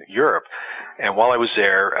in Europe, and while I was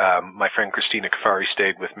there, my friend Christina Kafari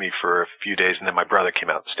stayed with me for a few days, and then my brother came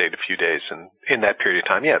out and stayed a few days. And in that period of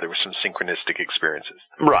time, yeah, there were some synchronistic experiences.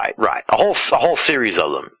 Right. A whole series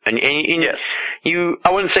of them. And yes.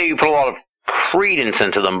 I wouldn't say you put a lot of credence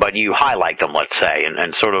into them, but you highlight them, let's say,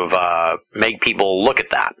 and sort of make people look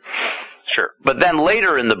at that. Sure. But then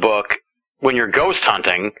later in the book, when you're ghost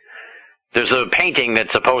hunting, there's a painting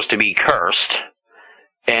that's supposed to be cursed,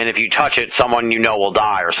 and if you touch it, someone you know will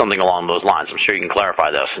die, or something along those lines. I'm sure you can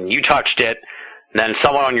clarify this. And you touched it, and then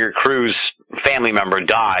someone on your crew's family member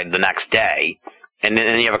died the next day, and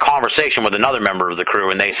then you have a conversation with another member of the crew,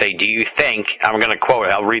 and they say, do you think, I'm going to quote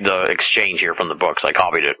it, I'll read the exchange here from the book, so I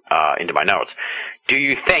copied it into my notes. Do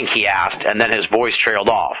you think, he asked, and then his voice trailed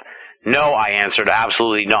off. No, I answered,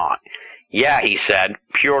 absolutely not. Yeah, he said,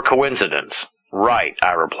 pure coincidence. Right,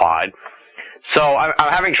 I replied. So I'm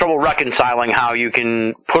having trouble reconciling how you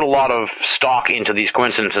can put a lot of stock into these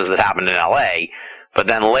coincidences that happened in L.A., but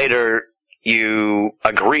then later you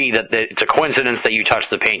agree that it's a coincidence that you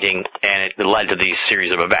touched the painting and it led to these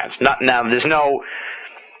series of events. Now,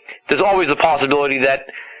 there's always the possibility that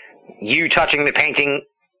you touching the painting,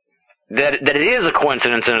 that it is a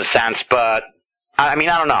coincidence in a sense, but I mean,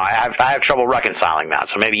 I don't know. I have trouble reconciling that,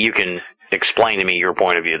 so maybe you can explain to me your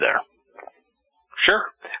point of view there. Sure.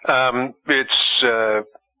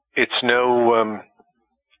 It's no,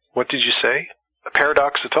 what did you say? A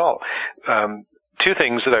paradox at all. Two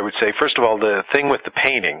things that I would say. First of all, the thing with the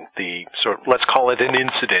painting, let's call it an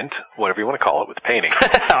incident, whatever you want to call it with the painting,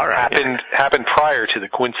 all right. happened prior to the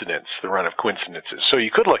coincidence, the run of coincidences. So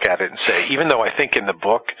you could look at it and say, even though I think in the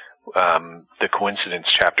book, the coincidence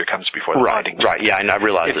chapter comes before the haunting. Right, yeah, I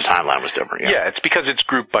realized the timeline was different. Yeah, it's because it's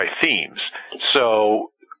grouped by themes.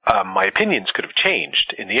 So, my opinions could have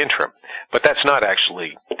changed in the interim, but that's not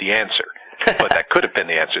actually the answer. But that could have been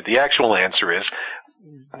the answer. The actual answer is,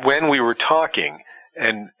 when we were talking,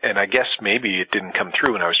 and I guess maybe it didn't come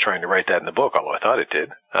through when I was trying to write that in the book, although I thought it did.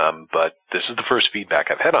 But this is the first feedback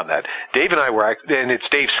I've had on that. Dave and I and it's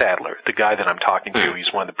Dave Sadler, the guy that I'm talking to.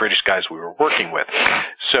 He's one of the British guys we were working with.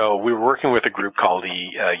 So we were working with a group called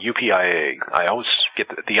the UPIA. I always get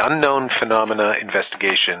the Unknown Phenomena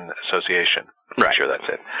Investigation Association. I'm right. Sure that's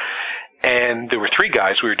it. And there were three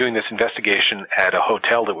guys. We were doing this investigation at a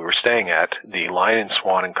hotel that we were staying at, the Lion and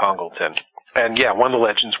Swan in Congleton. And yeah, one of the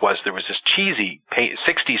legends was there was this cheesy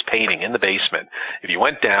 60s painting in the basement. If you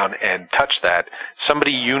went down and touched that,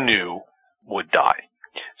 somebody you knew would die.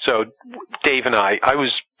 So Dave and I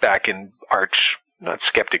was back in not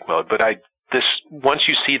skeptic mode, but once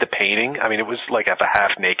you see the painting, I mean, it was like a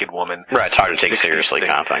half-naked woman. Right, it's hard to take seriously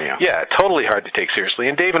kind of thing, yeah. Yeah, totally hard to take seriously.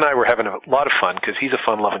 And Dave and I were having a lot of fun because he's a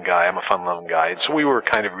fun-loving guy, I'm a fun-loving guy. And so we were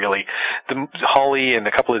kind of really, Holly and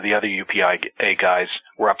a couple of the other UPIA guys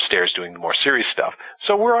were upstairs doing the more serious stuff.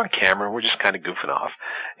 So we're on camera and we're just kind of goofing off.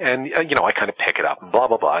 And, I kind of pick it up and blah,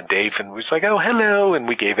 blah, blah. And Dave was like, oh, hello. And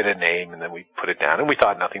we gave it a name and then we put it down and we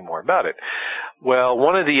thought nothing more about it. Well,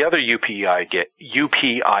 one of the other UPIA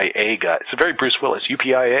guys, it's very Bruce Willis,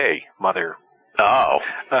 UPIA, mother. Oh.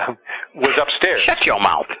 Was upstairs. Shut your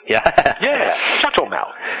mouth. Yeah. Yeah, shut your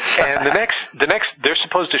mouth. And they're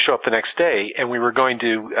supposed to show up the next day, and we were going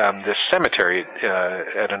to this cemetery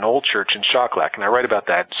at an old church in Chocolate, and I write about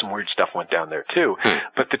that. Some weird stuff went down there, too.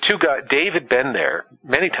 But the two guys, Dave had been there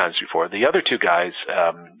many times before. The other two guys,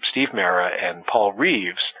 Steve Mara and Paul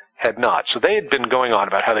Reeves, had not. So they had been going on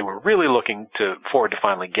about how they were really looking forward to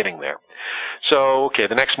finally getting there. So, okay,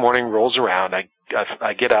 the next morning rolls around. I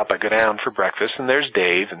get up, I go down for breakfast, and there's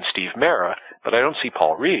Dave and Steve Mara, but I don't see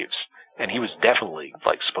Paul Reeves. And he was definitely,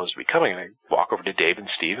 supposed to be coming. And I walk over to Dave and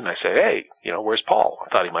Steve, and I say, hey, where's Paul? I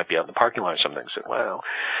thought he might be out in the parking lot or something. I said, well,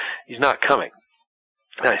 he's not coming.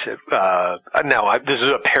 And I said, this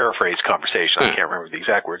is a paraphrase conversation. I can't remember the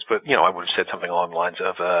exact words, but, I would have said something along the lines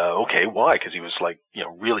of, okay, why? Because he was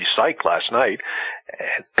really psyched last night.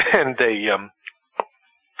 And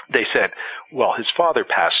they said, well, his father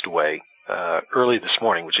passed away, early this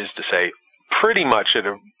morning, which is to say, pretty much at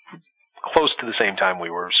close to the same time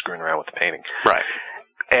we were screwing around with the painting. Right.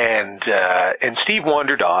 And Steve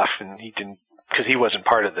wandered off, and he didn't, because he wasn't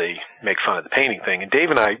part of the make fun of the painting thing. And Dave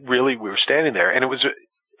and I we were standing there, and it was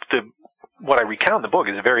what I recount in the book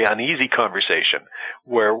is a very uneasy conversation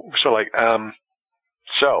where we're sort of like,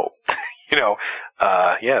 So,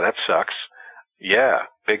 yeah, that sucks. Yeah,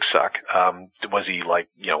 big suck. Was he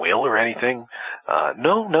ill or anything?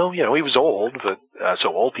 No, he was old, but, so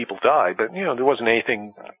old people die, but, there wasn't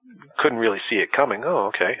anything, couldn't really see it coming.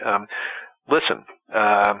 Oh, okay. Listen,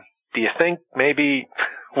 do you think maybe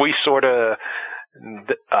we sort of,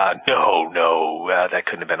 no, that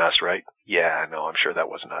couldn't have been us, right? Yeah, no, I'm sure that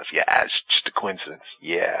wasn't us. Yeah, it's just a coincidence.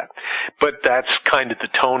 Yeah. But that's kind of the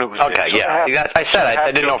tone it was in. Okay, yeah. I said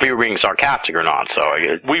I didn't know if you were being sarcastic or not, so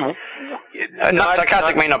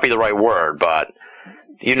sarcastic may not be the right word, but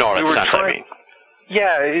you know what I mean.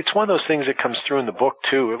 Yeah, it's one of those things that comes through in the book,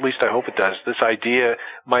 too. At least I hope it does. This idea,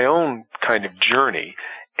 my own kind of journey,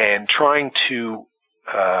 and trying to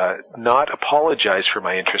not apologize for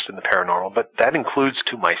my interest in the paranormal, but that includes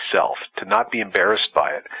to myself, to not be embarrassed by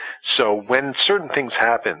it. So when certain things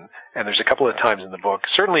happen, and there's a couple of times in the book,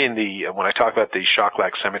 certainly in when I talk about the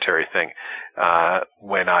Shocklak Cemetery thing,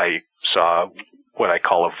 when I saw what I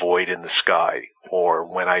call a void in the sky, or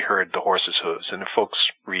when I heard the horse's hooves, and if folks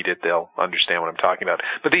read it, they'll understand what I'm talking about.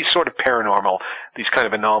 But these sort of paranormal, these kind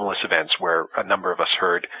of anomalous events where a number of us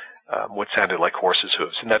heard what sounded like horses'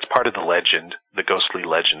 hooves. And that's part of the legend, the ghostly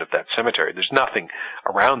legend of that cemetery. There's nothing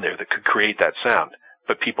around there that could create that sound.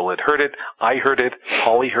 But people had heard it. I heard it.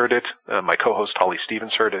 Holly heard it. My co-host Holly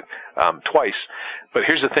Stevens heard it twice. But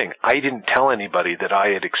here's the thing. I didn't tell anybody that I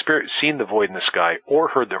had seen the void in the sky or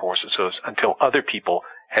heard the horses' hooves until other people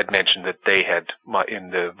had mentioned that they had,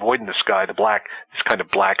 in the void in the sky, this kind of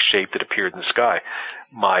black shape that appeared in the sky.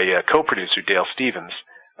 My co-producer, Dale Stevens,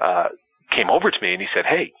 came over to me and he said,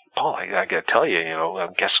 "Hey, Paul, I got to tell you,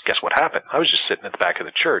 guess what happened?" I was just sitting at the back of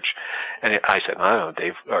the church, and I said, "I don't know,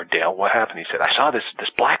 Dave or Dale, what happened?" He said, "I saw this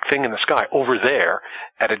black thing in the sky over there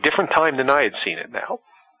at a different time than I had seen it now,"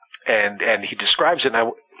 and he describes it,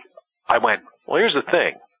 and I went, "Well, here's the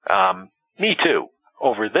thing, me too,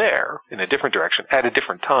 over there in a different direction at a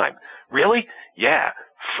different time." "Really?" "Yeah."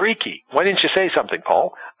 "Freaky. Why didn't you say something,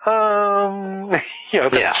 Paul?"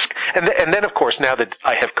 Yeah. And then, of course, now that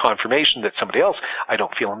I have confirmation that somebody else, I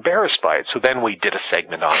don't feel embarrassed by it. So then we did a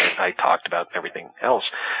segment on it. I talked about everything else.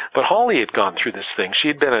 But Holly had gone through this thing. She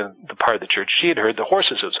had been in the part of the church. She had heard the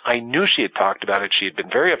horses' hooves. I knew she had talked about it. She had been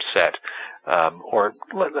very upset. Or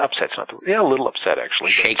upset's not a little upset,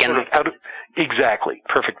 actually. Shaken? Exactly.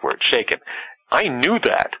 Perfect word. Shaken. I knew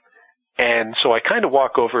that. And so I kind of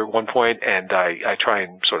walk over at one point and I try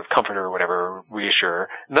and sort of comfort her or whatever, reassure her.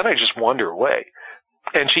 And then I just wander away.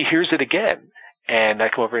 And she hears it again. And I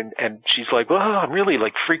come over and she's like, "Well, I'm really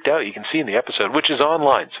freaked out." You can see in the episode, which is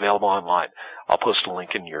online. It's available online. I'll post a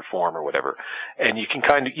link in your form or whatever. And you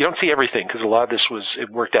can you don't see everything because a lot of this it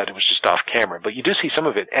worked out. It was just off camera, but you do see some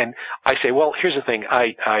of it. And I say, "Well, here's the thing.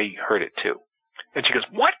 I heard it too." And she goes,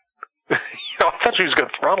 "What?" I thought she was going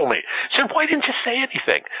to throttle me. She said, "Why didn't you say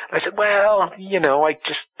anything?" I said, "Well,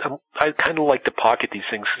 I kind of like to pocket these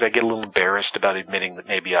things because I get a little embarrassed about admitting that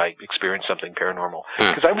maybe I experienced something paranormal."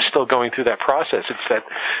 Because I was still going through that process. It's that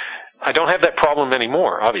I don't have that problem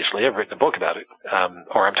anymore, obviously. I've written a book about it,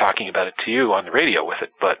 or I'm talking about it to you on the radio with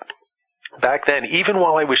it. But back then, even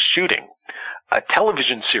while I was shooting a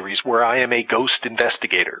television series where I am a ghost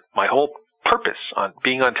investigator, my whole purpose on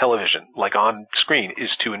being on television, on screen, is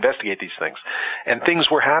to investigate these things. And things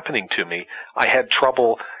were happening to me. I had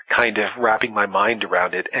trouble kind of wrapping my mind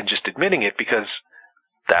around it and just admitting it because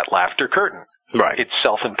that laughter curtain. Right. It's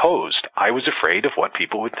self-imposed. I was afraid of what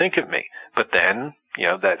people would think of me. But then,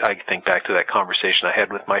 that I think back to that conversation I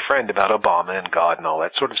had with my friend about Obama and God and all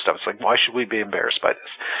that sort of stuff. It's why should we be embarrassed by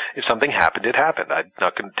this? If something happened, it happened. I'm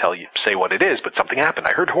not going to say what it is, but something happened.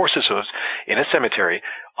 I heard horses' hooves in a cemetery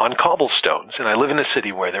on cobblestones, and I live in a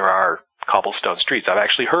city where there are cobblestone streets. I've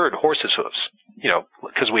actually heard horses' hooves,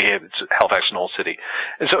 because Halifax is an old city.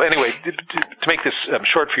 And so anyway, to make this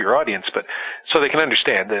short for your audience, but so they can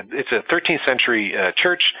understand that it's a 13th century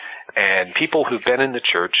church, and people who've been in the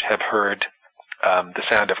church have heard the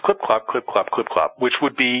sound of clip-clop, clip-clop, clip-clop, which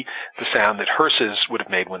would be the sound that hearses would have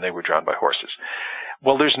made when they were drawn by horses.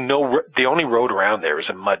 Well, the only road around there is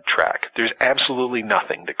a mud track. There's absolutely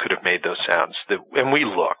nothing that could have made those sounds. And we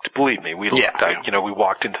looked, believe me, we looked. Yeah. We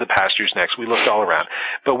walked into the pastures next. We looked all around.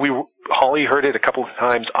 But Holly heard it a couple of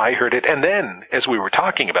times. I heard it. And then, as we were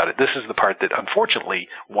talking about it, this is the part that unfortunately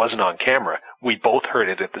wasn't on camera. We both heard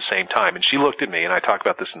it at the same time. And she looked at me, and I talk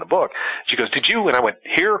about this in the book. She goes, "Did you?" And I went,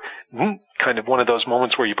 "Here?" Kind of one of those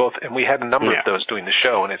moments where you both, and we had a number of those doing the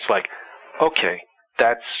show. And it's like, okay,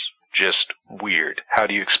 that's just weird. How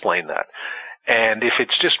do you explain that? And if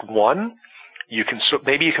it's just one,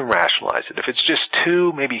 maybe you can rationalize it. If it's just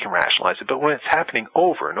two, maybe you can rationalize it. But when it's happening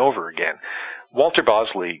over and over again, Walter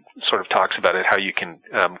Bosley sort of talks about it, how you can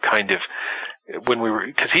kind of when we were,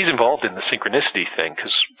 because he's involved in the synchronicity thing,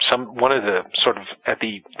 because one of the sort of at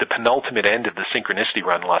the penultimate end of the synchronicity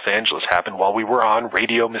run in Los Angeles happened while we were on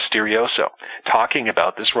Radio Mysterioso, talking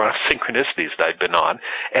about this run of synchronicities that I'd been on,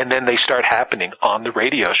 and then they start happening on the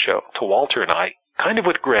radio show to Walter and I, kind of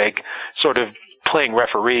with Greg, sort of playing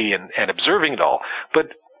referee and observing it all,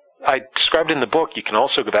 but I described in the book, you can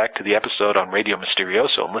also go back to the episode on Radio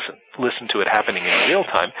Mysterioso and listen to it happening in real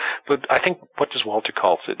time. But I think, what does Walter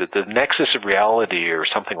call it? The nexus of reality or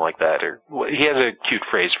something like that. Or he has a cute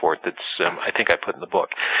phrase for it that's, I think I put in the book.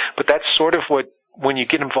 But that's sort of what, when you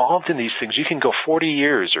get involved in these things, you can go 40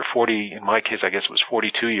 years or 40, in my case, I guess it was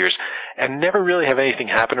 42 years, and never really have anything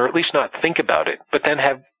happen, or at least not think about it, but then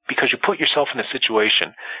because you put yourself in a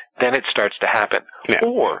situation, then it starts to happen. Yeah.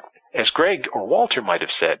 Or, as Greg or Walter might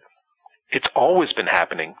have said, it's always been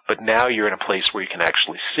happening, but now you're in a place where you can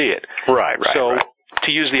actually see it. Right. So,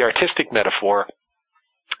 to use the artistic metaphor,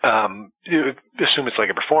 assume it's like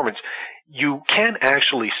a performance, you can't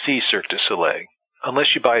actually see Cirque du Soleil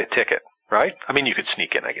unless you buy a ticket, right? I mean, you could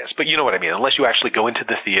sneak in, I guess, but you know what I mean. Unless you actually go into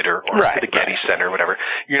the theater or to the Getty Center or whatever,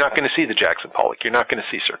 you're not going to see the Jackson Pollock. You're not going to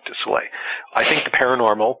see Cirque du Soleil. I think the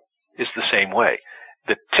paranormal is the same way.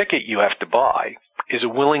 The ticket you have to buy is a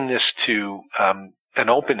willingness to an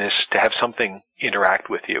openness to have something interact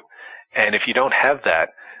with you. And if you don't have that,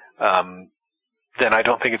 then I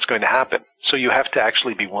don't think it's going to happen. So you have to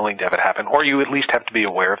actually be willing to have it happen, or you at least have to be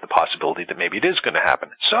aware of the possibility that maybe it is going to happen.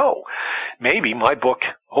 So maybe my book,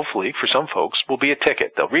 hopefully, for some folks, will be a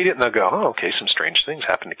ticket. They'll read it and they'll go, oh, okay, some strange things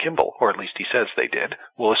happened to Kimball, or at least he says they did.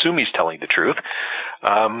 We'll assume he's telling the truth.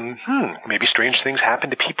 Maybe strange things happen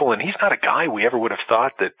to people, and he's not a guy we ever would have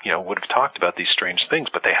thought that, would have talked about these strange things,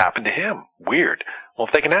 but they happen to him. Weird. Well,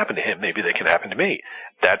 if they can happen to him, maybe they can happen to me.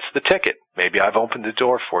 That's the ticket. Maybe I've opened the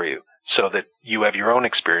door for you, so that you have your own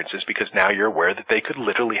experiences, because now you're aware that they could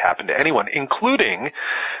literally happen to anyone, including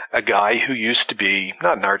a guy who used to be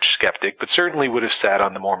not an arch skeptic, but certainly would have sat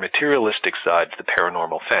on the more materialistic side of the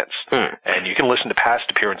paranormal fence. And you can listen to past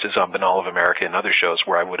appearances on Banal of America and other shows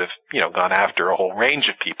where I would have, gone after a whole range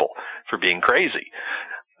of people for being crazy.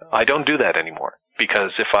 I don't do that anymore,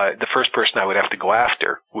 because the first person I would have to go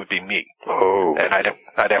after would be me. Oh. And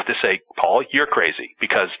I'd have to say, Paul, you're crazy,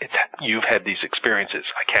 because you've had these experiences.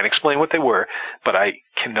 I can't explain what they were, but I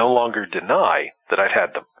can no longer deny that I've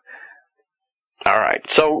had them. All right.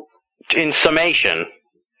 So, in summation,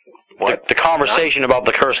 the conversation about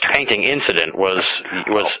the cursed painting incident was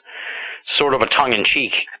sort of a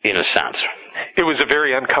tongue-in-cheek, in a sense. It was a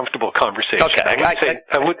very uncomfortable conversation. Okay.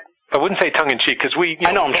 I wouldn't say tongue-in-cheek, because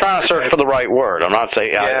I know, I'm trying to search for the right word. I'm not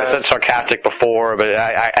saying, I said sarcastic before, but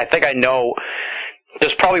I think I know.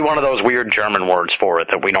 There's probably one of those weird German words for it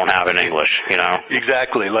that we don't have in English,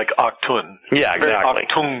 Exactly, like Achtung. Yeah, exactly.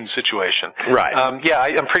 Achtung situation. Right.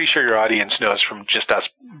 I'm pretty sure your audience knows from just us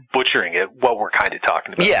butchering it what we're kind of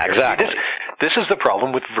talking about. Yeah, exactly. This is the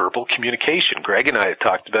problem with verbal communication. Greg and I have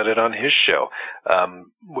talked about it on his show,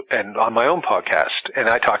 and on my own podcast, and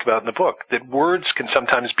I talked about it in the book, that words can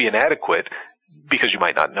sometimes be inadequate because you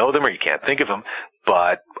might not know them or you can't think of them.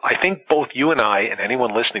 But I think both you and I and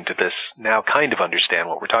anyone listening to this now kind of understand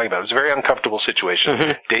what we're talking about. It was a very uncomfortable situation.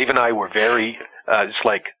 Mm-hmm. Dave and I were very, it's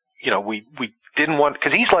like, we didn't want,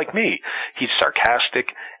 because he's like me. He's sarcastic,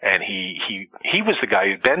 and he was the guy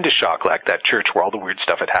who'd been to Schochlack, that church where all the weird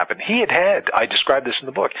stuff had happened. I described this in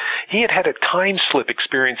the book, he had a time slip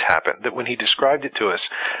experience happen, that when he described it to us,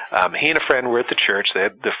 he and a friend were at the church.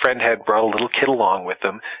 The friend had brought a little kid along with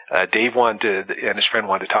them. Dave and his friend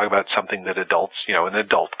wanted to talk about something that adults, an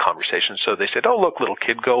adult conversation. So they said, oh, look, little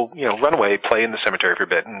kid, go, run away, play in the cemetery for a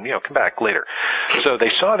bit, and, come back later. So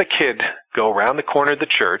they saw the kid go around the corner of the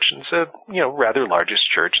church, and it's a, rather largest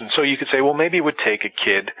church. And so you could say, well, maybe it would take a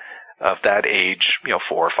kid of that age, 4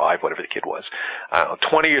 or 5, whatever the kid was,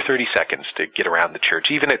 20 or 30 seconds to get around the church,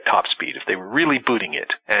 even at top speed, if they were really booting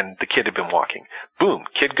it and the kid had been walking. Boom,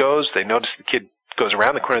 kid goes, they notice the kid goes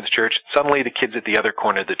around the corner of the church, suddenly the kid's at the other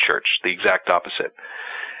corner of the church, the exact opposite.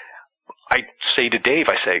 I say to Dave,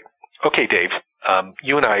 okay, Dave,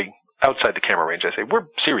 you and I, outside the camera range, I say, we're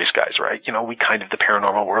serious guys, right? We kind of, the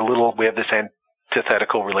paranormal, we have this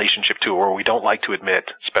antithetical relationship to, or we don't like to admit,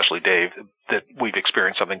 especially Dave, that we've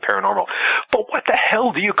experienced something paranormal. But what the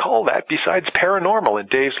hell do you call that besides paranormal? And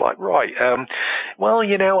Dave's like, right, well,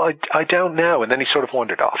 I don't know. And then he sort of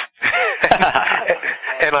wandered off.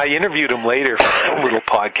 And I interviewed him later for some little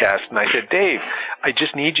podcast, and I said, Dave, I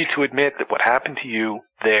just need you to admit that what happened to you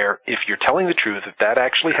there, if you're telling the truth, if that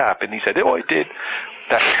actually happened. He said, oh, it did.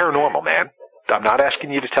 That's paranormal, man. I'm not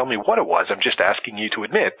asking you to tell me what it was. I'm just asking you to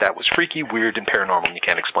admit that was freaky, weird, and paranormal, and you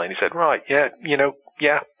can't explain. He said, right, yeah,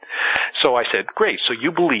 yeah. So I said, great. So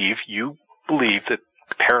you believe believe that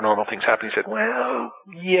paranormal things happen? He said, well,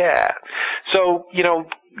 yeah. So,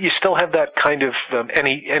 you still have that kind of, and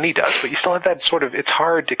he does, but you still have that sort of, it's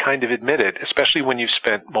hard to kind of admit it, especially when you've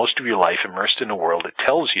spent most of your life immersed in a world that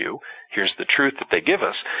tells you, here's the truth that they give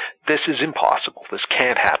us, this is impossible, this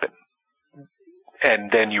can't happen.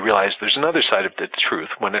 And then you realize there's another side of the truth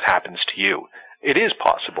when it happens to you. It is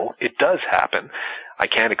possible, it does happen. I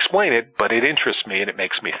can't explain it, but it interests me and it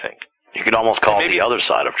makes me think. You could almost call it the other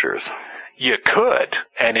side of truth. You could,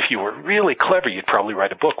 and if you were really clever, you'd probably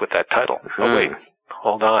write a book with that title. Oh, wait.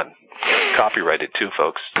 Hold on. Copyrighted too,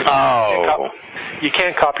 folks. Oh. You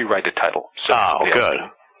can't copyright a title. So, good.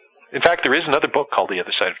 In fact, there is another book called The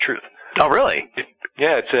Other Side of Truth. Oh, really?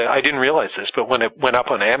 I didn't realize this, but when it went up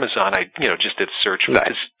on Amazon, I, just did a search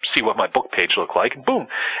to see what my book page looked like, and boom.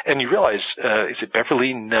 And you realize, is it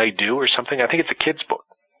Beverly Naidoo or something? I think it's a kid's book.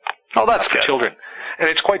 Oh, that's for good. Children. And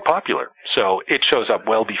it's quite popular, so it shows up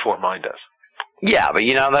well before mine does. Yeah, but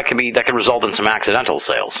that can result in some accidental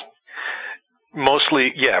sales.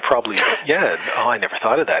 Mostly, probably, Oh, I never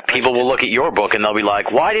thought of that. People will look at your book and they'll be like,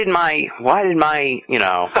 why did my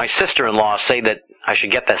my sister-in-law say that I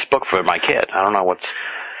should get this book for my kid? I don't know, what's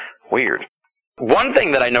weird. One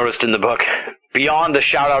thing that I noticed in the book, beyond the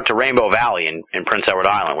shout out to Rainbow Valley in Prince Edward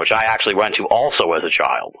Island, which I actually went to also as a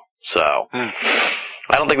child, so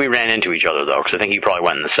I don't think we ran into each other though, because I think you probably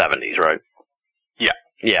went in the 70s, right? Yeah.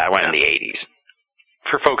 Yeah, I went in the 80s.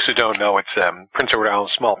 For folks who don't know, it's Prince Edward Island,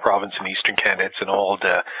 small province in eastern Canada. It's an old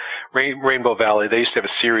Rainbow Valley. They used to have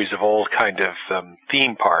a series of old kind of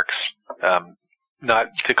theme parks. Not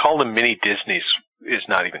to call them mini Disneys is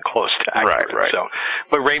not even close to accurate. Right. So,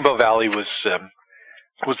 but Rainbow Valley was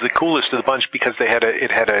the coolest of the bunch because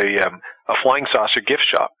it had a flying saucer gift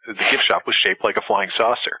shop. The gift shop was shaped like a flying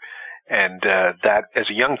saucer, and that as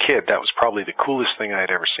a young kid, that was probably the coolest thing I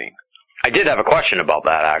had ever seen. I did have a question about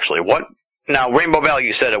that actually. Now, Rainbow Valley,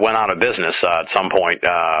 you said it went out of business at some point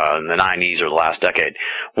in the 90s or the last decade.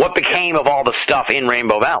 What became of all the stuff in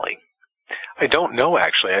Rainbow Valley? I don't know,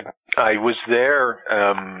 actually. I was there,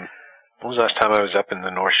 when was the last time I was up in the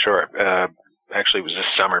North Shore? Actually, it was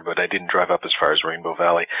this summer, but I didn't drive up as far as Rainbow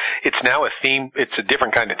Valley. It's now it's a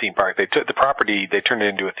different kind of theme park. They took the property, they turned it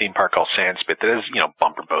into a theme park called Sandspit that has,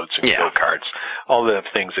 bumper boats and go-karts, all the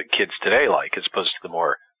things that kids today like, as opposed to the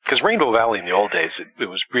more. Because Rainbow Valley in the old days, it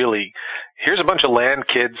was really, here's a bunch of land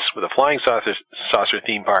kids with a flying saucer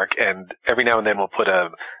theme park, and every now and then we'll put a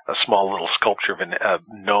small little sculpture of a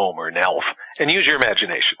gnome or an elf, and use your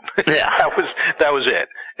imagination. Yeah. that was it.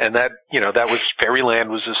 And that was, Fairyland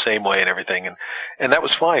was the same way and everything, and that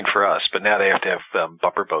was fine for us, but now they have to have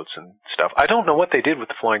bumper boats and stuff. I don't know what they did with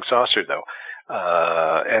the flying saucer, though.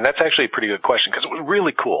 And that's actually a pretty good question, because it was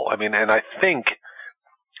really cool. I mean, and I think,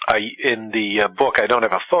 in the book, I don't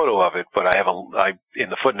have a photo of it, but I have in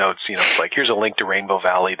the footnotes, it's like, here's a link to Rainbow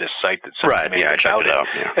Valley, this site that's made about it.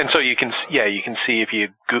 And so you can see if you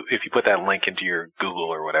put that link into your Google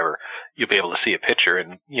or whatever, you'll be able to see a picture.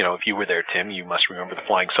 And, if you were there, Tim, you must remember the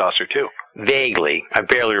flying saucer too. Vaguely. I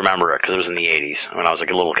barely remember it because it was in the 80s when I was like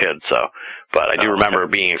a little kid, so. But I do remember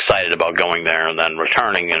being excited about going there and then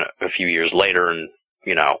returning a few years later and,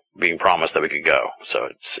 being promised that we could go. So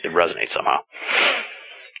it resonates somehow.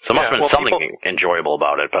 So there must have been something enjoyable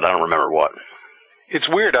about it, but I don't remember what. It's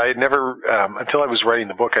weird. I had never, until I was writing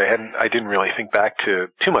the book, I didn't really think back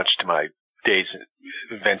too much to my days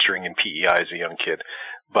venturing in PEI as a young kid.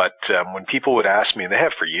 But when people would ask me, and they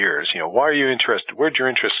have for years, why are you interested? Where'd your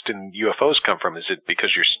interest in UFOs come from? Is it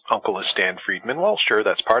because your uncle is Stan Friedman? Well, sure,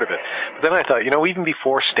 that's part of it. But then I thought, even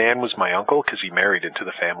before Stan was my uncle, because he married into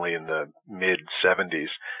the family in the mid-'70s,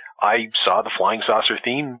 I saw the flying saucer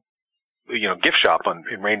theme gift shop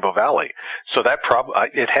in Rainbow Valley. So that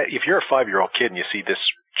if you're a 5-year-old kid and you see this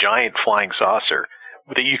giant flying saucer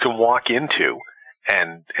that you can walk into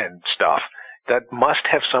and stuff, that must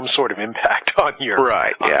have some sort of impact on your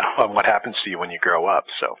on what happens to you when you grow up.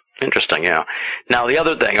 So interesting, yeah. Now the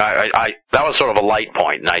other thing, I that was sort of a light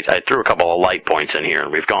point, and I threw a couple of light points in here,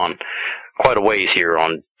 and we've gone quite a ways here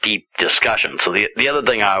on deep discussion. So the other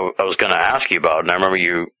thing I was going to ask you about, and I remember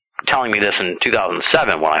you telling me this in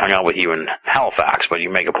 2007 when I hung out with you in Halifax, but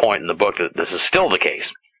you make a point in the book that this is still the case,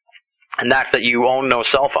 and that's that you own no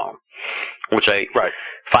cell phone, which I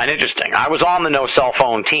find interesting. I was on the no cell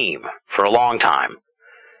phone team for a long time,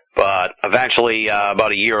 but eventually,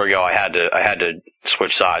 about a year ago, I had to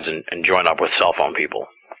switch sides and join up with cell phone people.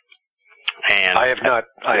 And I have not.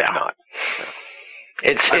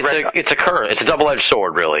 It's a curse. It's a double-edged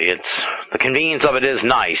sword, really. The convenience of it is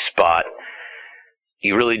nice, but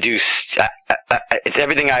you really do. It's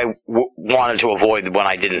everything I wanted to avoid when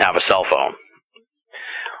I didn't have a cell phone.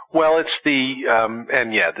 Well, it's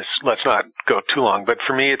let's not go too long, but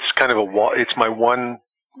for me, it's kind of it's my one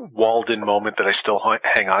walled-in moment that I still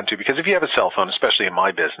hang on to, because if you have a cell phone, especially in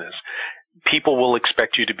my business, people will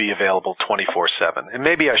expect you to be available 24/7, and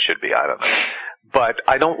maybe I should be, I don't know. But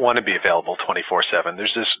I don't want to be available 24/7.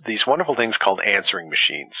 There's these wonderful things called answering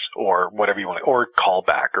machines, or whatever you want, or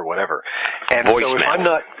callback, or whatever. And voicemail. So if I'm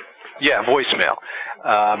not, voicemail.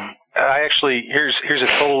 I actually here's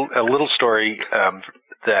a little story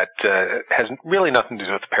that has really nothing to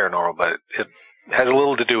do with the paranormal, but it has a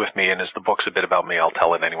little to do with me, and as the book's a bit about me, I'll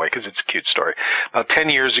tell it anyway because it's a cute story. About 10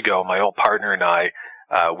 years ago, my old partner and I,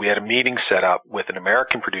 we had a meeting set up with an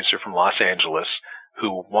American producer from Los Angeles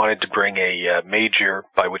who wanted to bring a major,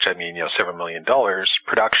 by which I mean, several $1 million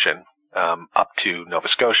production up to Nova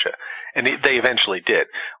Scotia. And they eventually did.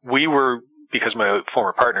 We were, because my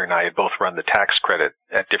former partner and I had both run the tax credit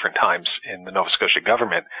at different times in the Nova Scotia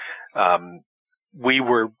government, we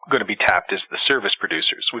were going to be tapped as the service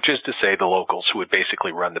producers, which is to say the locals who would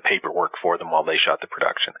basically run the paperwork for them while they shot the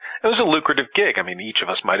production. It was a lucrative gig. I mean, each of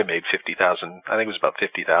us might have made $50,000. I think it was about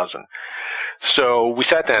 $50,000. So we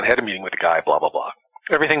sat down, had a meeting with the guy, blah, blah, blah.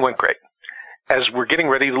 Everything went great. As we're getting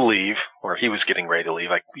ready to leave, or he was getting ready to leave,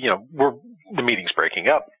 the meeting's breaking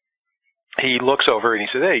up. He looks over and he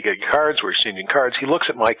says, "Hey, you got your cards? We're exchanging cards." He looks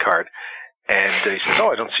at my card and he says, "Oh,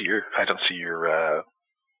 I don't see your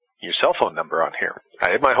cell phone number on here.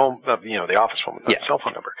 I have my home, the office phone, cell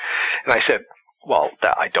phone number." And I said, "Well,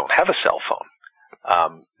 I don't have a cell phone."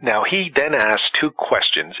 Now he then asked two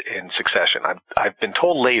questions in succession. I've been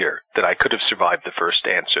told later that I could have survived the first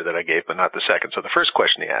answer that I gave, but not the second. So the first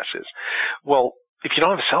question he asked is, "Well, if you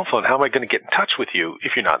don't have a cell phone, how am I going to get in touch with you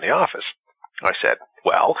if you're not in the office?" I said,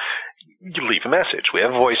 "Well, you leave a message. We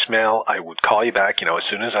have a voicemail. I would call you back, as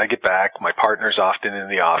soon as I get back. My partner's often in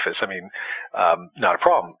the office. I mean, not a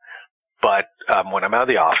problem. But when I'm out of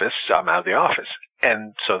the office, I'm out of the office."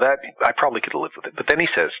 And so that, I probably could have lived with it. But then he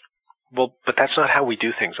says, "Well, but that's not how we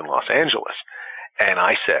do things in Los Angeles." And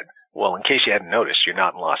I said, "Well, in case you hadn't noticed, you're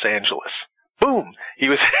not in Los Angeles." Boom! He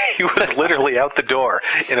was literally out the door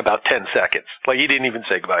in about 10 seconds. Like, he didn't even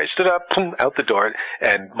say goodbye. He stood up, boom, out the door,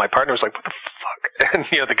 and my partner was like, "What the fuck?" And,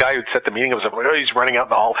 the guy who'd set the meeting was like, "Oh, he's running out in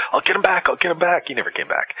the hall. I'll get him back. I'll get him back." He never came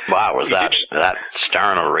back. Wow, was that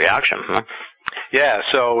stern of a reaction, huh? Yeah,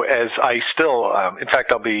 so as I still, in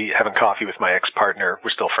fact, I'll be having coffee with my ex-partner.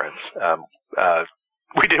 We're still friends.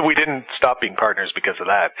 We didn't stop being partners because of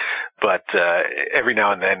that, but every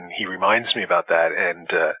now and then he reminds me about that,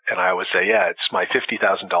 and I always say, "Yeah, it's my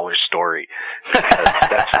 $50,000 story."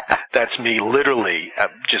 That's me literally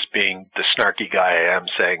just being the snarky guy I am,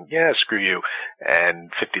 saying, "Yeah, screw you,"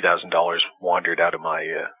 and $50,000 wandered out of my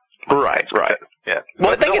right. Yeah.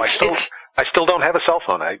 Well, but I still don't have a cell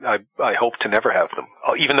phone. I hope to never have them,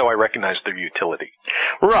 even though I recognize their utility.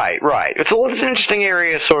 Right. It's an interesting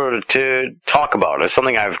area sort of to talk about. It's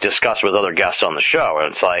something I've discussed with other guests on the show.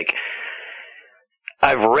 And it's like,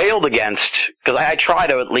 I've railed against, because I try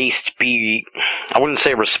to at least be, I wouldn't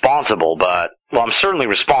say responsible, but, well, I'm certainly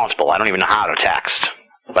responsible. I don't even know how to text.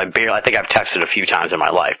 I think I've texted a few times in my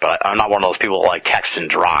life, but I'm not one of those people who like text and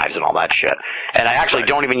drives and all that shit. And I actually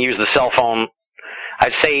don't even use the cell phone.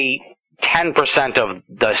 I'd say 10% of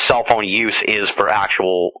the cell phone use is for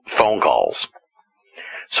actual phone calls.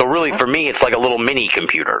 So really, for me, it's like a little mini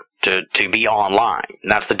computer to be online.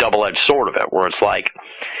 And that's the double-edged sword of it, where it's like,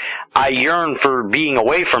 I yearn for being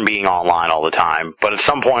away from being online all the time, but at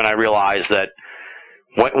some point I realize that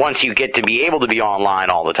once you get to be able to be online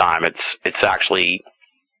all the time, it's actually,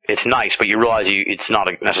 it's nice, but you realize it's not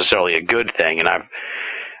necessarily a good thing. And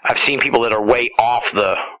I've seen people that are way off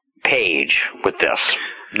the page with this.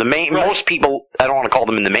 Most people, I don't want to call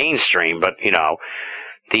them in the mainstream, but,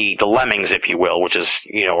 the lemmings, if you will, which is,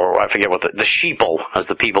 or I forget what the sheeple, as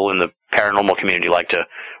the people in the paranormal community like to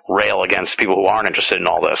rail against people who aren't interested in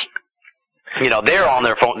all this. They're on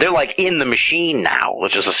their phone. They're like in the machine now,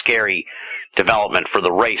 which is a scary development for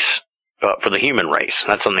the race, for the human race.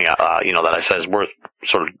 That's something, that I say is worth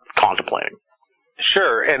sort of contemplating.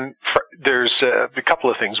 Sure, and there's a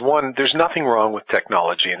couple of things. One, there's nothing wrong with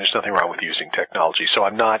technology, and there's nothing wrong with using technology. So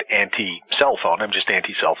I'm not anti-cell phone. I'm just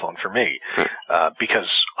anti-cell phone for me, because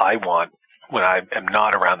I want, when I am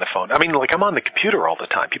not around the phone, I mean, like, I'm on the computer all the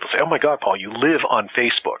time. People say, "Oh my God, Paul, you live on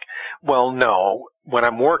Facebook." Well, no, when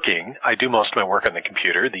I'm working, I do most of my work on the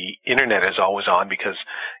computer. The internet is always on because,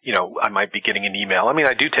 you know, I might be getting an email. I mean,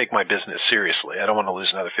 I do take my business seriously. I don't want to lose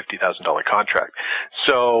another $50,000 contract.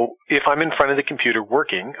 So if I'm in front of the computer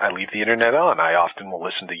working, I leave the internet on. I often will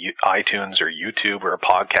listen to iTunes or YouTube or a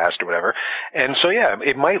podcast or whatever. And so, yeah,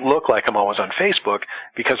 it might look like I'm always on Facebook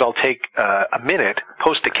because I'll take a minute,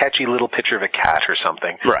 post a catchy little picture of a cat or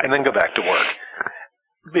something, right, and then go back to work.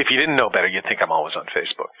 If you didn't know better, you'd think I'm always on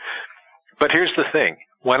Facebook. But here's the thing.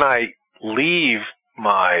 When I leave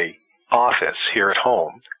my office here at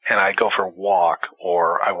home and I go for a walk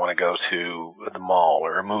or I want to go to the mall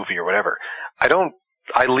or a movie or whatever,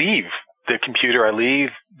 I leave the computer, I leave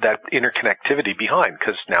that interconnectivity behind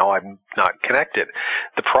because now I'm not connected.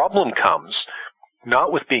 The problem comes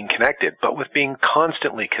not with being connected, but with being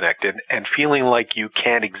constantly connected and feeling like you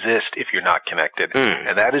can't exist if you're not connected.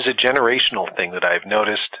 And that is a generational thing that I've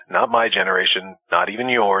noticed, not my generation, not even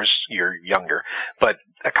yours, you're younger, but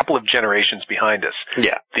a couple of generations behind us.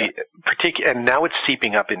 Yeah. And now it's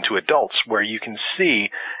seeping up into adults where you can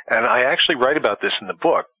see, and I actually write about this in the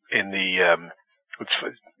book, in the,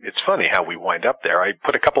 it's funny how we wind up there. I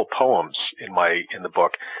put a couple poems in the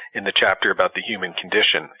book in the chapter about the human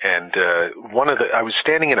condition. And, I was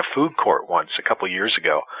standing in a food court once a couple of years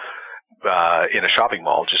ago, in a shopping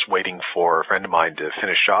mall, just waiting for a friend of mine to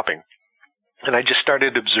finish shopping. And I just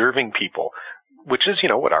started observing people, which is, you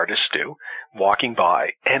know, what artists do, walking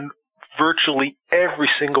by. And virtually every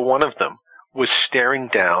single one of them was staring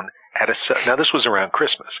down at now this was around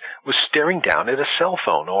Christmas, was staring down at a cell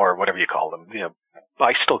phone or whatever you call them. You know,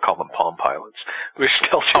 I still call them Palm Pilots. We're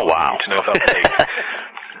still too young to know how they.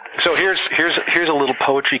 So here's a little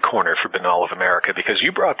poetry corner for Binnall of America because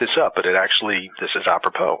you brought this up, but this is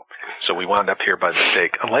apropos. So we wound up here by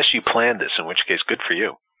mistake, unless you planned this, in which case, good for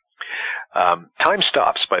you. Time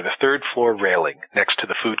stops by the third floor railing next to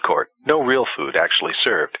the food court. No real food actually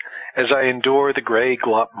served. As I endure the gray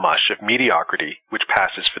glop mush of mediocrity which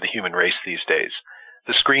passes for the human race these days,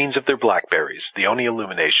 the screens of their BlackBerries, the only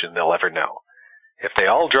illumination they'll ever know. If they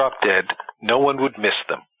all dropped dead, no one would miss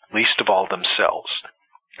them, least of all themselves.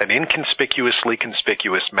 An inconspicuously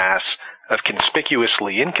conspicuous mass of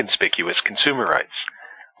conspicuously inconspicuous consumerites.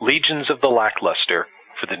 Legions of the lackluster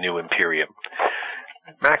for the new imperium.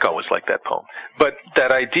 Mac always liked that poem. But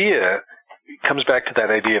that idea comes back to that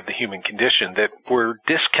idea of the human condition, that we're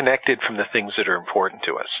disconnected from the things that are important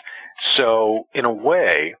to us. So, in a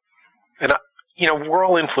way, and you know, we're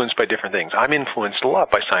all influenced by different things. I'm influenced a lot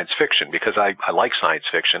by science fiction because I like science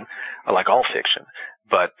fiction. I like all fiction.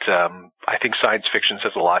 But I think science fiction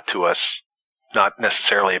says a lot to us, not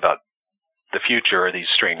necessarily about the future or these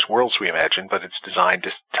strange worlds we imagine, but it's designed to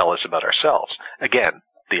tell us about ourselves. Again,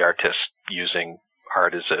 the artist using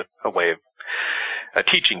art as a way of a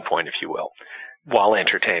teaching point, if you will, while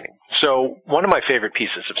entertaining. So one of my favorite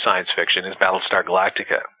pieces of science fiction is Battlestar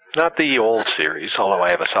Galactica. Not the old series, although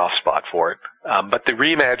I have a soft spot for it, but the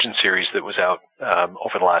reimagined series that was out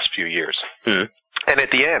over the last few years. And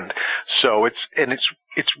at the end, so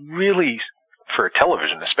it's really, for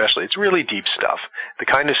television especially, it's really deep stuff. The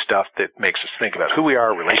kind of stuff that makes us think about who we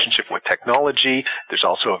are, relationship with technology. There's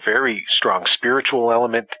also a very strong spiritual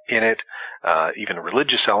element in it, even a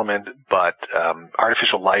religious element, but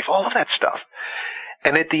artificial life, all of that stuff.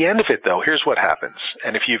 And at the end of it, though, here's what happens.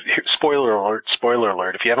 And spoiler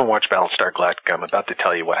alert, if you haven't watched Battlestar Galactica, I'm about to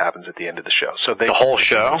tell you what happens at the end of the show. So the whole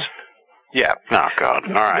show? Yeah. Oh, God.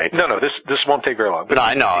 All right. No, this won't take very long. No,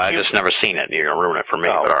 I know. I've just never seen it. You're going to ruin it for me,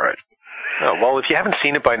 but all right. Oh, well, if you haven't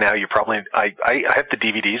seen it by now, you're probably, I have the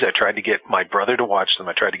DVDs. I tried to get my brother to watch them.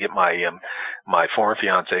 I tried to get my former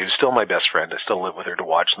fiance, who's still my best friend. I still live with her, to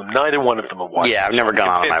watch them. Neither one of them have watched them. Yeah, I've never gone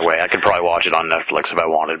on my way. I could probably watch it on Netflix if I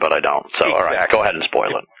wanted, but I don't. So, all right, go ahead and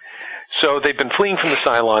spoil it. So they've been fleeing from the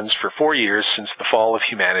Cylons for 4 years since the fall of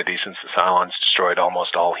humanity, since the Cylons destroyed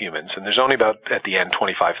almost all humans. And there's only about, at the end,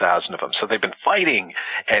 25,000 of them. So they've been fighting,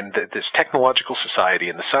 and this technological society,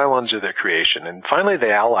 and the Cylons are their creation. And finally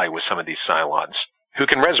they ally with some of these Cylons, who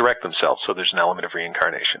can resurrect themselves, so there's an element of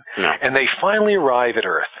reincarnation. Yeah. And they finally arrive at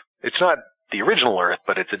Earth. It's not the original Earth,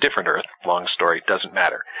 but it's a different Earth. Long story, doesn't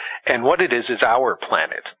matter. And what it is our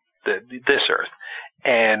planet, this Earth.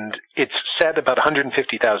 And it's set about 150,000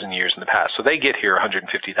 years in the past. So they get here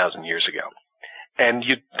 150,000 years ago. And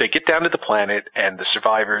they get down to the planet, and the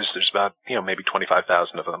survivors, there's about, maybe 25,000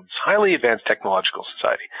 of them. It's a highly advanced technological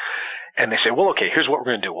society. And they say, well, okay, here's what we're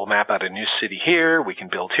going to do. We'll map out a new city here. We can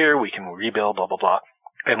build here. We can rebuild, blah, blah, blah.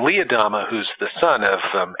 And Lee Adama, who's the son of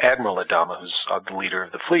Admiral Adama, who's the leader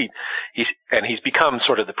of the fleet, he's become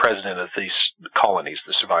sort of the president of these colonies,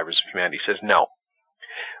 the survivors of humanity, says, no.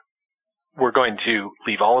 We're going to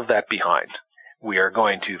leave all of that behind. We are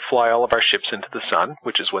going to fly all of our ships into the sun,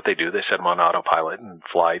 which is what they do. They set them on autopilot and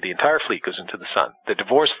fly. The entire fleet goes into the sun. They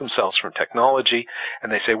divorce themselves from technology,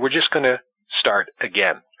 and they say, we're just going to start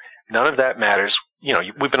again. None of that matters. You know,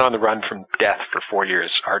 we've been on the run from death for 4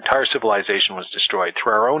 years. Our entire civilization was destroyed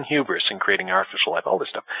through our own hubris in creating artificial life, all this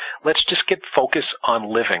stuff. Let's just get focused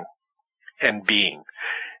on living and being.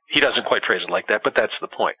 He doesn't quite phrase it like that, but that's the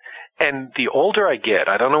point. And the older I get,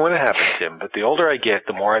 I don't know when it happened, Tim, but the older I get,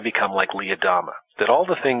 the more I become like Lee Adama. That all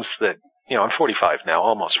the things that, you know, I'm 45 now,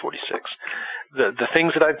 almost 46. The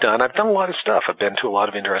things that I've done a lot of stuff. I've been to a lot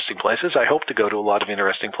of interesting places. I hope to go to a lot of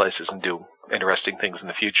interesting places and do interesting things in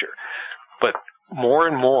the future. But more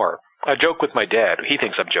and more, I joke with my dad. He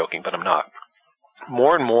thinks I'm joking, but I'm not.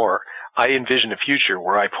 More and more, I envision a future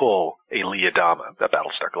where I pull a Lee Adama, a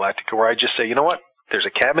Battlestar Galactica, where I just say, you know what? There's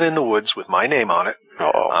a cabin in the woods with my name on it.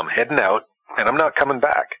 I'm heading out, and I'm not coming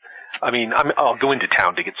back. I mean, I'll go into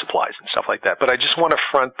town to get supplies and stuff like that, but I just want to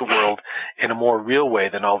front the world in a more real way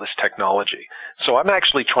than all this technology. So I'm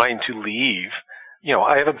actually trying to leave. You know,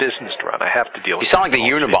 I have a business to run. I have to deal with it. You sound like the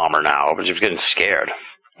Unabomber now, but you're getting scared.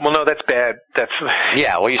 Well, no, that's bad.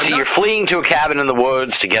 Yeah, well, you see, you're fleeing to a cabin in the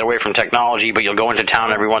woods to get away from technology, but you'll go into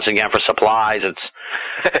town every once again for supplies. It's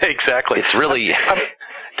exactly. It's really.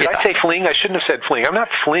 Did I say fleeing? I shouldn't have said fleeing. I'm not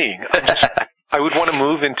fleeing. I would want to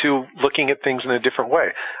move into looking at things in a different way.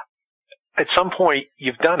 At some point,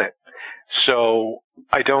 you've done it. So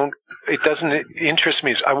it doesn't interest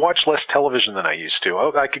me. I watch less television than I used to.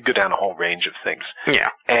 I could go down a whole range of things. Yeah.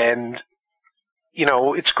 And, you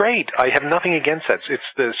know, it's great. I have nothing against that. It's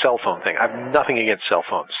the cell phone thing. I have nothing against cell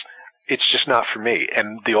phones. It's just not for me.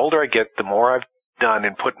 And the older I get, the more I've done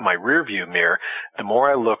and put in my rearview mirror, the more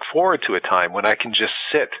I look forward to a time when I can just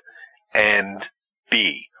sit and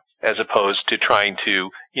be, as opposed to trying to,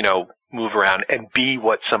 you know, move around and be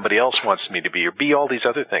what somebody else wants me to be, or be all these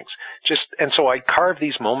other things. And so I carve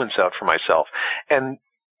these moments out for myself. And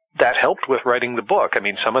that helped with writing the book. I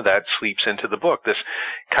mean, some of that sleeps into the book, this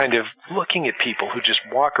kind of looking at people who just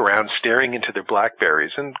walk around staring into their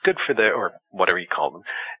BlackBerries, and good for them, or whatever you call them,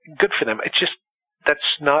 good for them. It's just, that's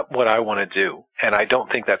not what I want to do. And I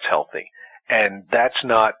don't think that's healthy. And that's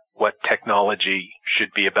not what technology should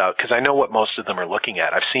be about, because I know what most of them are looking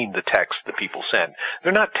at. I've seen the text that people send.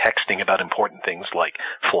 They're not texting about important things like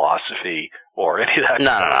philosophy or any of that.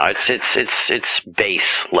 No. It's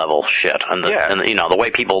base level shit, and you know, the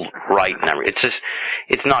way people write and everything.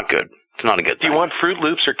 It's not good. It's not a good thing. Do you want Fruit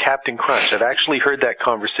Loops or Captain Crunch? I've actually heard that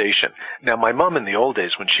conversation. Now, my mom in the old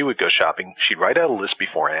days, when she would go shopping, she'd write out a list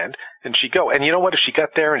beforehand, and she'd go. And you know what? If she got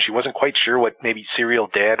there and she wasn't quite sure what maybe cereal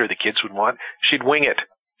Dad or the kids would want, she'd wing it.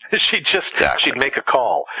 She'd make a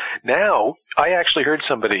call. Now, I actually heard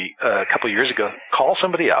somebody a couple of years ago call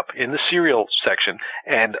somebody up in the cereal section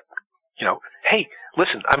and, you know, hey,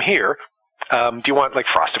 listen, I'm here. Do you want like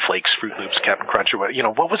Frosted Flakes, Fruit Loops, Captain Crunch, or what? You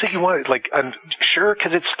know, what was it you wanted? Like, I'm sure,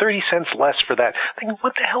 because it's 30 cents less for that. I'm thinking,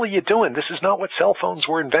 what the hell are you doing? This is not what cell phones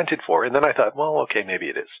were invented for. And then I thought, well, okay, maybe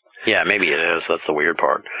it is. Yeah, maybe it is. That's the weird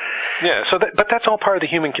part. Yeah. So but that's all part of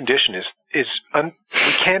the human condition. We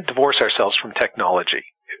can't divorce ourselves from technology.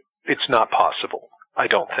 It's not possible, I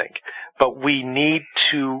don't think. But we need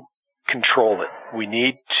to control it. We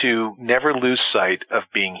need to never lose sight of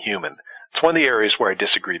being human. It's one of the areas where I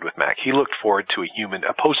disagreed with Mac. He looked forward to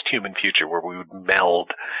a post-human future where we would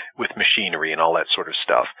meld with machinery and all that sort of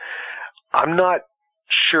stuff. I'm not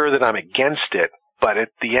sure that I'm against it, but at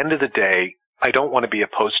the end of the day, I don't want to be a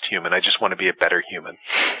post-human. I just want to be a better human.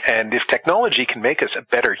 And if technology can make us a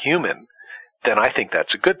better human, then I think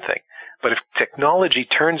that's a good thing. But if technology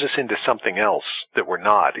turns us into something else that we're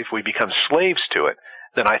not, if we become slaves to it,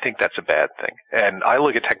 then I think that's a bad thing. And I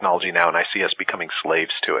look at technology now and I see us becoming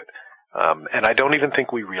slaves to it. And I don't even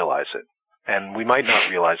think we realize it. And we might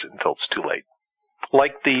not realize it until it's too late.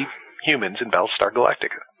 Like the humans in Battlestar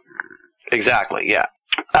Galactica. Exactly, yeah.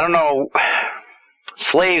 I don't know.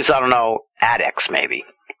 Slaves, I don't know. Addicts, maybe.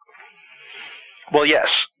 Well, yes,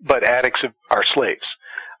 but addicts are slaves.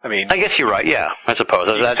 I mean, I guess you're right. Yeah, I suppose.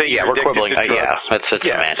 We're quibbling. Yeah, that's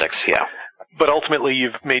semantics. Yeah. But ultimately,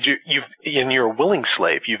 and you're a willing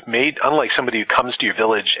slave. You've made, unlike somebody who comes to your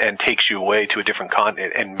village and takes you away to a different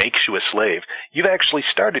continent and makes you a slave, you've actually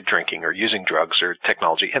started drinking or using drugs or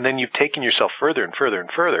technology, and then you've taken yourself further and further and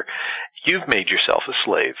further. You've made yourself a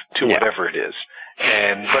slave to whatever it is.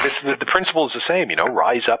 But it's the principle is the same. You know,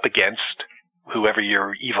 rise up against whoever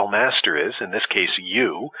your evil master is, in this case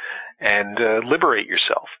you, and liberate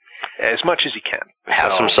yourself as much as you can.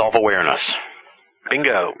 Have some self-awareness.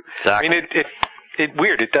 Bingo. Exactly. I mean,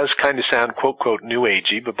 weird. It does kind of sound quote new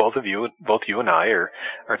agey, but both you and I are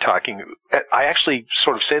talking. I actually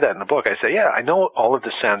sort of say that in the book. I say, yeah, I know all of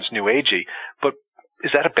this sounds new agey, but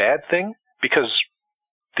is that a bad thing? Because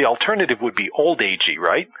the alternative would be old agey,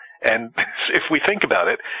 right? And if we think about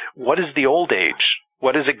it, what is the old age?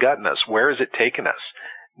 What has it gotten us? Where has it taken us?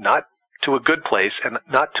 Not to a good place, and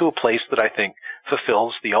not to a place that I think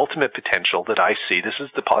fulfills the ultimate potential that I see. This is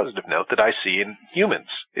the positive note that I see in humans,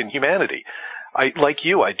 in humanity. Like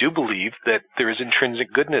you, I do believe that there is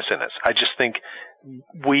intrinsic goodness in us. I just think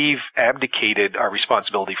we've abdicated our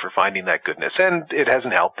responsibility for finding that goodness. And it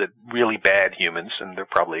hasn't helped that really bad humans, and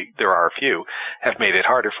there are a few, have made it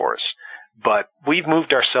harder for us. But we've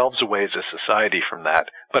moved ourselves away as a society from that.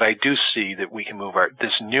 But I do see that we can move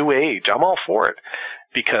this new age. I'm all for it,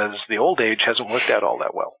 because the old age hasn't worked out all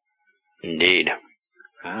that well. Indeed.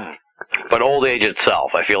 But old age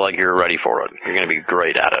itself, I feel like you're ready for it. You're going to be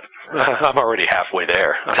great at it. I'm already halfway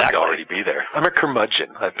there. Exactly. I might already be there. I'm a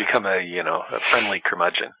curmudgeon. I've become a friendly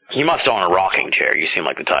curmudgeon. You must own a rocking chair. You seem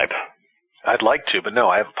like the type. I'd like to, but no,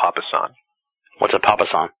 I have a papasan. What's a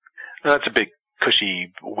papasan? That's a big,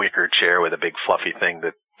 cushy wicker chair with a big fluffy thing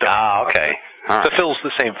that okay. Right. fulfills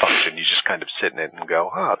the same function. You just kind of sit in it and go,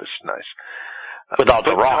 oh, this is nice. Without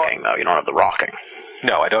the rocking, though. You don't have the rocking.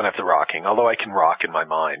 No, I don't have the rocking, although I can rock in my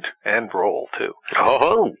mind and roll, too.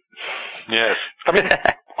 Oh. Yes. I mean,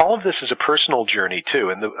 all of this is a personal journey, too,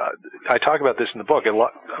 and I talk about this in the book. A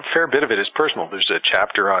fair bit of it is personal. There's a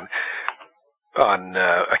chapter on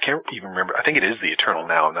I can't even remember. I think it is The Eternal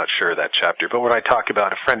Now. I'm not sure of that chapter. But when I talk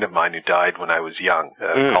about a friend of mine who died when I was young,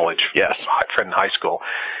 college, friend in high school,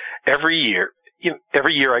 every year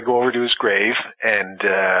I go over to his grave and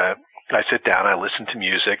I sit down, I listen to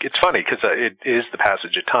music. It's funny because it is the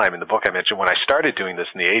passage of time. In the book I mentioned, when I started doing this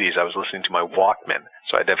in the 80s, I was listening to my Walkman.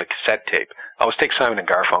 So I'd have a cassette tape. I always take Simon &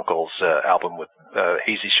 Garfunkel's album with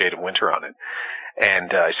Hazy Shade of Winter on it.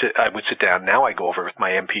 And I would sit down. Now I go over with my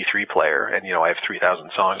MP3 player, and, I have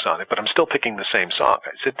 3,000 songs on it, but I'm still picking the same song.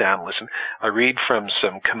 I sit down, listen. I read from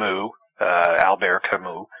some Camus, Albert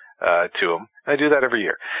Camus, to him. I do that every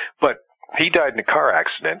year. But he died in a car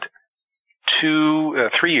accident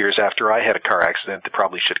 3 years after I had a car accident that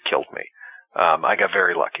probably should have killed me. I got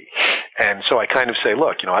very lucky. And so I kind of say,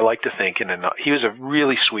 look, I like to think he was a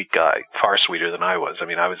really sweet guy, far sweeter than I was. I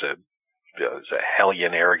mean, I was a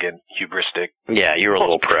hellion, arrogant, hubristic. Yeah, you were a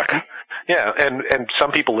little prick. Yeah, and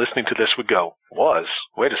some people listening to this would go,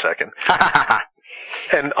 wait a second.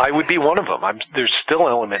 And I would be one of them. There's still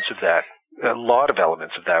elements of that, a lot of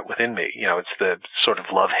elements of that within me. It's the sort of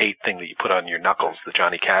love-hate thing that you put on your knuckles, the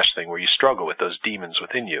Johnny Cash thing, where you struggle with those demons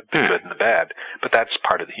within you, the good and the bad. But that's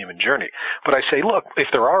part of the human journey. But I say, look, if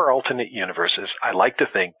there are alternate universes, I like to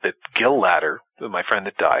think that Gil Latter, my friend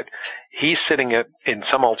that died, he's sitting in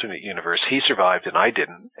some alternate universe. He survived and I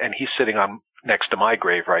didn't, and he's sitting next to my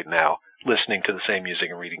grave right now, listening to the same music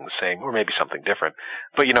and reading the same, or maybe something different.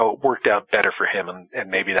 But, it worked out better for him, and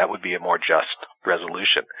maybe that would be a more just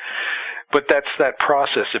resolution. But that's that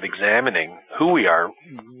process of examining who we are,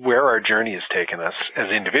 where our journey has taken us as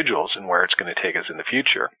individuals, and where it's going to take us in the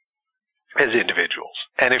future as individuals.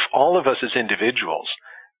 And if all of us as individuals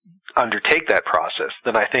undertake that process,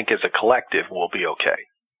 then I think as a collective we'll be okay.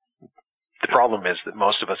 The problem is that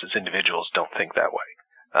most of us as individuals don't think that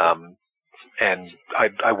way. And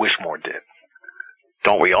I wish more did.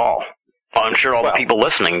 Don't we all? I'm sure all the people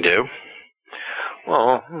listening do.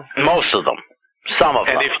 Well, most of them. Some of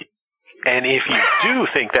them. And if you do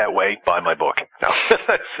think that way, buy my book. No.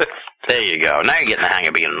 There you go. Now you're getting the hang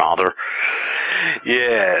of being an author.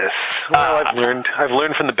 Yes. Well, I've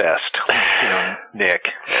learned from the best. Nick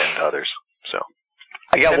and others. So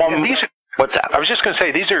I got one. What's that? I was just going to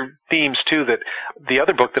say, these are themes, too, that the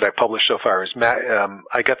other book that I published so far is,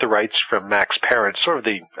 I got the rights from Max Perrin, sort of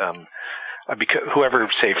whoever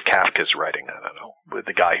saved Kafka's writing, I don't know,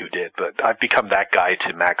 the guy who did, but I've become that guy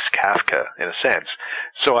to Max Kafka, in a sense.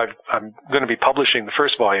 So I'm going to be publishing, the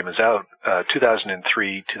first volume is out,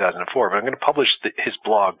 2003, 2004, but I'm going to publish his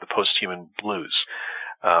blog, The Posthuman Blues.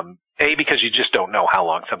 A, because you just don't know how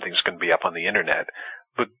long something's going to be up on the internet,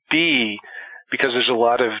 but B, because there's a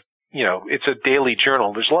lot of, it's a daily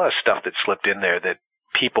journal. There's a lot of stuff that's slipped in there that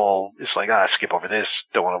people, it's like, skip over this.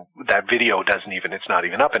 That video it's not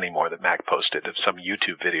even up anymore that Mac posted of some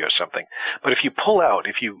YouTube video or something. But if you pull out,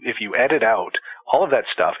 if you edit out all of that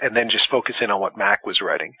stuff and then just focus in on what Mac was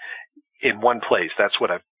writing in one place, that's what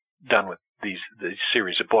I've done with these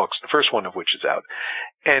series of books, the first one of which is out.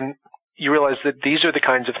 And you realize that these are the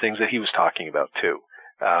kinds of things that he was talking about too.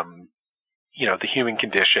 The human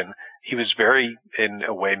condition He was very, in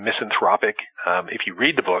a way, misanthropic. If you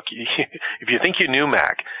read the book, if you think you knew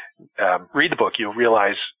Mac, read the book, you'll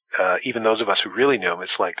realize, even those of us who really knew him,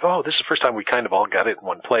 it's like, oh, this is the first time we kind of all got it in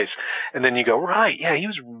one place. And then you go, right, yeah, he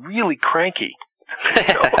was really cranky.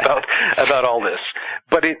 about all this.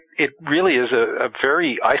 But it really is a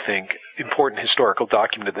very, I think, important historical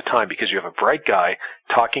document at the time, because you have a bright guy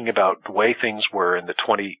talking about the way things were in the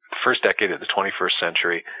first decade of the 21st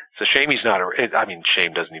century. It's a shame he's not,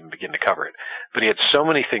 shame doesn't even begin to cover it. But he had so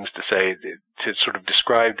many things to say to sort of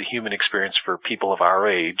describe the human experience for people of our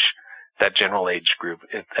age, that general age group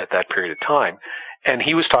at that period of time. And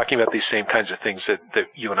he was talking about these same kinds of things that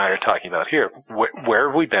you and I are talking about here. Where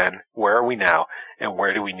have we been? Where are we now? And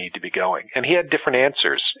where do we need to be going? And he had different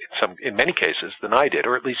answers in many cases than I did,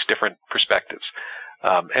 or at least different perspectives.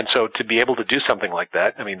 And so to be able to do something like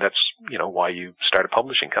that, I mean, that's, why you start a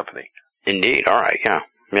publishing company. Indeed. All right. Yeah.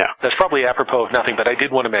 Yeah. That's probably apropos of nothing, but I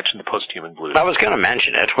did want to mention the Posthuman Blues. I was going to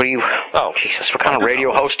mention it. Oh, Jesus, what kind of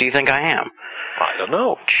radio host do you think I am? I don't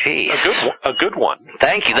know. Jeez. A good one.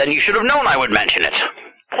 Thank you. Then you should have known I would mention it.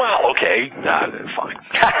 Well, okay. Fine.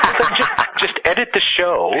 just edit the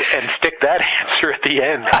show and stick that answer at the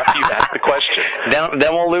end after you ask the question.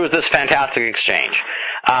 Then we'll lose this fantastic exchange.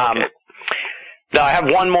 Okay. Now, I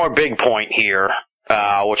have one more big point here,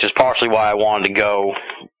 which is partially why I wanted to go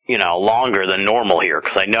longer than normal here,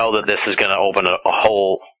 because I know that this is going to open a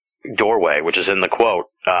whole doorway, which is in the quote,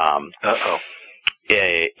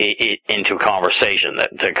 into a conversation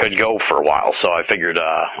that could go for a while. So I figured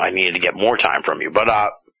I needed to get more time from you. But now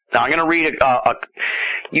I'm going to read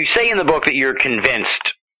you say in the book that you're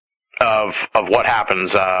convinced of what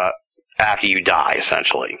happens after you die,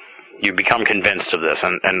 essentially. You become convinced of this.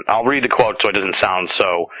 And I'll read the quote so it doesn't sound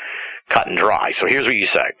so cut and dry. So here's what you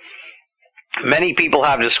say. Many people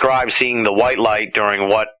have described seeing the white light during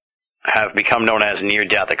what have become known as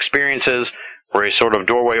near-death experiences, where a sort of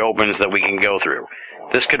doorway opens that we can go through.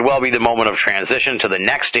 This could well be the moment of transition to the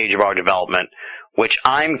next stage of our development, which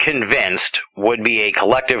I'm convinced would be a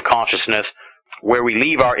collective consciousness where we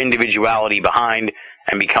leave our individuality behind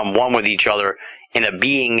and become one with each other in a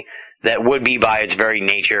being that would be by its very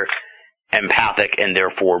nature empathic and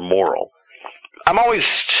therefore moral. I'm always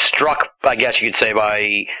struck, I guess you could say,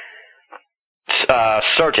 by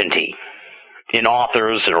certainty in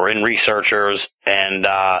authors or in researchers, and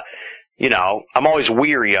I'm always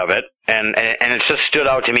weary of it, and it's just stood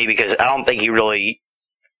out to me because I don't think you really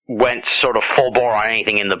went sort of full bore on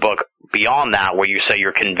anything in the book beyond that, where you say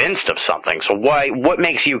you're convinced of something. So what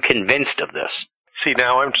makes you convinced of this? See,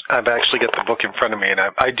 now I've actually got the book in front of me, and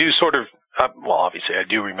I do sort of, obviously I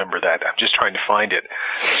do remember that. I'm just trying to find it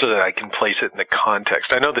so that I can place it in the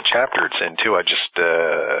context. I know the chapter it's in too. I just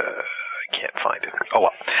can't find it. Oh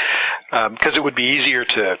well, because it would be easier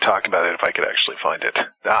to talk about it if I could actually find it.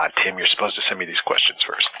 Tim, you're supposed to send me these questions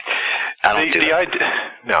first. I don't do that.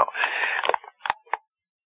 No.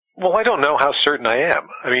 Well, I don't know how certain I am.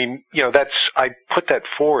 I mean, I put that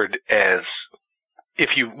forward as,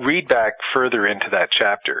 if you read back further into that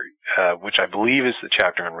chapter, which I believe is the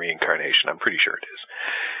chapter on reincarnation, I'm pretty sure it is.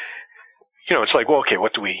 It's like, well, okay,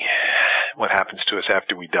 what happens to us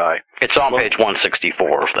after we die? It's on page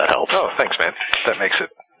 164, if that helps. Oh, thanks, man.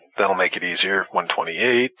 That'll make it easier.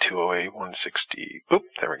 128, 208, 160. Oop,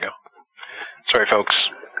 there we go. Sorry, folks.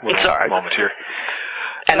 It's all right. Moment here.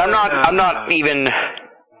 And I'm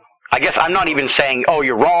not even saying, oh,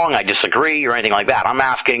 you're wrong, I disagree, or anything like that. I'm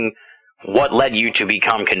asking, what led you to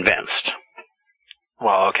become convinced?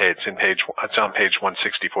 Well, okay, it's on page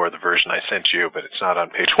 164 of the version I sent you, but it's not on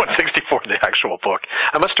page 164 of the actual book.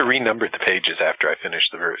 I must have renumbered the pages after I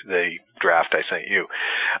finished the draft I sent you.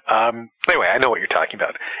 Anyway, I know what you're talking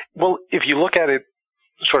about. Well, if you look at it,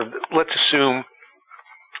 sort of, let's assume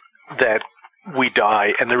that we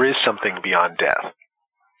die and there is something beyond death.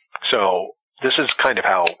 So this is kind of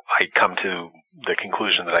how I come to the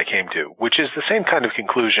conclusion that I came to, which is the same kind of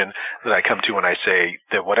conclusion that I come to when I say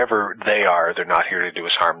that whatever they are, they're not here to do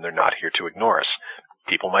us harm, they're not here to ignore us.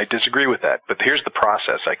 People might disagree with that, but here's the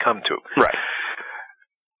process I come to. Right.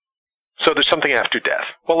 So there's something after death.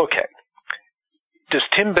 Well, okay. Does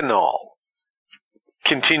Tim Binnall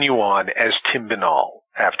continue on as Tim Binnall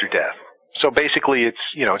after death? So basically it's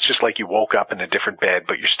just like you woke up in a different bed,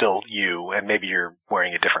 but you're still you, and maybe you're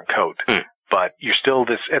wearing a different coat. But you're still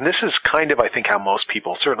this, and this is kind of, I think, how most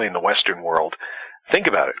people, certainly in the Western world, think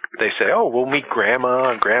about it. They say, oh, we'll meet Grandma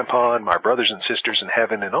and Grandpa and our brothers and sisters in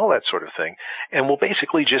heaven and all that sort of thing, and we'll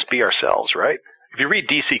basically just be ourselves, right? If you read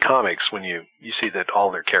DC Comics, when you see that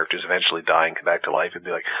all their characters eventually die and come back to life, it'd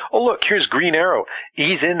be like, oh look, here's Green Arrow.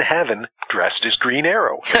 He's in heaven dressed as Green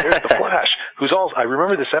Arrow. And there's the Flash, who's also, I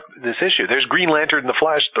remember this issue. There's Green Lantern and the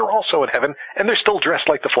Flash. They're also in heaven, and they're still dressed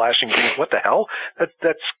like the Flash and Green. What the hell?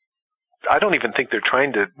 That's. I don't even think they're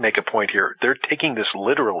trying to make a point here. They're taking this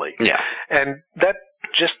literally. Yeah. And that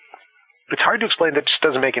just, it's hard to explain. That just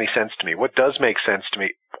doesn't make any sense to me. What does make sense to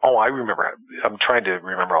me? Oh, I remember. I'm trying to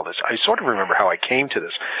remember all this. I sort of remember how I came to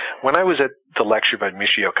this. When I was at the lecture by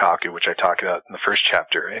Michio Kaku, which I talked about in the first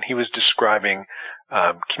chapter, and he was describing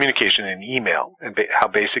communication in email and how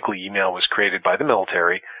basically email was created by the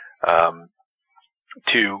military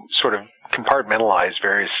to sort of compartmentalize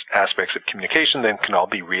various aspects of communication, then can all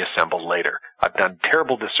be reassembled later. I've done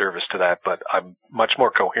terrible disservice to that, but I'm much more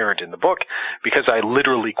coherent in the book because I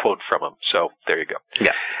literally quote from him. So there you go.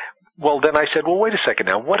 Yeah. Well, then I said, well, wait a second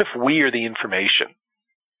now. What if we are the information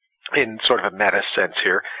in sort of a meta sense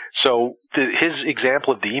here? So his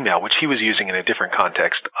example of the email, which he was using in a different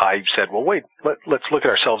context, I said, well, wait, let's look at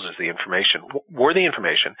ourselves as the information. We're the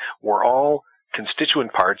information. We're all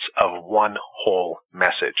constituent parts of one whole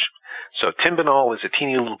message. So Tim Binnall is a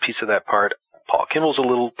teeny little piece of that part. Paul Kimmel's a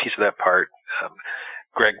little piece of that part.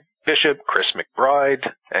 Greg Bishop, Chris McBride,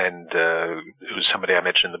 and who's somebody I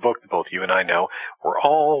mentioned in the book that both you and I know, we're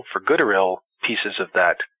all, for good or ill, pieces of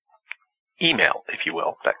that email, if you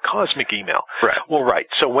will, that cosmic email. Right. Well, right.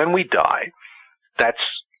 So when we die, that's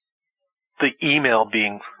the email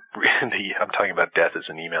being I'm talking about death as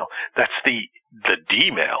an email. That's the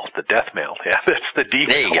D-mail, the death mail. Yeah, that's the D-mail.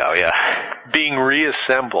 There you go, yeah. Being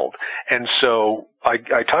reassembled. And so I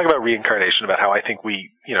talk about reincarnation, about how I think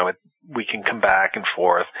we can come back and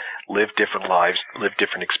forth, live different lives, live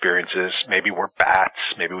different experiences. Maybe we're bats.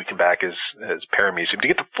 Maybe we come back as paramecium to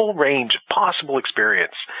get the full range of possible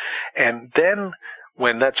experience. And then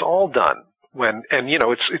when that's all done,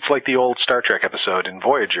 it's like the old Star Trek episode in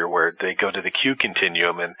Voyager where they go to the Q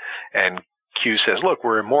continuum and Q says, look,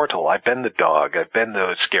 we're immortal. I've been the dog. I've been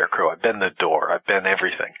the scarecrow. I've been the door. I've been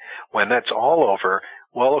everything. When that's all over,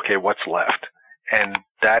 well, okay, what's left? And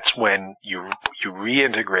that's when you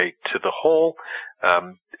reintegrate to the whole,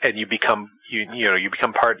 and you become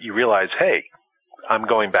part, you realize, hey, I'm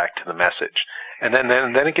going back to the message. And then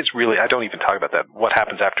it gets really, I don't even talk about that. What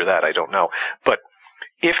happens after that, I don't know. But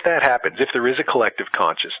if that happens, if there is a collective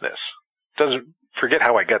consciousness, doesn't forget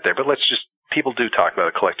how I got there, but people do talk about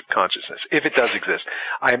a collective consciousness. If it does exist,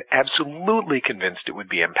 I am absolutely convinced it would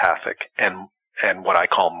be empathic and what I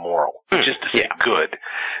call moral, which is to say good,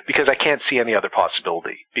 because I can't see any other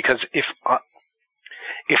possibility. Because if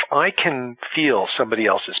I can feel somebody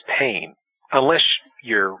else's pain, unless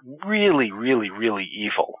you're really, really, really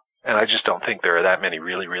evil, and I just don't think there are that many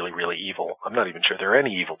really, really, really evil. I'm not even sure there are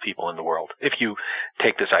any evil people in the world. If you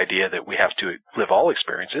take this idea that we have to live all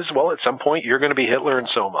experiences, well, at some point you're going to be Hitler and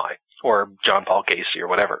so am I, or John Paul Casey or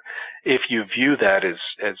whatever. If you view that as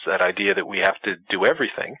that idea that we have to do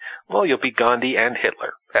everything, well, you'll be Gandhi and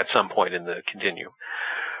Hitler at some point in the continuum.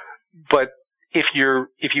 But if you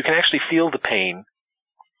can actually feel the pain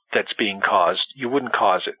that's being caused, you wouldn't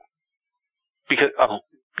cause it. Because, I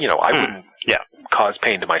wouldn't cause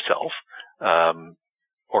pain to myself,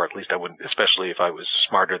 or at least I wouldn't, especially if I was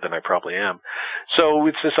smarter than I probably am. So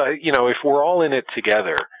it's this, if we're all in it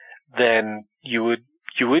together, then you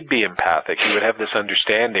would be empathic. You would have this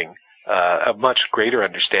understanding, a much greater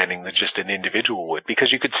understanding than just an individual would,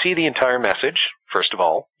 because you could see the entire message. First of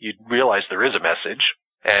all, you'd realize there is a message.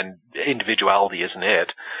 And individuality isn't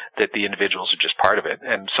it, that the individuals are just part of it.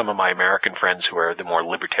 And some of my American friends who are the more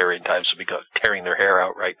libertarian types will be tearing their hair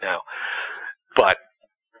out right now. But.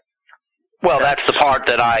 Well, that's the part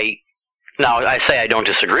that I say I don't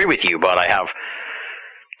disagree with you, but I have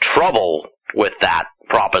trouble with that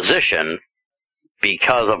proposition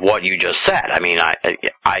because of what you just said. I mean, I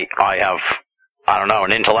have, I don't know,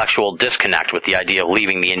 an intellectual disconnect with the idea of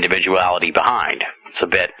leaving the individuality behind. It's a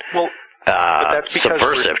bit. Well,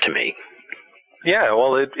 subversive to me. Yeah,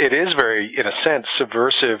 well, it is very, in a sense,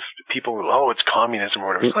 subversive. People go, it's communism or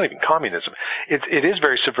whatever. It's not even communism. It is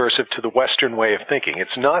very subversive to the Western way of thinking.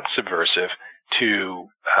 It's not subversive to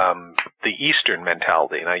the Eastern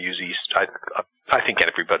mentality. And I use I think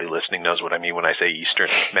everybody listening knows what I mean when I say Eastern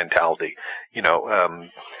mentality.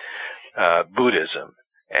 Buddhism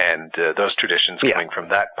and those traditions coming from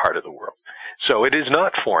that part of the world. So it is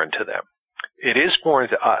not foreign to them. It is foreign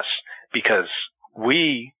to us, because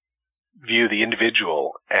we view the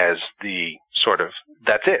individual as the sort of,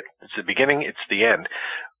 that's it. It's the beginning, it's the end.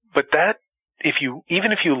 But that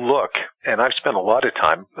even if you look, and I've spent a lot of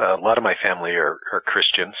time, a lot of my family are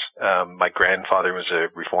Christians. My grandfather was a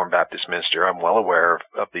Reformed Baptist minister. I'm well aware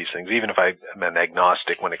of these things, even if I'm an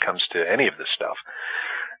agnostic when it comes to any of this stuff,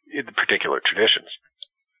 in the particular traditions.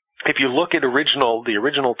 If you look at the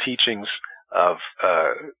original teachings of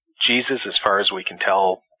Jesus, as far as we can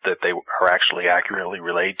tell that they are actually accurately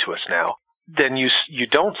relayed to us now, then you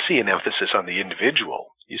don't see an emphasis on the individual.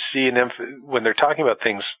 You see when they're talking about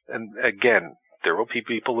things, and again, there will be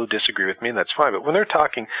people who disagree with me, and that's fine, but when they're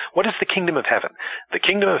talking, what is the kingdom of heaven? The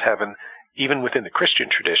kingdom of heaven, even within the Christian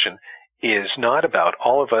tradition, is not about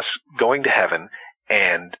all of us going to heaven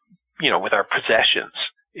and, with our possessions.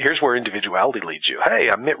 Here's where individuality leads you. Hey,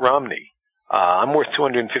 I'm Mitt Romney. I'm worth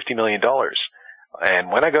 $250 million. And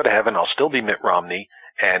when I go to heaven, I'll still be Mitt Romney,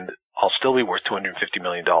 and I'll still be worth $250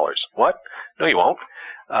 million. What? No, you won't.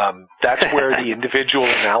 That's where the individual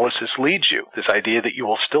analysis leads you. This idea that you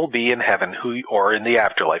will still be in heaven, or in the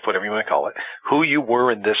afterlife, whatever you want to call it, who you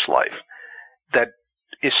were in this life. That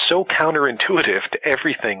is so counterintuitive to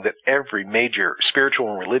everything that every major spiritual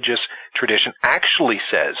and religious tradition actually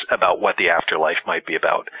says about what the afterlife might be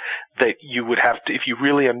about. That you would have to, if you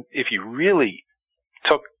really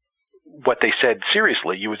took what they said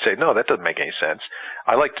seriously, you would say, no, that doesn't make any sense.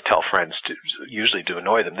 I like to tell friends, usually to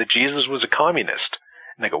annoy them, that Jesus was a communist.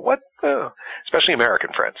 And they go, what? Especially American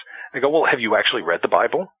friends. They go, well, have you actually read the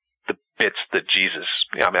Bible? The bits that Jesus,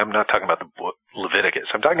 I'm not talking about the book Leviticus.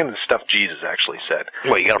 I'm talking the stuff Jesus actually said.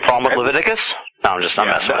 What, you got a problem with Leviticus? No, I'm just not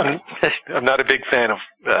messing with you. I'm not a big fan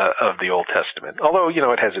of the Old Testament. Although,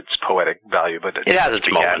 it has its poetic value, but it has its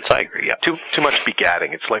moments, I agree, yeah. Too much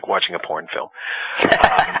begatting. It's like watching a porn film.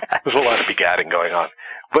 There's a lot of begatting going on.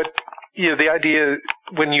 But, the idea,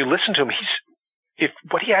 when you listen to him,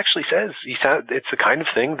 what he actually says, it's the kind of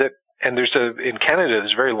thing that, and in Canada,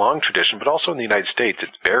 there's a very long tradition, but also in the United States,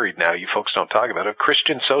 it's buried now, you folks don't talk about it,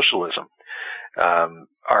 Christian socialism.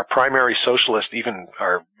 Our primary socialist, even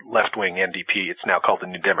our left-wing NDP, it's now called the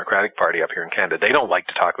New Democratic Party up here in Canada, they don't like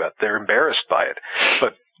to talk about it. They're embarrassed by it.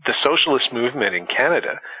 But the socialist movement in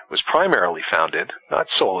Canada was primarily founded, not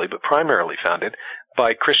solely, but primarily founded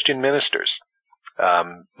by Christian ministers.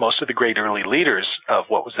 Most of the great early leaders of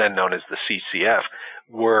what was then known as the CCF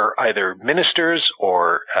were either ministers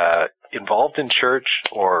or involved in church,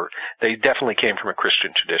 or they definitely came from a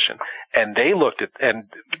Christian tradition. And they looked at, and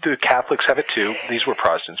the Catholics have it too, these were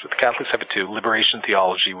Protestants, but the Catholics have it too, liberation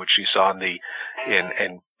theology, which you saw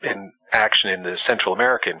in action in the Central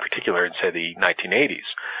America in particular in, say, the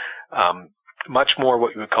 1980s. Much more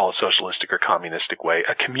what you would call a socialistic or communistic way,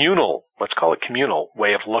 let's call it communal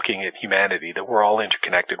way of looking at humanity, that we're all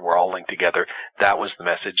interconnected, we're all linked together. That was the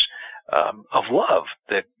message of love,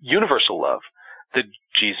 that universal love that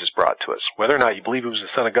Jesus brought to us. Whether or not you believe he was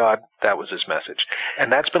the Son of God, that was his message.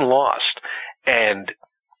 And that's been lost. And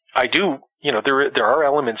I do, there are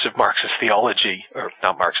elements of Marxist theology, or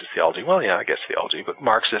not Marxist theology, well, yeah, I guess theology, but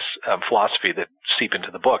Marxist philosophy that seep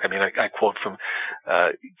into the book. I mean, I quote from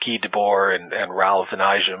Guy Debord and Raoul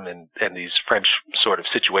Vaneigem and these French sort of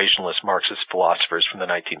situationalist Marxist philosophers from the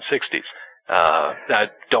 1960s. I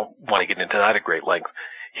don't want to get into that at great length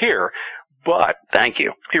here, but... Thank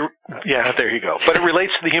you. Yeah, there you go. But it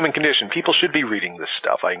relates to the human condition. People should be reading this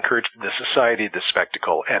stuff. I encourage the Society of the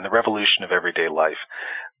Spectacle and the Revolution of Everyday Life.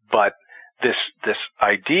 But this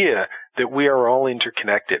idea that we are all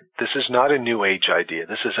interconnected, this is not a new age idea.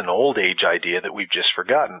 This is an old age idea that we've just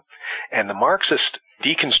forgotten. And the Marxist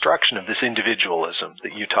deconstruction of this individualism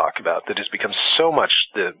that you talk about, that has become so much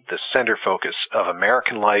the center focus of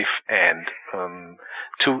American life and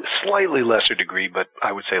to a slightly lesser degree, but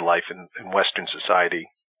I would say life in Western society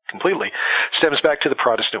completely, stems back to the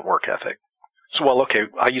Protestant work ethic. So, well, okay,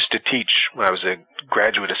 I used to teach when I was a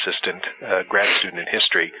graduate assistant, grad student in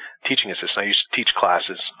history, teaching assistant. I used to teach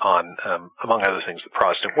classes on, among other things, the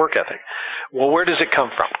Protestant work ethic. Well, where does it come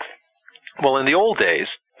from? Well, in the old days,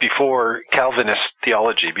 before Calvinist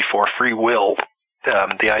theology, before free will,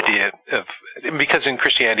 the idea of, because in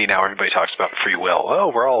Christianity now everybody talks about free will.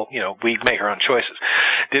 Oh, we're all, we make our own choices.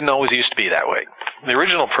 Didn't always used to be that way. The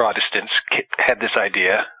original Protestants had this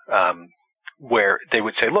idea, where they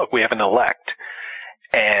would say, look, we have an elect,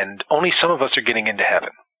 and only some of us are getting into heaven.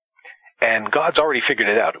 And God's already figured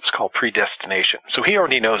it out. It was called predestination. So he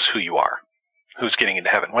already knows who you are, who's getting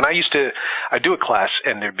into heaven. When I'd do a class,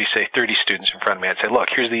 and there'd be, say, 30 students in front of me. I'd say, look,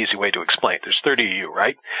 here's the easy way to explain it. There's 30 of you,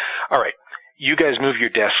 right? All right. You guys move your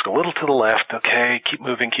desk a little to the left. Okay. Keep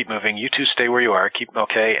moving. You two stay where you are.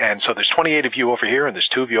 Okay. And so there's 28 of you over here, and there's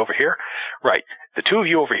 2 of you over here. Right. The 2 of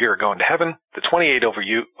you over here are going to heaven. The 28 over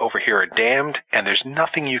here are damned, and there's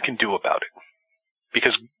nothing you can do about it.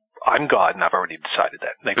 Because I'm God and I've already decided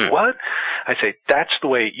that. And they go, what? I say, that's the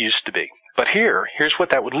way it used to be. But here's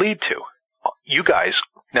what that would lead to. You guys,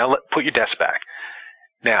 now put your desk back.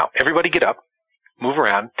 Now, everybody get up, move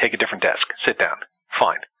around, take a different desk, sit down.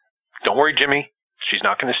 Fine. Don't worry, Jimmy. She's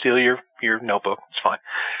not going to steal your notebook. It's fine.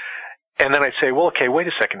 And then I'd say, well, okay, wait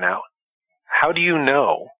a second now. How do you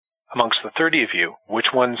know amongst the 30 of you which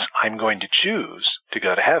ones I'm going to choose to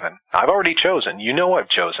go to heaven? I've already chosen. You know I've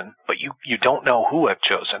chosen, but you don't know who I've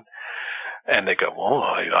chosen. And they go, well,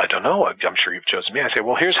 I don't know. I'm sure you've chosen me. I say,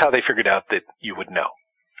 well, here's how they figured out that you would know.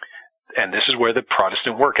 And this is where the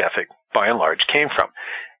Protestant work ethic, by and large, came from.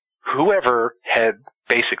 Whoever had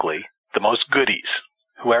basically the most goodies,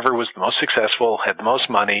 whoever was the most successful, had the most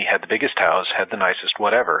money, had the biggest house, had the nicest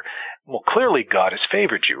whatever, well, clearly God has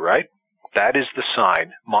favored you, right? That is the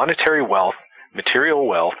sign. Monetary wealth, material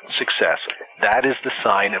wealth, success, that is the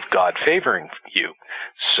sign of God favoring you.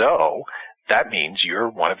 So that means you're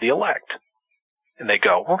one of the elect. And they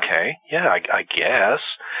go, okay, yeah, I guess.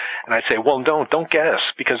 And I say, well, don't guess,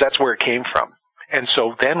 because that's where it came from. And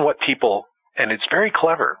so then what people, and it's very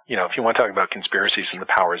clever, if you want to talk about conspiracies and the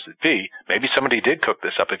powers that be, maybe somebody did cook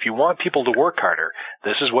this up. If you want people to work harder,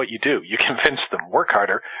 this is what you do. You convince them, work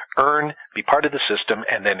harder, earn, be part of the system,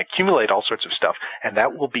 and then accumulate all sorts of stuff. And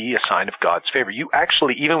that will be a sign of God's favor. You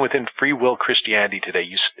actually, even within free will Christianity today,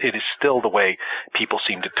 it is still the way people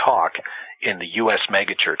seem to talk in the U.S.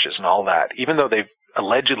 megachurches and all that. Even though they've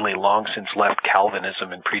allegedly long since left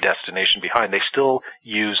Calvinism and predestination behind, they still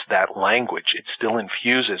use that language. It still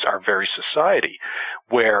infuses our very society,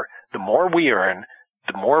 where the more we earn,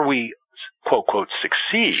 the more we, quote, quote,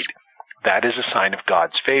 succeed. That is a sign of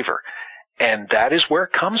God's favor. And that is where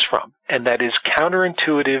it comes from. And that is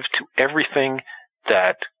counterintuitive to everything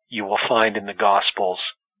that you will find in the Gospels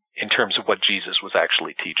in terms of what Jesus was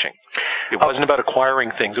actually teaching. It wasn't about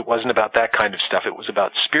acquiring things. It wasn't about that kind of stuff. It was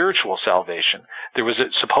about spiritual salvation. There was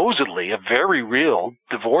supposedly a very real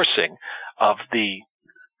divorcing of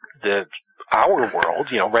our world,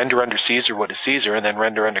 render unto Caesar what is Caesar, and then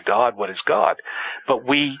render unto God what is God. But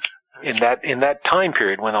we, in that time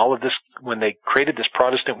period when they created this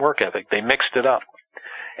Protestant work ethic, they mixed it up.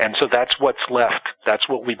 And so that's what's left. That's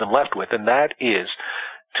what we've been left with. And that is,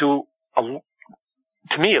 to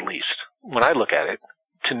me at least, when I look at it,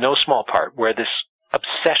 to no small part, where this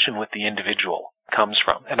obsession with the individual comes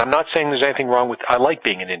from. And I'm not saying there's anything wrong with, I like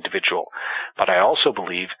being an individual, but I also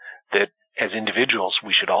believe that as individuals,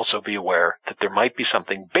 we should also be aware that there might be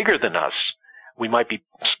something bigger than us. We might be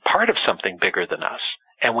part of something bigger than us,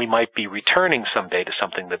 and we might be returning someday to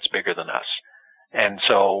something that's bigger than us. And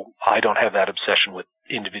so I don't have that obsession with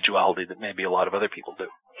individuality that maybe a lot of other people do.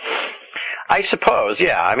 I suppose,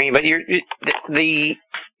 yeah. I mean, but you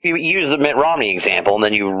used the Mitt Romney example, and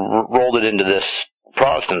then you rolled it into this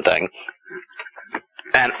Protestant thing.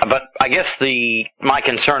 But I guess my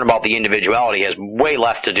concern about the individuality has way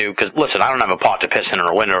less to do, because listen, I don't have a pot to piss in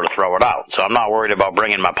or a window to throw it out, so I'm not worried about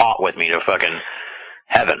bringing my pot with me to fucking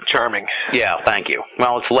heaven. Charming. Yeah, thank you.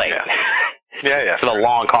 Well, it's late. Yeah. It's been a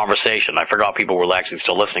long conversation. I forgot people were actually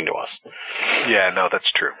still listening to us. Yeah, no,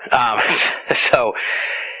 that's true.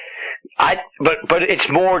 But it's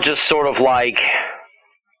more just sort of like,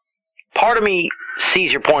 part of me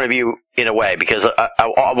sees your point of view in a way, because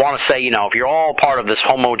I want to say, if you're all part of this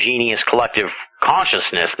homogeneous collective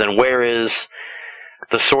consciousness, then where is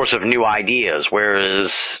the source of new ideas? Where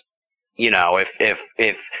is,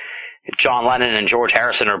 if John Lennon and George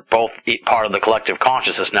Harrison are both part of the collective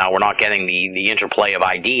consciousness now, we're not getting the interplay of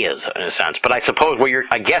ideas in a sense. But I suppose what you're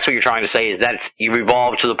trying to say is that you've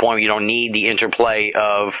evolved to the point where you don't need the interplay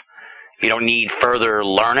of, you don't need further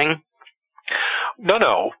learning?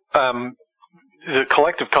 No. The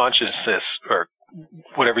collective consciousness, or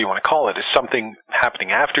whatever you want to call it, is something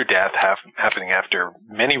happening after death, happening after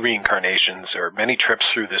many reincarnations or many trips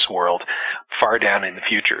through this world, far down in the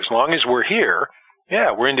future. As long as we're here,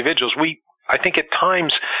 yeah, we're individuals. I think at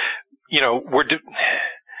times, I'm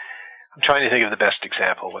trying to think of the best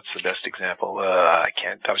example. What's the best example? I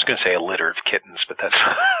can't. I was going to say a litter of kittens, but that's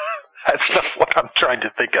not what I'm trying to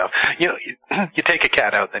think of. You take a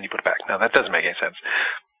cat out, then you put it back. No, that doesn't make any sense.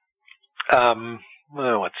 I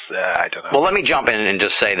don't know. Well, let me jump in and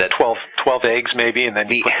just say that 12 eggs maybe, and then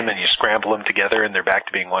you put them and you scramble them together, and they're back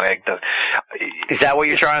to being one egg. Is that what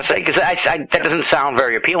you're trying to say? Because that doesn't sound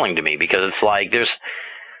very appealing to me, because it's like it's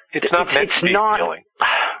not meant to be appealing.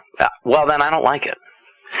 Well, then I don't like it.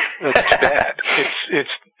 It's bad.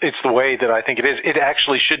 It's the way that I think it is. It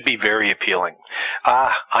actually should be very appealing.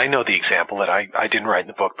 I know the example that I didn't write in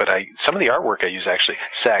the book, but some of the artwork I use actually,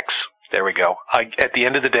 sex. There we go. At the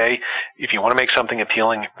end of the day, if you want to make something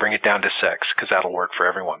appealing, bring it down to sex, because that'll work for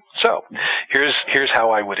everyone. So, here's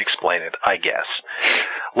how I would explain it, I guess.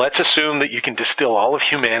 Let's assume that you can distill all of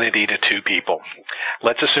humanity to two people.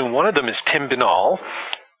 Let's assume one of them is Tim Binnall,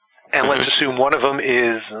 and let's assume one of them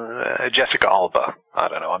is Jessica Alba. I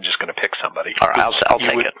don't know. I'm just going to pick somebody. All right, I'll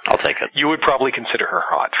take it. I'll take it. You would probably consider her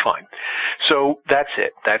hot. Fine. So that's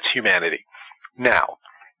it. That's humanity. Now,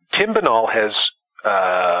 Tim Binnall has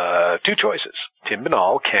two choices. Tim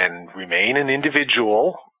Binnall can remain an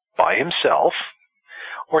individual by himself,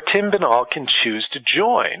 or Tim Binnall can choose to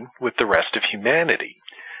join with the rest of humanity.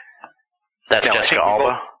 That's now, Jessica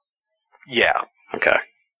Alba? Yeah. Okay.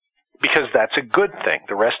 Because that's a good thing.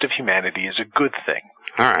 The rest of humanity is a good thing.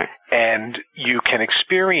 All right. And you can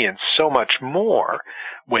experience so much more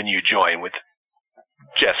when you join with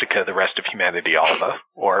Jessica, the rest of humanity, Alba,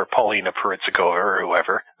 or Paulina Puritzikova, or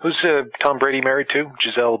whoever. Who's Tom Brady married to?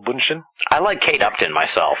 Gisele Bundchen? I like Kate Upton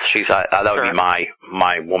myself. That would be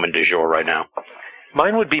my woman du jour right now.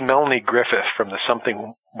 Mine would be Melanie Griffith from the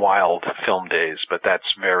Something Wild film days, but that's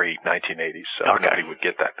very 1980s, so nobody would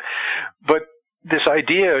get that. But this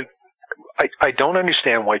idea, I don't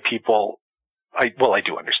understand why people, I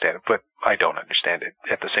do understand it, but I don't understand it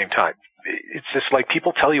at the same time. It's just like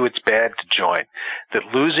people tell you it's bad to join,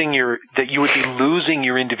 that you would be losing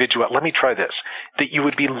your individuality. Let me try this. That you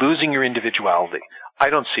would be losing your individuality. I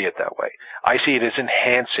don't see it that way. I see it as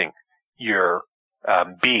enhancing your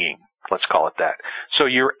being. Let's call it that. So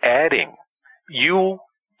you're adding,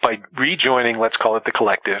 by rejoining, let's call it the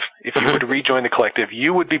collective, if you were to rejoin the collective,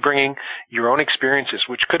 you would be bringing your own experiences,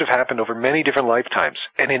 which could have happened over many different lifetimes,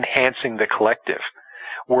 and enhancing the collective.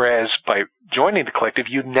 Whereas by joining the collective,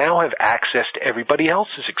 you now have access to everybody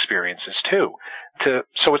else's experiences too.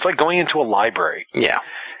 So it's like going into a library. Yeah.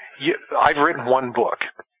 I've written one book.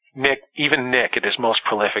 Nick at his most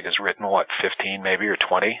prolific, has written, 15 maybe, or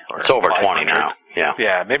 20? It's over 20 now. Yeah.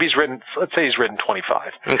 Yeah, maybe let's say he's written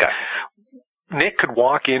 25. Okay. Nick could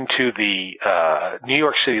walk into the New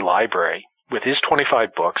York City Library with his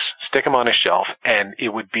 25 books, stick them on a shelf, and it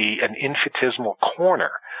would be an infinitesimal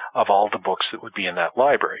corner of all the books that would be in that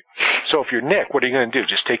library. So if you're Nick, what are you going to do?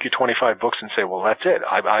 Just take your 25 books and say, well, that's it.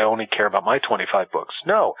 I only care about my 25 books.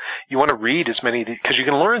 No. You want to read as many, because you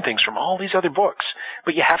can learn things from all these other books,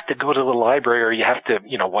 but you have to go to the library, or you have to,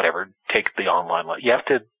 take the online, you have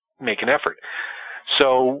to make an effort.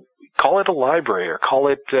 So call it a library, or call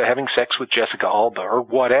it having sex with Jessica Alba, or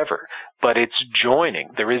whatever. But it's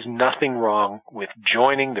joining. There is nothing wrong with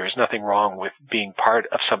joining. There's nothing wrong with being part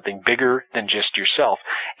of something bigger than just yourself.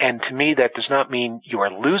 And to me, that does not mean you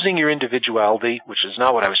are losing your individuality, which is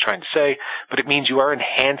not what I was trying to say, but it means you are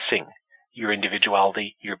enhancing your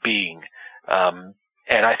individuality, your being. And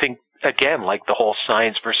I think, again, like the whole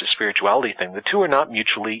science versus spirituality thing, the two are not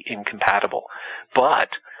mutually incompatible. But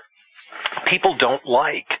people don't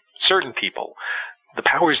like, certain people, the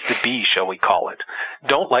powers that be, shall we call it,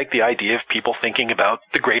 don't like the idea of people thinking about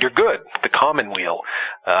the greater good, the commonweal,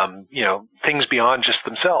 things beyond just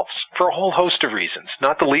themselves, for a whole host of reasons,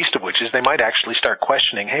 not the least of which is they might actually start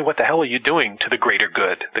questioning, hey, what the hell are you doing to the greater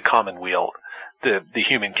good, the commonweal, the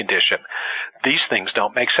human condition? These things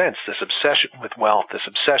don't make sense. This obsession with wealth, this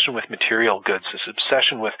obsession with material goods, this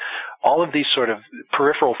obsession with all of these sort of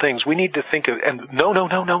peripheral things, we need to think of, and no.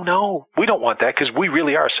 We don't want that, because we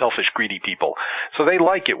really are selfish, greedy people. So they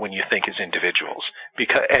like it when you think as individuals,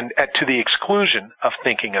 to the exclusion of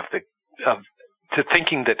thinking to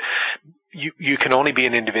thinking that you can only be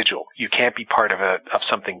an individual. You can't be part of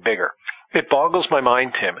something bigger. It boggles my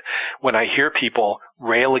mind, Tim, when I hear people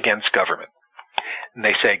rail against government. And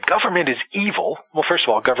they say government is evil. Well, first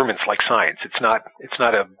of all, government's like science. It's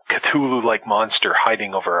not a Cthulhu-like monster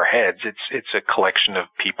hiding over our heads. It's a collection of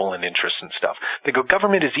people and interests and stuff. They go,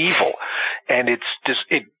 government is evil, and it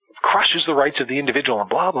crushes the rights of the individual and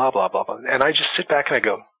blah blah blah blah blah. And I just sit back and I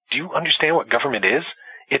go, do you understand what government is?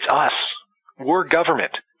 It's us. We're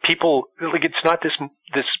government. People, it's not this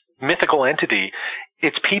mythical entity.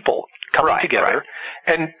 It's people coming together.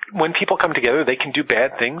 Right. And when people come together, they can do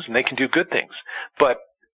bad things and they can do good things. But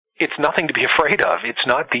it's nothing to be afraid of. It's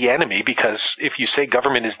not the enemy, because if you say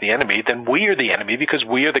government is the enemy, then we are the enemy because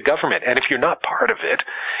we are the government. And if you're not part of it,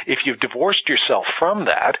 if you've divorced yourself from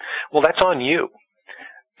that, well, that's on you.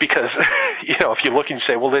 Because, if you look and you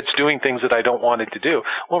say, well, it's doing things that I don't want it to do.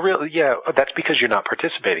 Well, really, yeah, that's because you're not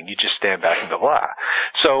participating. You just stand back and go, blah.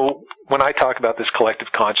 So when I talk about this collective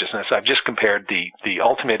consciousness, I've just compared the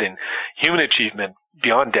ultimate in human achievement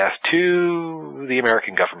beyond death to the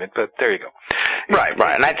American government, but there you go. Right.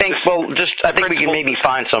 And I think, we can maybe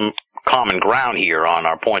find some common ground here on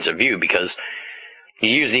our points of view, because You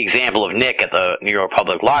use the example of Nick at the New York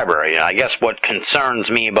Public Library. I guess what concerns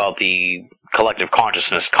me about the collective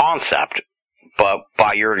consciousness concept, but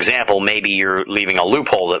by your example, maybe you're leaving a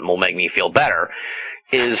loophole that will make me feel better,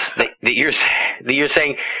 is that you're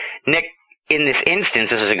saying Nick, in this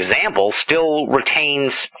instance, as an example, still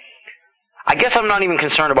retains... I guess I'm not even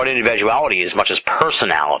concerned about individuality as much as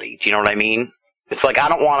personality. Do you know what I mean? It's like I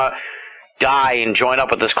don't want to die and join up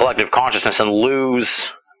with this collective consciousness and lose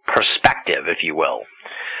perspective, if you will.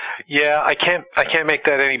 Yeah, I can't make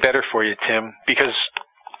that any better for you, Tim, because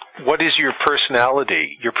what is your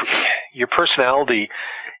personality? Your personality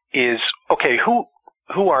is, okay,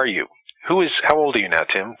 who are you? How old are you now,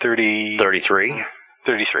 Tim? 33?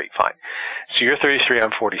 33, fine. So you're 33,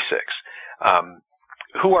 I'm 46.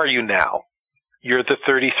 Who are you now? You're the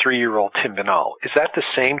 33-year-old Tim Binnall. Is that the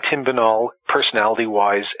same Tim Binnall,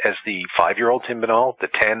 personality-wise, as the 5-year-old Tim Binnall, the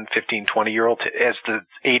 10, 15, 20-year-old, as the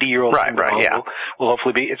 80-year-old Tim Binnall will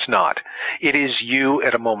hopefully be? It's not. It is you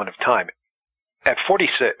at a moment of time. At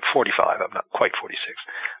 45, I'm not quite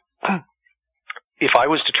 46. If I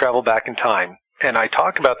was to travel back in time, and I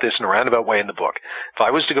talk about this in a roundabout way in the book, if I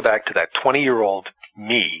was to go back to that 20-year-old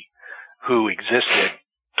me who existed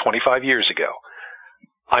 25 years ago,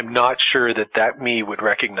 I'm not sure that me would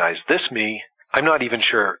recognize this me. I'm not even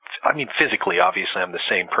sure. I mean, physically, obviously, I'm the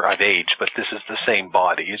same. I've aged, but this is the same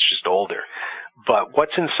body. It's just older. But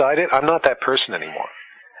what's inside it? I'm not that person anymore.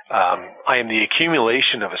 I am the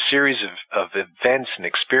accumulation of a series of events and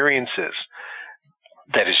experiences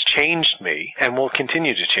that has changed me and will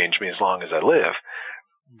continue to change me as long as I live.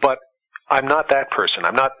 But I'm not that person.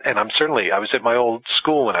 I was at my old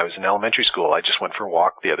school when I was in elementary school. I just went for a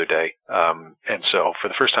walk the other day. And so for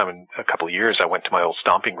the first time in a couple of years, I went to my old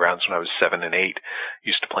stomping grounds when I was 7 and 8,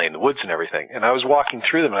 used to play in the woods and everything. And I was walking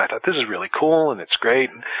through them and I thought, this is really cool and it's great.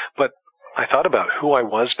 But I thought about who I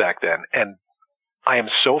was back then, and I am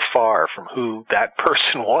so far from who that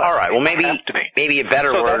person was. All right. Well, maybe a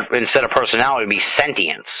better word instead of personality would be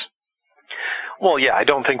sentience. Well, yeah, I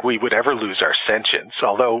don't think we would ever lose our sentience,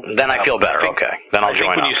 although... Then I feel better, okay. Then I'll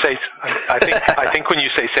join up. I think when you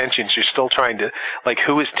say sentience, you're still trying to, like,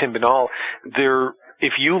 who is Tim Binnall?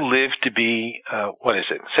 If you live to be,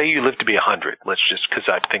 say you live to be 100, let's just, because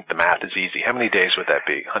I think the math is easy. How many days would that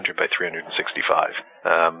be? 100 by 365.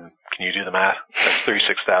 Can you do the math? That's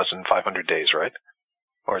 36,500 days, right?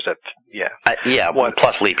 Or is that, yeah.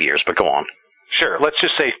 Plus leap years, but go on. Sure. Let's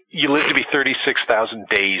just say you live to be 36,000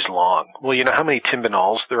 days long. Well, you know how many Tim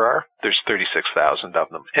Binnalls there are? There's 36,000 of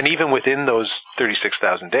them. And even within those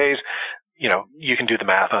 36,000 days, you know, you can do the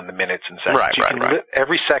math on the minutes and seconds. Right.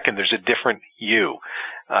 Every second there's a different you,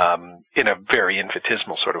 in a very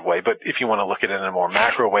infinitesimal sort of way. But if you want to look at it in a more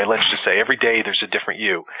macro way, let's just say every day there's a different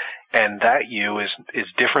you. And that you is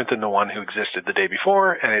different than the one who existed the day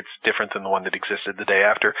before, and it's different than the one that existed the day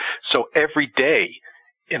after. So every day,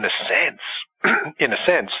 in a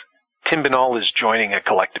sense, Tim Binnall is joining a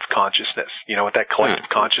collective consciousness. You know what that collective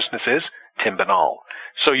consciousness is? Tim Binnall.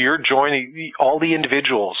 So you're joining all the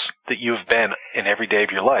individuals that you've been in every day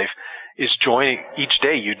of your life is joining, each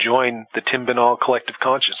day you join the Tim Binnall collective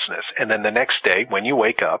consciousness. And then the next day, when you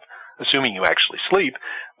wake up, assuming you actually sleep,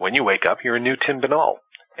 when you wake up, you're a new Tim Binnall.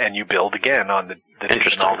 And you build again on the Tim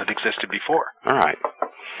Binnall that existed before. All right.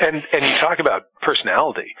 And you talk about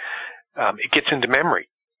personality. It gets into memory.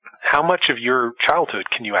 How much of your childhood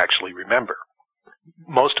can you actually remember?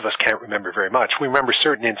 Most of us can't remember very much. We remember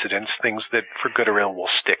certain incidents, things that for good or ill will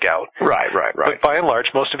stick out. Right. But by and large,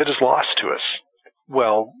 most of it is lost to us.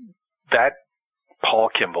 Well, that Paul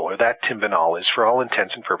Kimball or that Tim Binnall is, for all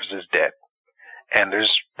intents and purposes, dead. And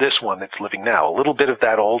there's this one that's living now. A little bit of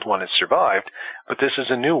that old one has survived, but this is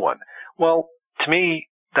a new one. Well, to me,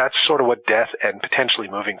 that's sort of what death and potentially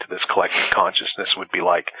moving to this collective consciousness would be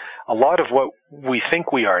like. A lot of what we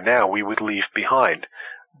think we are now, we would leave behind,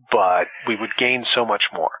 but we would gain so much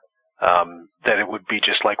more, that it would be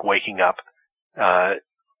just like waking up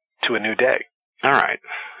to a new day. All right.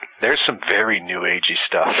 There's some very new agey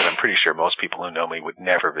stuff that I'm pretty sure most people who know me would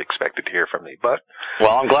never have expected to hear from me. But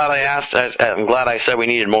well, I'm glad I asked. I'm glad I said we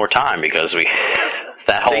needed more time because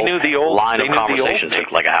that whole line of conversation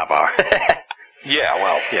took like a half hour. Yeah,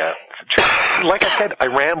 well, yeah. Like I said, I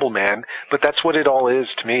ramble, man, but that's what it all is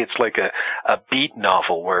to me. It's like a beat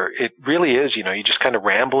novel where it really is, you know, you just kind of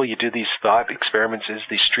ramble, you do these thought experiments,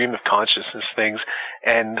 these stream of consciousness things,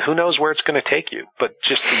 and who knows where it's going to take you. But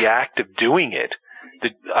just the act of doing it,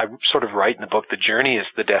 I sort of write in the book, the journey is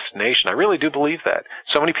the destination. I really do believe that.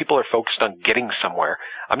 So many people are focused on getting somewhere.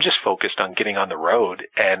 I'm just focused on getting on the road,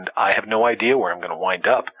 and I have no idea where I'm going to wind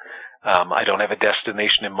up. I don't have a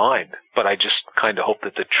destination in mind, but I just kind of hope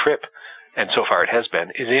that the trip and so far it has been,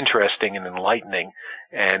 is interesting and enlightening,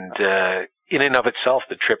 and in and of itself,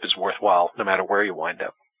 the trip is worthwhile no matter where you wind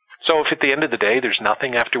up. So if at the end of the day there's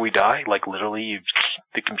nothing after we die, like literally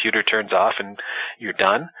the computer turns off and you're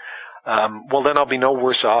done, well then I'll be no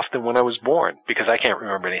worse off than when I was born, because I can't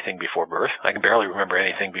remember anything before birth. I can barely remember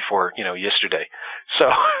anything before, yesterday.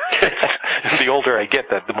 So the older I get,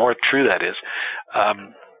 the more true that is.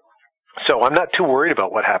 So I'm not too worried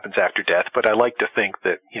about what happens after death, but I like to think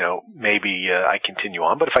that, maybe I continue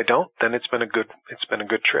on. But if I don't, then it's been a good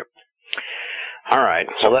trip. All right.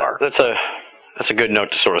 So well, that's a good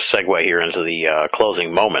note to sort of segue here into the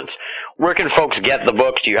closing moments. Where can folks get the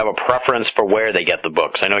books? Do you have a preference for where they get the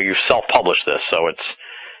books? I know you've self-published this, so it's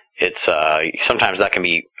sometimes that can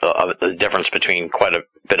be the difference between quite a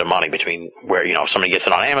bit of money between where, if somebody gets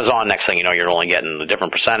it on Amazon, next thing you know, you're only getting a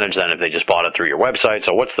different percentage than if they just bought it through your website.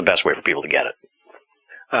 So what's the best way for people to get it?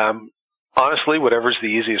 Honestly, whatever's the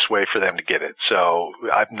easiest way for them to get it. So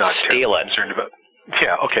I'm not terribly concerned about.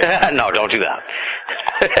 Yeah, okay. No, don't do that.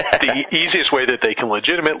 The easiest way that they can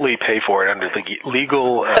legitimately pay for it under the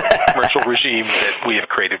legal commercial regime that we have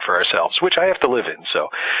created for ourselves, which I have to live in. So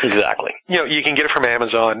exactly. You can get it from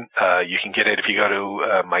Amazon. You can get it if you go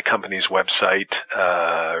to my company's website,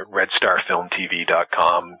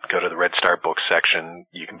 redstarfilmtv.com. Go to the Red Star Books section.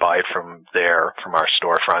 You can buy it from there, from our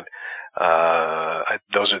storefront.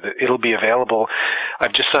 It'll be available.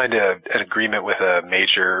 I've just signed an agreement with a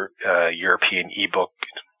major European ebook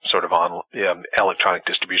sort of on electronic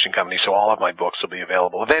distribution company, so all of my books will be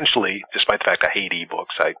available eventually, despite the fact I hate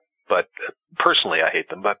ebooks. But personally I hate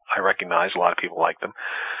them, but I recognize a lot of people like them.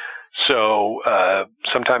 So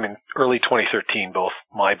sometime in early 2013, both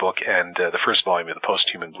my book and the first volume of the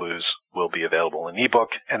Posthuman Blues will be available in ebook,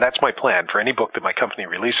 and that's my plan. For any book that my company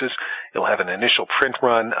releases, it'll have an initial print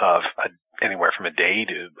run of anywhere from a day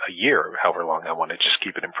to a year, however long I want to just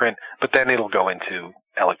keep it in print, but then it'll go into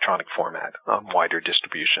electronic format on wider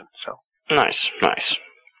distribution. So nice.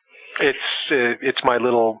 It's my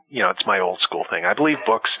little, it's my old school thing. I believe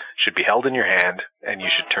books should be held in your hand and you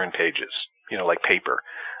should turn pages, like paper.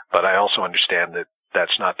 But I also understand that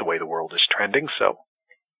that's not the way the world is trending, so,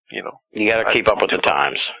 you gotta keep up with the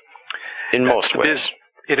times. In most ways.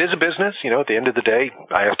 It is a business, at the end of the day,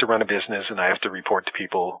 I have to run a business and I have to report to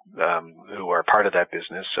people, who are part of that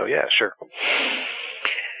business, so yeah, sure.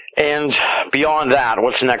 And beyond that,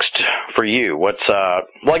 what's next for you? I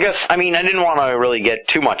didn't want to really get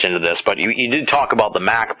too much into this, but you did talk about the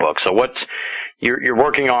MacBook, so you're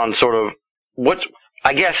working on sort of,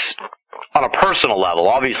 I guess, on a personal level,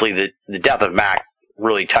 obviously the death of Mac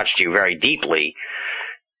really touched you very deeply.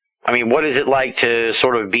 I mean, what is it like to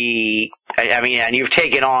sort of be, and you've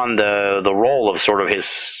taken on the role of sort of his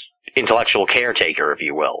intellectual caretaker, if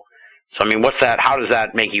you will. So, how does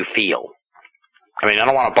that make you feel? I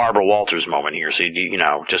don't want a Barbara Walters moment here, so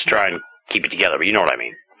just try and keep it together, but you know what I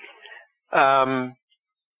mean. A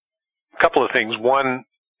couple of things. One,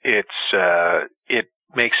 it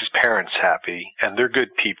makes his parents happy, and they're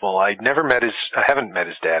good people. I haven't met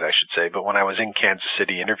his dad, I should say, but when I was in Kansas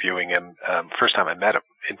City interviewing him, first time I met him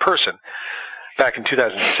in person, back in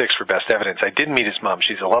 2006 for Best Evidence, I did meet his mom.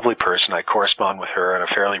 She's a lovely person. I correspond with her on a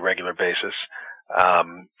fairly regular basis.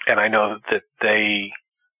 And I know that they,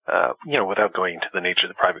 without going into the nature of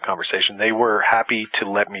the private conversation, they were happy to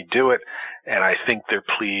let me do it, and I think they're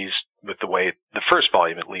pleased with the way the first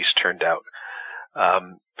volume at least turned out.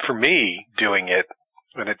 For me, doing it,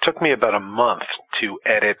 and it took me about a month to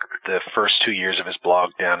edit the first 2 years of his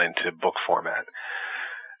blog down into book format,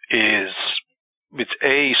 it's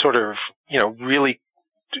a sort of, really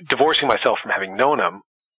divorcing myself from having known him.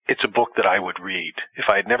 It's a book that I would read. If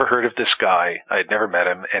I had never heard of this guy, I had never met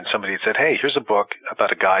him, and somebody had said, hey, here's a book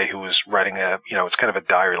about a guy who was writing it's kind of a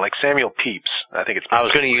diary, like Samuel Pepys. I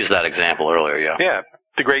was going to use that example earlier, yeah. Yeah,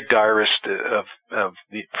 the great diarist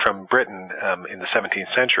from Britain in the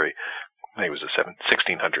 17th century. I think it was the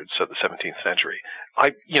 1600s, so the 17th century.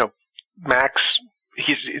 Max,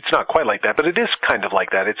 it's not quite like that, but it is kind of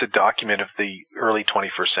like that. It's a document of the early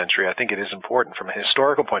 21st century. I think it is important from a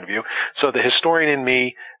historical point of view. So the historian in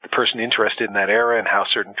me, the person interested in that era and how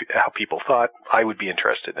people thought, I would be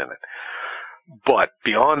interested in it. But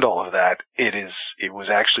beyond all of that, it was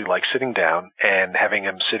actually like sitting down and having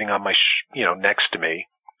him sitting on my, next to me.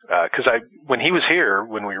 Because when he was here,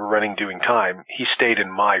 when we were running Doing Time, he stayed in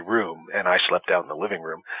my room and I slept out in the living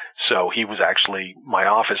room. So he was actually, my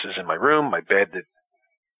office is in my room, my bed that,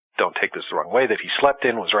 don't take this the wrong way, that he slept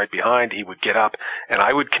in was right behind. He would get up and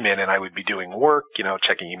I would come in and I would be doing work,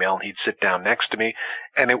 checking email, and he'd sit down next to me.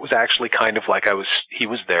 And it was actually kind of like he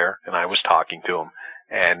was there and I was talking to him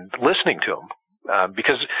and listening to him.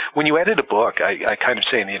 Because when you edit a book, I kind of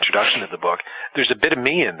say in the introduction of the book, there's a bit of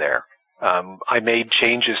me in there. I made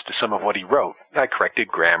changes to some of what he wrote. I corrected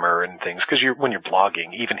grammar and things, because when you're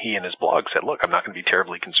blogging, even he in his blog said, look, I'm not going to be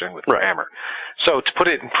terribly concerned with grammar. So to put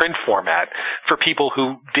it in print format, for people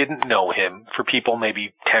who didn't know him, for people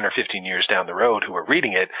maybe 10 or 15 years down the road who are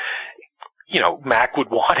reading it, Mac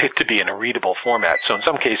would want it to be in a readable format. So in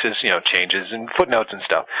some cases, changes and footnotes and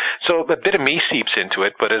stuff. So a bit of me seeps into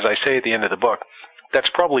it, but as I say at the end of the book, that's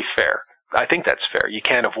probably fair. I think that's fair. You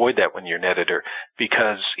can't avoid that when you're an editor,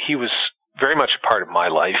 because he was very much a part of my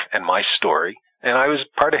life and my story, and I was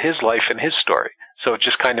part of his life and his story. So it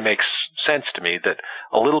just kind of makes sense to me that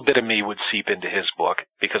a little bit of me would seep into his book,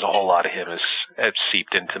 because a whole lot of him has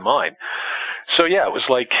seeped into mine. So yeah, it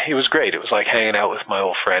was great. It was like hanging out with my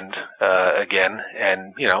old friend again,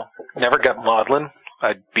 and never got maudlin.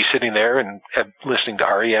 I'd be sitting there and listening to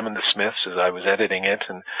REM and the Smiths as I was editing it,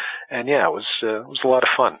 and yeah, it was a lot of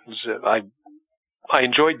fun. I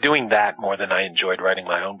enjoyed doing that more than I enjoyed writing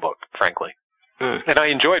my own book, frankly. And I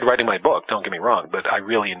enjoyed writing my book, don't get me wrong, but I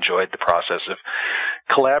really enjoyed the process of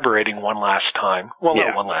collaborating one last time. Well,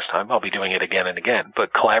 not one last time. I'll be doing it again and again,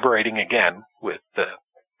 but collaborating again with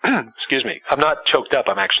excuse me. I'm not choked up.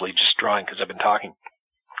 I'm actually just drawing because I've been talking.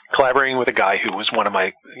 Collaborating with a guy who was one of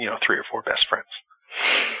my, 3 or 4 best friends.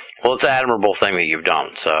 Well, it's an admirable thing that you've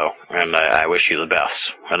done, and I wish you the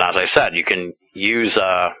best. And as I said, you can use,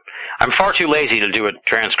 I'm far too lazy to do a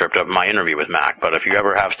transcript of my interview with Mac, but if you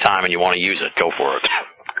ever have time and you want to use it, go for it.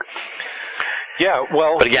 Yeah,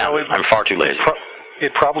 well... But again, I'm far too lazy.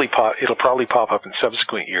 It'll probably pop up in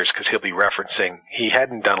subsequent years, because he'll be referencing, he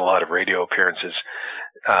hadn't done a lot of radio appearances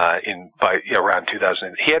by around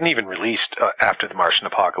 2000. He hadn't even released After the Martian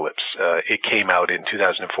Apocalypse. It came out in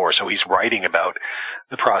 2004, so he's writing about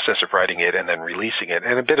the process of writing it and then releasing it,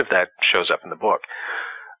 and a bit of that shows up in the book.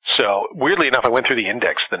 So weirdly enough, I went through the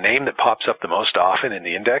index. The name that pops up the most often in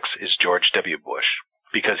the index is George W. Bush,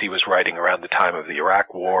 because he was writing around the time of the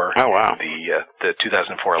Iraq War, the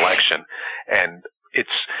 2004 election, and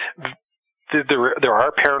there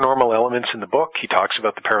are paranormal elements in the book. He talks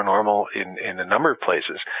about the paranormal in a number of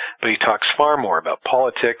places, but he talks far more about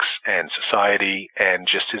politics and society and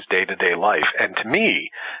just his day-to-day life. And to me,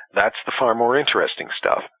 that's the far more interesting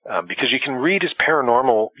stuff, because you can read his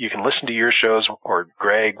paranormal, you can listen to your shows or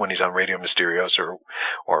Greg when he's on Radio Mysterios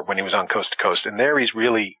or when he was on Coast to Coast, and there he's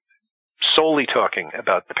really solely talking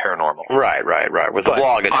about the paranormal. Right. With the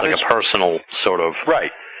blog, it's like a personal sort of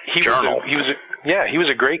journal. He was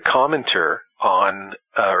a great commentator on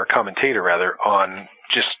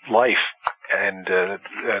just life and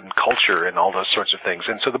culture and all those sorts of things.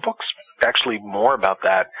 And so the book's actually more about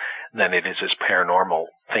that than it is his paranormal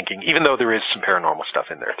thinking, even though there is some paranormal stuff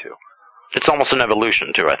in there too. It's almost an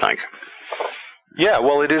evolution too, I think. Yeah,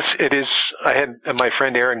 well, it is. I had my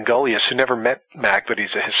friend Aaron Gullius, who never met Mac, but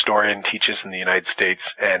he's a historian, teaches in the United States,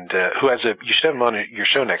 and you should have him on your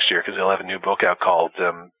show next year, because he'll have a new book out called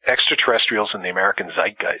Extraterrestrials in the American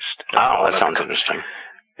Zeitgeist. Oh, that sounds interesting.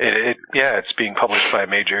 It's being published by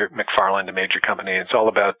McFarland, a major company. It's all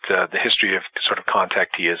about the history of sort of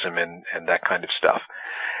contacteeism and that kind of stuff.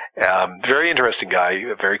 Very interesting guy,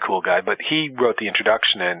 a very cool guy, but he wrote the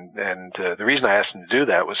introduction, and the reason I asked him to do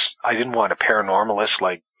that was I didn't want a paranormalist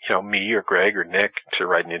like, me or Greg or Nick to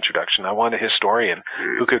write an introduction. I want a historian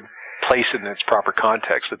who could place it in its proper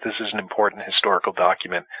context, that this is an important historical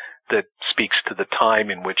document that speaks to the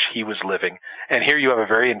time in which he was living. And here you have a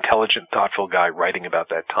very intelligent, thoughtful guy writing about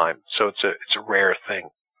that time. So it's a rare thing.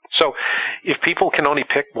 So if people can only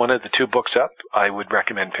pick one of the 2 books up, I would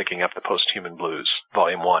recommend picking up the Posthuman Blues,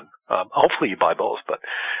 Volume 1. Hopefully you buy both, but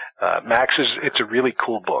Max it's a really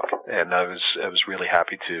cool book, and I was really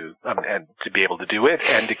happy to be able to do it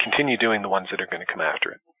and to continue doing the ones that are going to come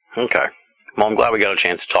after it. Okay. Well, I'm glad we got a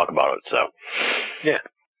chance to talk about it. So yeah.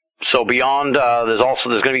 So beyond, there's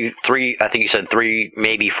going to be 3. I think you said 3,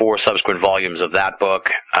 maybe 4 subsequent volumes of that book.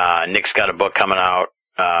 Nick's got a book coming out.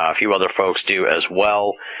 A few other folks do as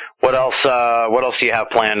well. What else do you have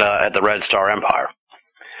planned at the Red Star Empire?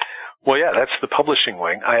 Well, yeah, that's the publishing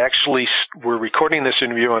wing. We're recording this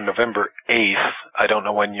interview on November 8th. I don't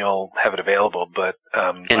know when you'll have it available, but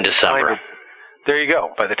in December. There you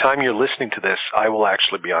go. By the time you're listening to this, I will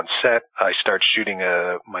actually be on set. I start shooting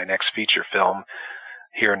my next feature film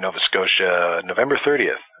here in Nova Scotia, November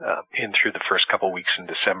 30th, in through the first couple weeks in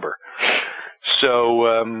December. So,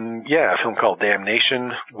 a film called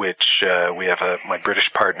Damnation, which we have my British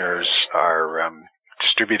partners are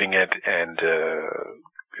distributing it and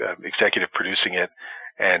executive producing it,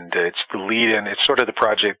 and it's the lead-in. It's sort of the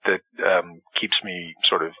project that keeps me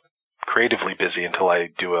sort of creatively busy until I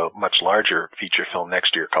do a much larger feature film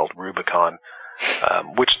next year called Rubicon,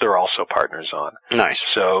 which they're also partners on. Nice.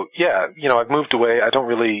 So, yeah, I've moved away.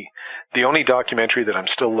 The only documentary that I'm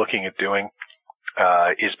still looking at doing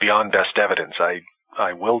is Beyond Best Evidence.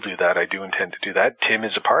 I will do that. I do intend to do that. Tim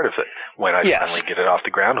is a part of it when I finally get it off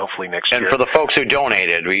the ground, hopefully next year. And for the folks who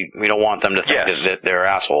donated, we don't want them to think that they're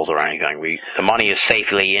assholes or anything. The money is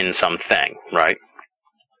safely in something, right?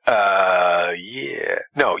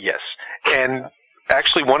 Yes. And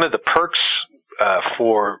actually one of the perks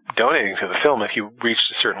for donating to the film, if you reached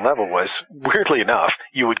a certain level, was, weirdly enough,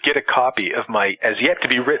 you would get a copy of my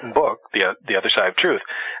as-yet-to-be-written book, The Other Side of Truth.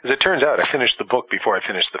 As it turns out, I finished the book before I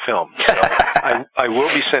finished the film. So I will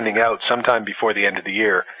be sending out sometime before the end of the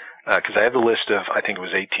year, because I have a list of, I think it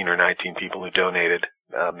was 18 or 19 people who donated,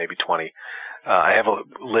 maybe 20. I have a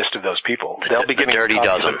list of those people. They'll be getting dirty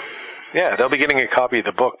dozen. Yeah, they'll be getting a copy of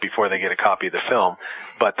the book before they get a copy of the film.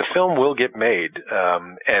 But the film will get made,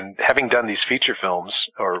 and having done these feature films,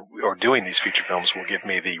 or doing these feature films, will give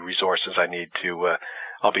me the resources I need to,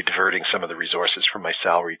 I'll be diverting some of the resources from my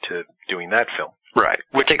salary to doing that film. Right.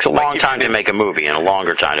 Which takes a long time to make a movie and a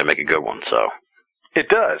longer time to make a good one, so. It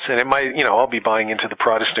does, and it might, I'll be buying into the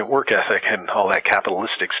Protestant work ethic and all that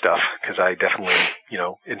capitalistic stuff, because I definitely,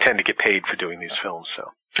 intend to get paid for doing these films,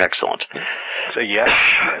 so. Excellent. So, yes.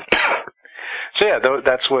 So, yeah,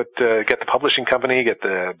 that's what, get the publishing company, get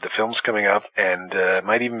the films coming up, and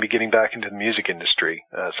might even be getting back into the music industry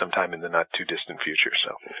sometime in the not-too-distant future,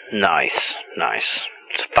 so. Nice.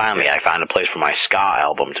 Finally, I found a place for my ska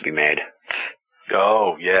album to be made.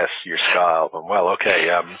 Oh, yes, your ska album. Well, okay,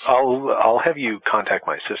 I'll have you contact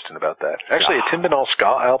my assistant about that. Actually, a Tim Binnall ska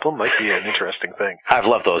album might be an interesting thing. I've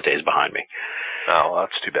left those days behind me. Oh, well,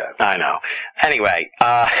 that's too bad. I know. Anyway,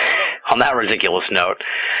 on that ridiculous note,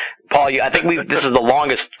 Paul, I think this is the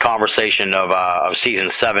longest conversation of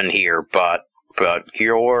season 7 here, but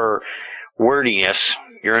your wordiness,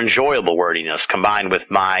 your enjoyable wordiness, combined with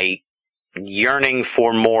my yearning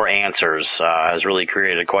for more answers has really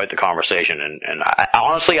created quite the conversation. And I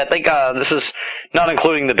honestly, I think this is not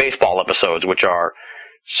including the baseball episodes, which are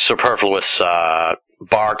superfluous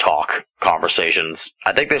bar talk conversations.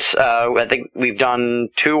 I think we've done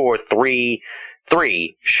 2 or 3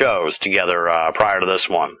 shows together prior to this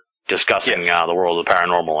one, discussing the world of the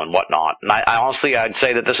paranormal and whatnot. And I honestly, I'd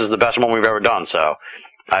say that this is the best one we've ever done. So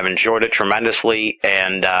I've enjoyed it tremendously,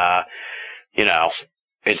 and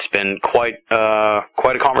it's been quite a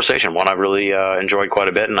conversation, one I've really enjoyed quite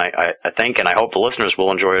a bit, and I think and I hope the listeners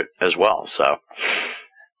will enjoy it as well. So.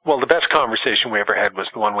 Well, the best conversation we ever had was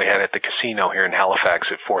the one we had at the casino here in Halifax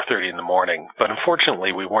at 4:30 in the morning. But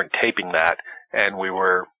unfortunately, we weren't taping that, and we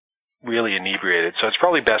were really inebriated. So it's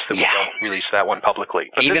probably best that we don't release that one publicly.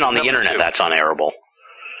 But even on the internet, that's unairable.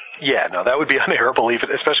 Yeah, no, that would be unairable, even,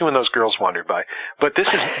 especially when those girls wandered by. But this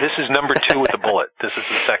is number 2 with a bullet. This is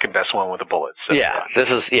the second best one with a bullet. So.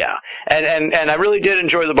 And I really did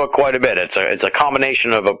enjoy the book quite a bit. It's a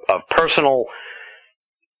combination of personal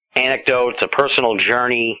anecdotes, a personal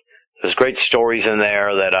journey. There's great stories in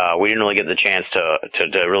there that we didn't really get the chance to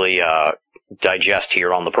really digest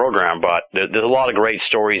here on the program, but there's a lot of great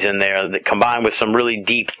stories in there that combine with some really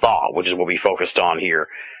deep thought, which is what we focused on here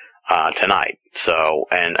tonight. So,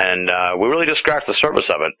 and we really just scratched the surface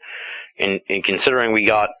of it. In considering we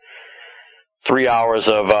got 3 hours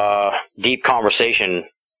of deep conversation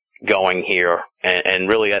going here, and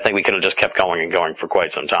really I think we could have just kept going and going for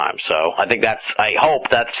quite some time. So I hope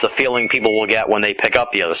that's the feeling people will get when they pick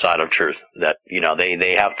up The Other Side of Truth, that,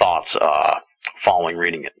 they have thoughts following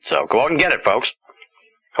reading it. So go out and get it, folks.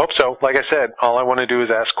 Hope so. Like I said, all I want to do is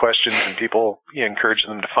ask questions, and people encourage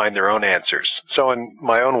them to find their own answers. So in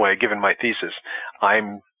my own way, given my thesis,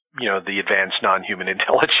 I'm, the advanced non-human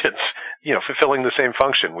intelligence, fulfilling the same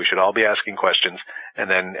function. We should all be asking questions, and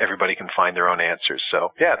then everybody can find their own answers.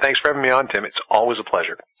 So, yeah, thanks for having me on, Tim. It's always a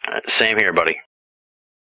pleasure. Same here, buddy.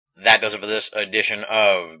 That does it for this edition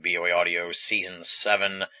of BOA Audio Season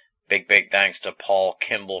 7. Big thanks to Paul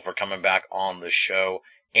Kimball for coming back on the show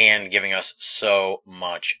and giving us so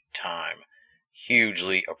much time.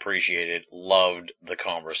 Hugely appreciated. Loved the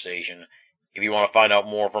conversation. If you want to find out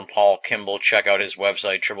more from Paul Kimball, check out his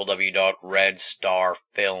website,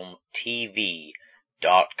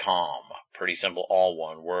 www.redstarfilmtv.com. Pretty simple, all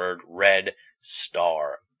one word,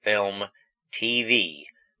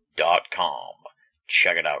 redstarfilmtv.com.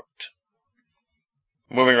 Check it out.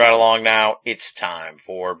 Moving right along now, it's time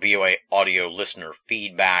for BOA Audio listener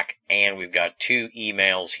feedback, and we've got 2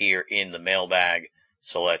 emails here in the mailbag,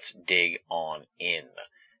 so let's dig on in.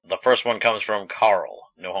 The first one comes from Carl.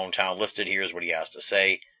 No hometown listed. Here's what he has to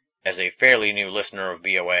say. As a fairly new listener of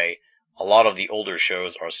BOA, a lot of the older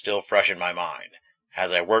shows are still fresh in my mind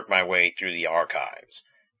as I work my way through the archives.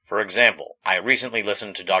 For example, I recently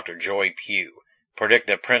listened to Dr. Joy Pugh predict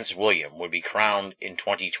that Prince William would be crowned in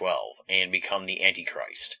 2012 and become the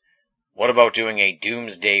Antichrist. What about doing a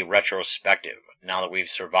doomsday retrospective now that we've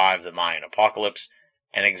survived the Mayan apocalypse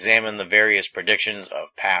and examine the various predictions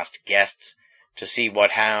of past guests to see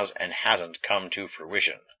what has and hasn't come to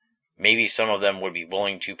fruition? Maybe some of them would be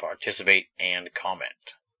willing to participate and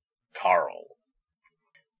comment. Carl.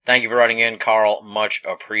 Thank you for writing in, Carl. Much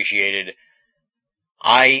appreciated.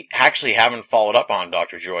 I actually haven't followed up on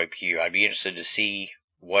Dr. Joy Pugh. I'd be interested to see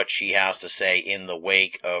what she has to say in the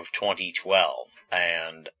wake of 2012.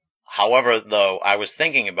 And however, though, I was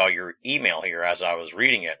thinking about your email here as I was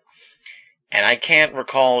reading it, and I can't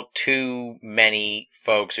recall too many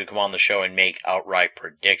folks who come on the show and make outright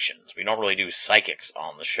predictions. We don't really do psychics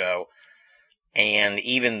on the show. And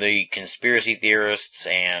even the conspiracy theorists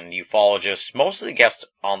and ufologists, most of the guests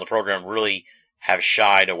on the program really have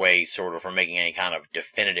shied away sort of from making any kind of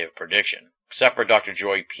definitive prediction, except for Dr.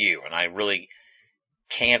 Joy Pugh. And I really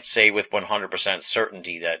can't say with 100%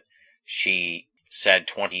 certainty that she said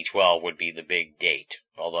 2012 would be the big date,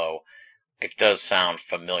 although it does sound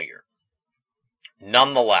familiar.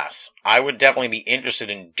 Nonetheless, I would definitely be interested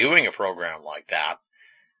in doing a program like that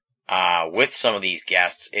with some of these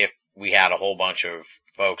guests if we had a whole bunch of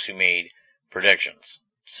folks who made predictions.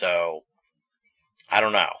 So, I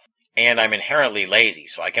don't know. And I'm inherently lazy,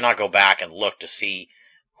 so I cannot go back and look to see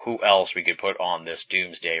who else we could put on this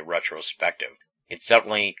doomsday retrospective. It's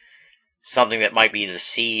definitely something that might be the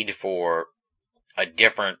seed for a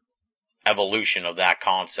different evolution of that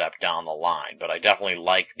concept down the line, but I definitely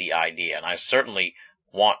like the idea, and I certainly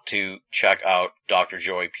want to check out Dr.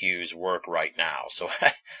 Joy Pugh's work right now. So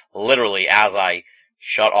literally, as I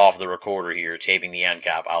shut off the recorder here, taping the end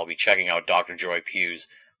cap, I'll be checking out Dr. Joy Pugh's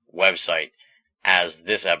website as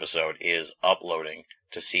this episode is uploading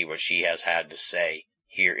to see what she has had to say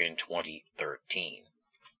here in 2013.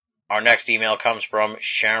 Our next email comes from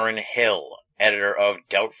Sharon Hill, editor of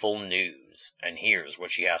Doubtful News, and here's what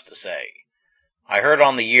she has to say. I heard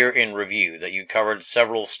on the Year in Review that you covered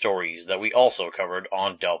several stories that we also covered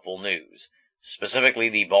on Doubtful News, specifically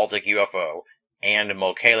the Baltic UFO and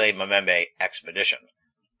Mokele Mbembe expedition.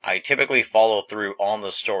 I typically follow through on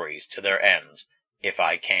the stories to their ends if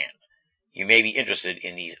I can. You may be interested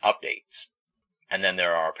in these updates. And then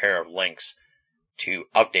there are a pair of links to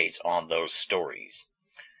updates on those stories.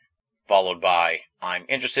 Followed by, I'm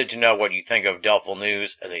interested to know what you think of Doubtful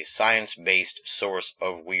News as a science-based source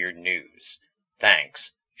of weird news.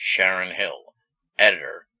 Thanks, Sharon Hill,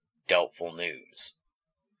 editor, Doubtful News.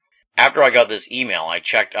 After I got this email, I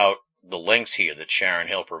checked out the links here that Sharon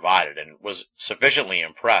Hill provided and was sufficiently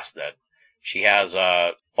impressed that she has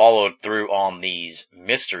followed through on these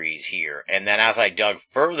mysteries here. And then as I dug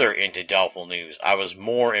further into Doubtful News, I was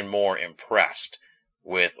more and more impressed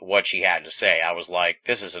with what she had to say. I was like,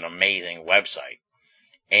 this is an amazing website.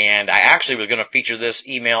 And I actually was going to feature this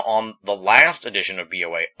email on the last edition of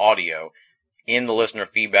BOA Audio in the listener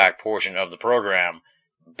feedback portion of the program,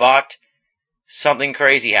 but something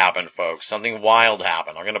crazy happened, folks. Something wild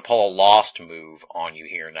happened. I'm going to pull a Lost move on you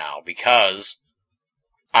here now, because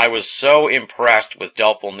I was so impressed with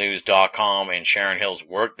DoubtfulNews.com and Sharon Hill's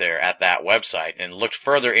work there at that website, and looked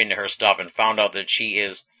further into her stuff and found out that she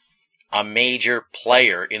is a major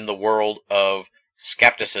player in the world of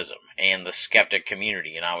skepticism and the skeptic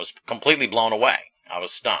community, and I was completely blown away. I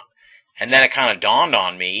was stunned. And then it kind of dawned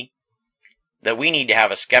on me that we need to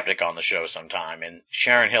have a skeptic on the show sometime, and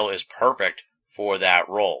Sharon Hill is perfect for that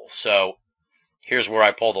role. So here's where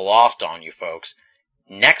I pull the Lost on you folks.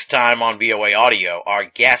 Next time on BOA Audio, our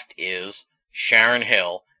guest is Sharon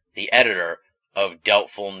Hill, the editor of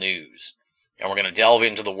Doubtful News. And we're going to delve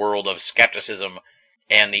into the world of skepticism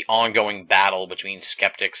and the ongoing battle between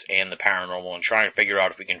skeptics and the paranormal, and trying to figure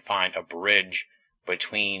out if we can find a bridge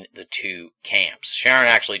between the two camps. Sharon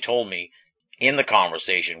actually told me in the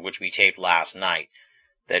conversation, which we taped last night,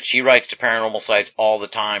 that she writes to paranormal sites all the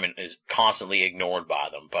time and is constantly ignored by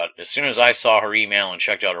them. But as soon as I saw her email and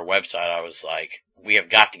checked out her website, I was like, we have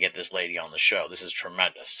got to get this lady on the show. This is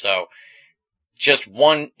tremendous. So just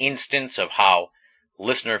one instance of how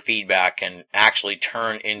listener feedback can actually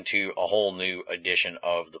turn into a whole new edition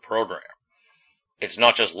of the program. It's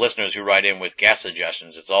not just listeners who write in with guest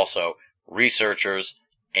suggestions. It's also researchers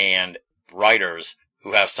and writers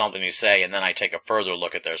who have something to say, and then I take a further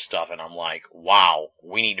look at their stuff, and I'm like, wow,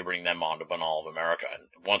 we need to bring them on to Banal of America. And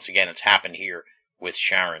once again, it's happened here with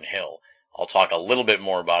Sharon Hill. I'll talk a little bit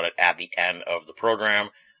more about it at the end of the program.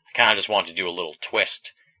 I kind of just want to do a little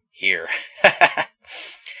twist here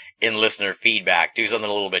in listener feedback, do something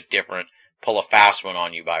a little bit different, pull a fast one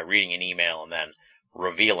on you by reading an email and then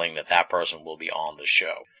revealing that that person will be on the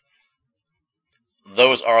show.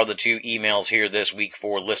 those are the two emails here this week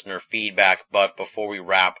for listener feedback. But before we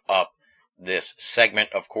wrap up this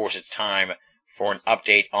segment, of course, it's time for an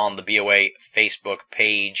update on the BOA Facebook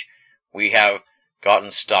page. We have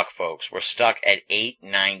gotten stuck, folks. We're stuck at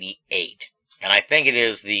 898. And I think it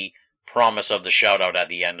is the promise of the shout-out at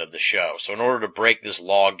the end of the show. So in order to break this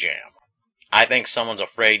logjam, I think someone's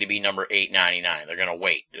afraid to be number 899. They're going to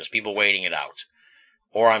wait. There's people waiting it out.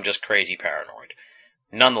 Or I'm just crazy paranoid.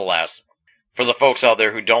 Nonetheless, for the folks out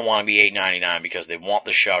there who don't want to be 899 because they want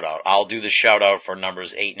the shout-out, I'll do the shout-out for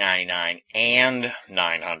numbers 899 and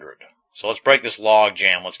 900. So let's break this log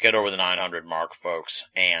jam. Let's get over the 900 mark, folks,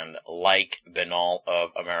 and like Binnall of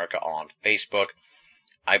America on Facebook.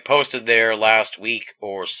 I posted there last week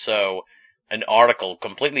or so an article,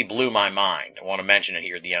 completely blew my mind. I want to mention it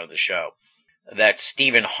here at the end of the show, that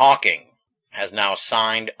Stephen Hawking has now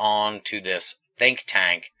signed on to this think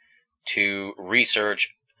tank to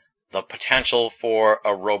research the potential for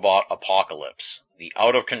a robot apocalypse. The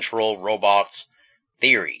out-of-control robots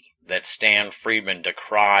theory that Stan Friedman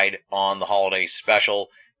decried on the holiday special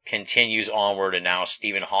continues onward, and now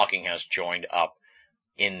Stephen Hawking has joined up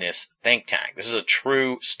in this think tank. This is a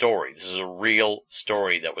true story. This is a real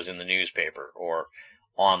story that was in the newspaper, or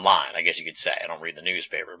online, I guess you could say. I don't read the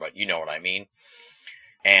newspaper, but you know what I mean.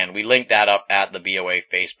 And we linked that up at the BOA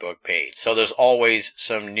Facebook page. So there's always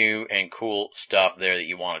some new and cool stuff there that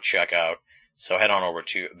you want to check out. So head on over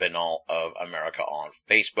to Binnall of America on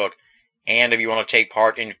Facebook. And if you want to take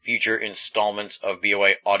part in future installments of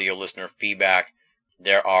BOA audio listener feedback,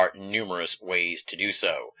 there are numerous ways to do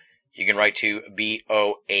so. You can write to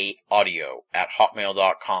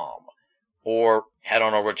boaaudio@hotmail.com or head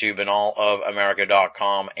on over to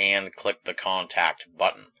binnallofamerica.com and click the contact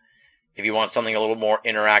button. If you want something a little more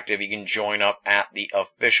interactive, you can join up at the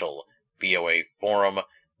official BOA forum,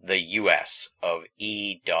 the US of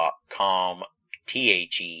E.com,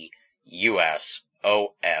 THEUSOFE.com.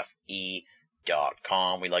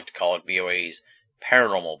 We like to call it BOA's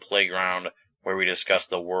Paranormal Playground, where we discuss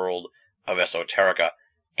the world of esoterica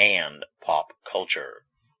and pop culture.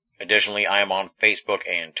 Additionally, I am on Facebook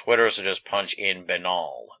and Twitter, so just punch in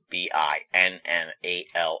Binnall, Binnall,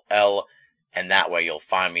 and that way you'll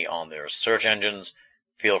find me on their search engines.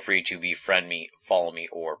 Feel free to befriend me, follow me,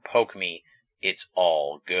 or poke me. It's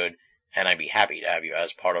all good, and I'd be happy to have you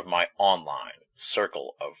as part of my online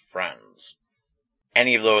circle of friends.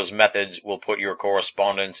 Any of those methods will put your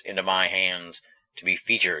correspondence into my hands to be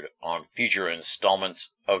featured on future installments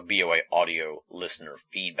of BOA Audio Listener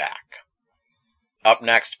Feedback. Up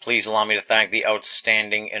next, please allow me to thank the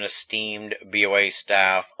outstanding and esteemed BOA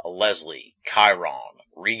staff, Leslie, Chiron,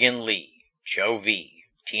 Regan Lee, Joe V,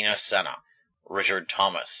 Tina Senna, Richard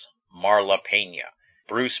Thomas, Marla Pena,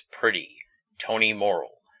 Bruce Priddy, Tony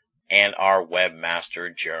Morrill, and our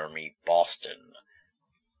webmaster, Jeremy Boston.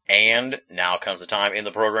 And now comes the time in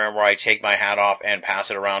the program where I take my hat off and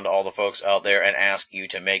pass it around to all the folks out there and ask you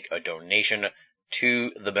to make a donation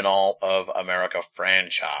to the Binnall of America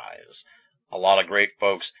franchise. A lot of great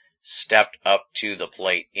folks stepped up to the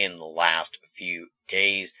plate in the last few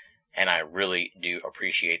days, and I really do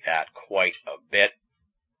appreciate that quite a bit.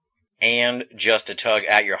 And just to tug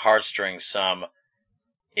at your heartstrings some,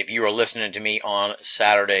 if you are listening to me on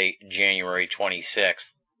Saturday, January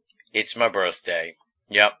 26th, it's my birthday.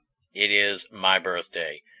 Yep, it is my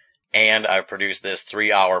birthday. And I've produced this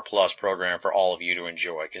 3-hour plus program for all of you to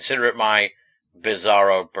enjoy. Consider it my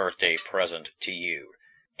bizarro birthday present to you.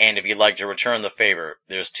 And if you'd like to return the favor,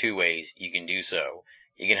 there's 2 ways you can do so.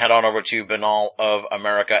 You can head on over to Binnall of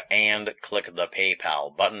America and click the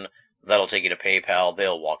PayPal button. That'll take you to PayPal.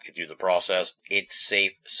 They'll walk you through the process. It's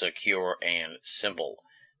safe, secure, and simple.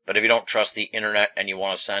 But if you don't trust the internet and you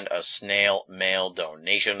want to send a snail mail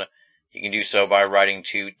donation, you can do so by writing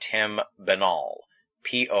to Tim Binnall,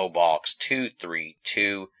 P.O. Box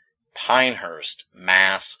 232, Pinehurst,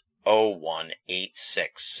 Mass.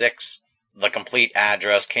 01866. The complete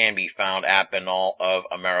address can be found at Binnall of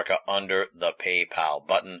America under the PayPal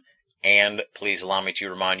button. And please allow me to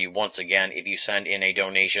remind you once again, if you send in a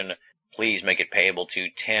donation, please make it payable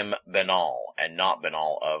to Tim Binnall and not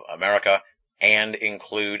Binnall of America, and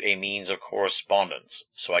include a means of correspondence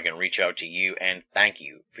so I can reach out to you and thank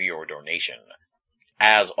you for your donation.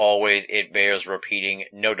 As always, it bears repeating,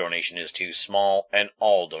 no donation is too small, and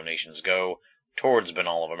all donations go towards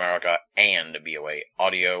Binnall of America and BOA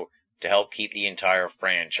Audio to help keep the entire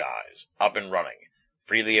franchise up and running,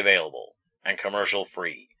 freely available, and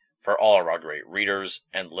commercial-free for all of our great readers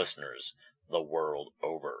and listeners the world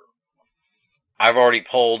over. I've already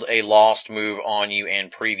pulled a lost move on you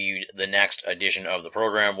and previewed the next edition of the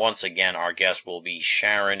program. Once again, our guest will be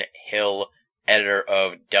Sharon Hill, editor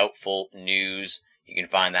of Doubtful News. You can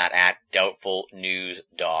find that at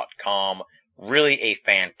doubtfulnews.com. Really a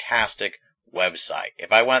fantastic website.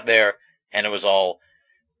 If I went there and it was all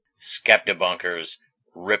skeptibunkers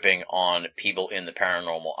ripping on people in the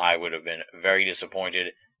paranormal, I would have been very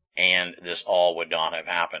disappointed, and this all would not have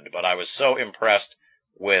happened. But I was so impressed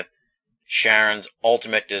with Sharon's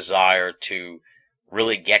ultimate desire to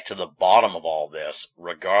really get to the bottom of all this,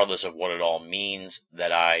 regardless of what it all means,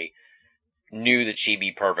 that I knew that she'd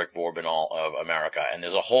be perfect for Binnall of America. And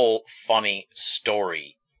there's a whole funny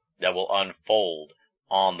story that will unfold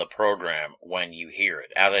on the program when you hear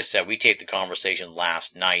it. As I said, we taped the conversation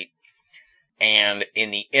last night, and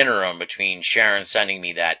in the interim between Sharon sending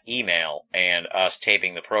me that email and us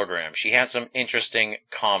taping the program, she had some interesting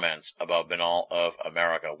comments about Binnall of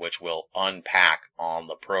America, which we'll unpack on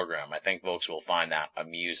the program. I think folks will find that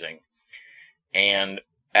amusing. And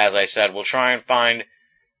as I said, we'll try and find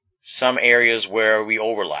some areas where we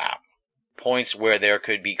overlap, points where there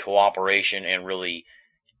could be cooperation and really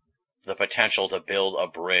the potential to build a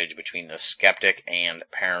bridge between the skeptic and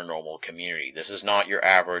paranormal community. This is not your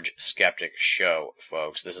average skeptic show,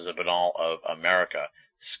 folks. This is a Binnall of America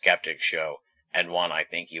skeptic show, and one I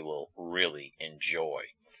think you will really enjoy.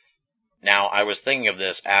 Now, I was thinking of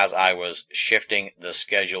this as I was shifting the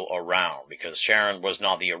schedule around, because Sharon was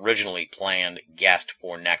not the originally planned guest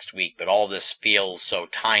for next week, but all this feels so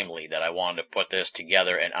timely that I wanted to put this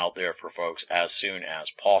together and out there for folks as soon as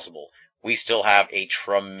possible. We still have a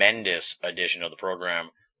tremendous edition of the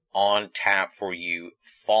program on tap for you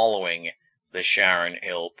following the Sharon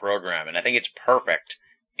Hill program. And I think it's perfect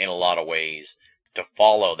in a lot of ways to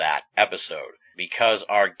follow that episode, because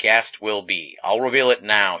our guest will be, I'll reveal it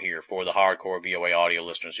now here for the hardcore BOA audio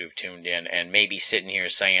listeners who've tuned in and maybe sitting here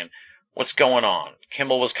saying, what's going on?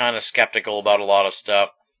 Kimball was kind of skeptical about a lot of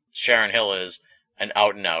stuff. Sharon Hill is an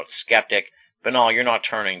out-and-out skeptic. Binnall, you're not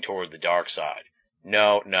turning toward the dark side.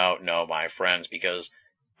 No, my friends, because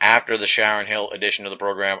after the Sharon Hill edition of the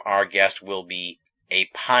program, our guest will be a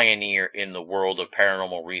pioneer in the world of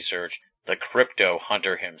paranormal research, the crypto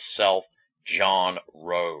hunter himself, John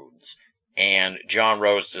Rhodes. And John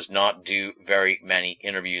Rhodes does not do very many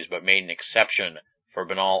interviews, but made an exception for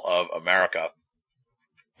Binnall of America.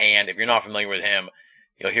 And if you're not familiar with him,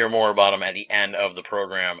 you'll hear more about him at the end of the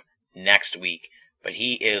program next week. But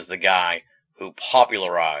he is the guy who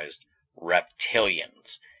popularized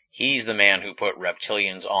reptilians. He's the man who put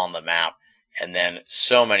reptilians on the map, and then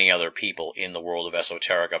so many other people in the world of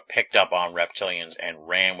esoterica picked up on reptilians and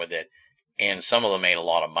ran with it, and some of them made a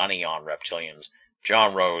lot of money on reptilians.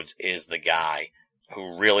 John Rhodes is the guy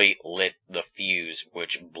who really lit the fuse,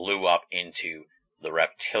 which blew up into the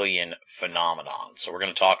reptilian phenomenon. So we're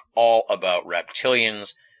going to talk all about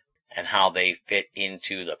reptilians and how they fit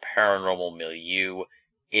into the paranormal milieu.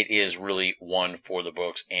 It is really one for the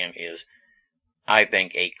books and is, I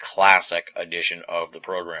think, a classic edition of the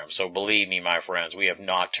program. So believe me, my friends, we have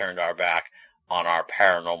not turned our back on our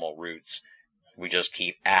paranormal roots. We just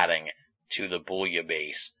keep adding to the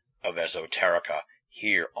bouillabaisse of esoterica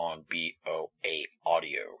here on BOA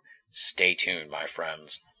Audio. Stay tuned, my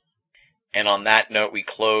friends. And on that note, we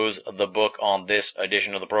close the book on this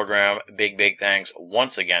edition of the program. Big thanks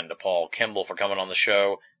once again to Paul Kimball for coming on the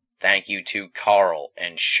show. Thank you to Carl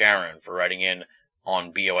and Sharon for writing in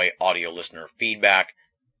on BOA Audio listener feedback.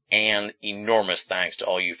 And enormous thanks to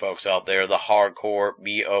all you folks out there, the hardcore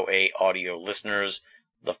BOA Audio listeners,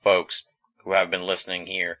 the folks who have been listening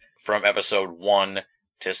here from episode 1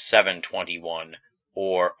 to 721,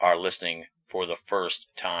 or are listening for the first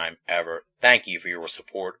time ever. Thank you for your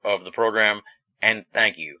support of the program, and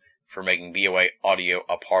thank you for making BOA Audio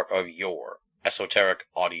a part of your esoteric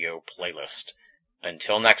audio playlist.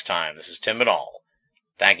 Until next time, this is Tim Binnall,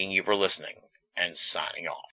 thanking you for listening and signing off.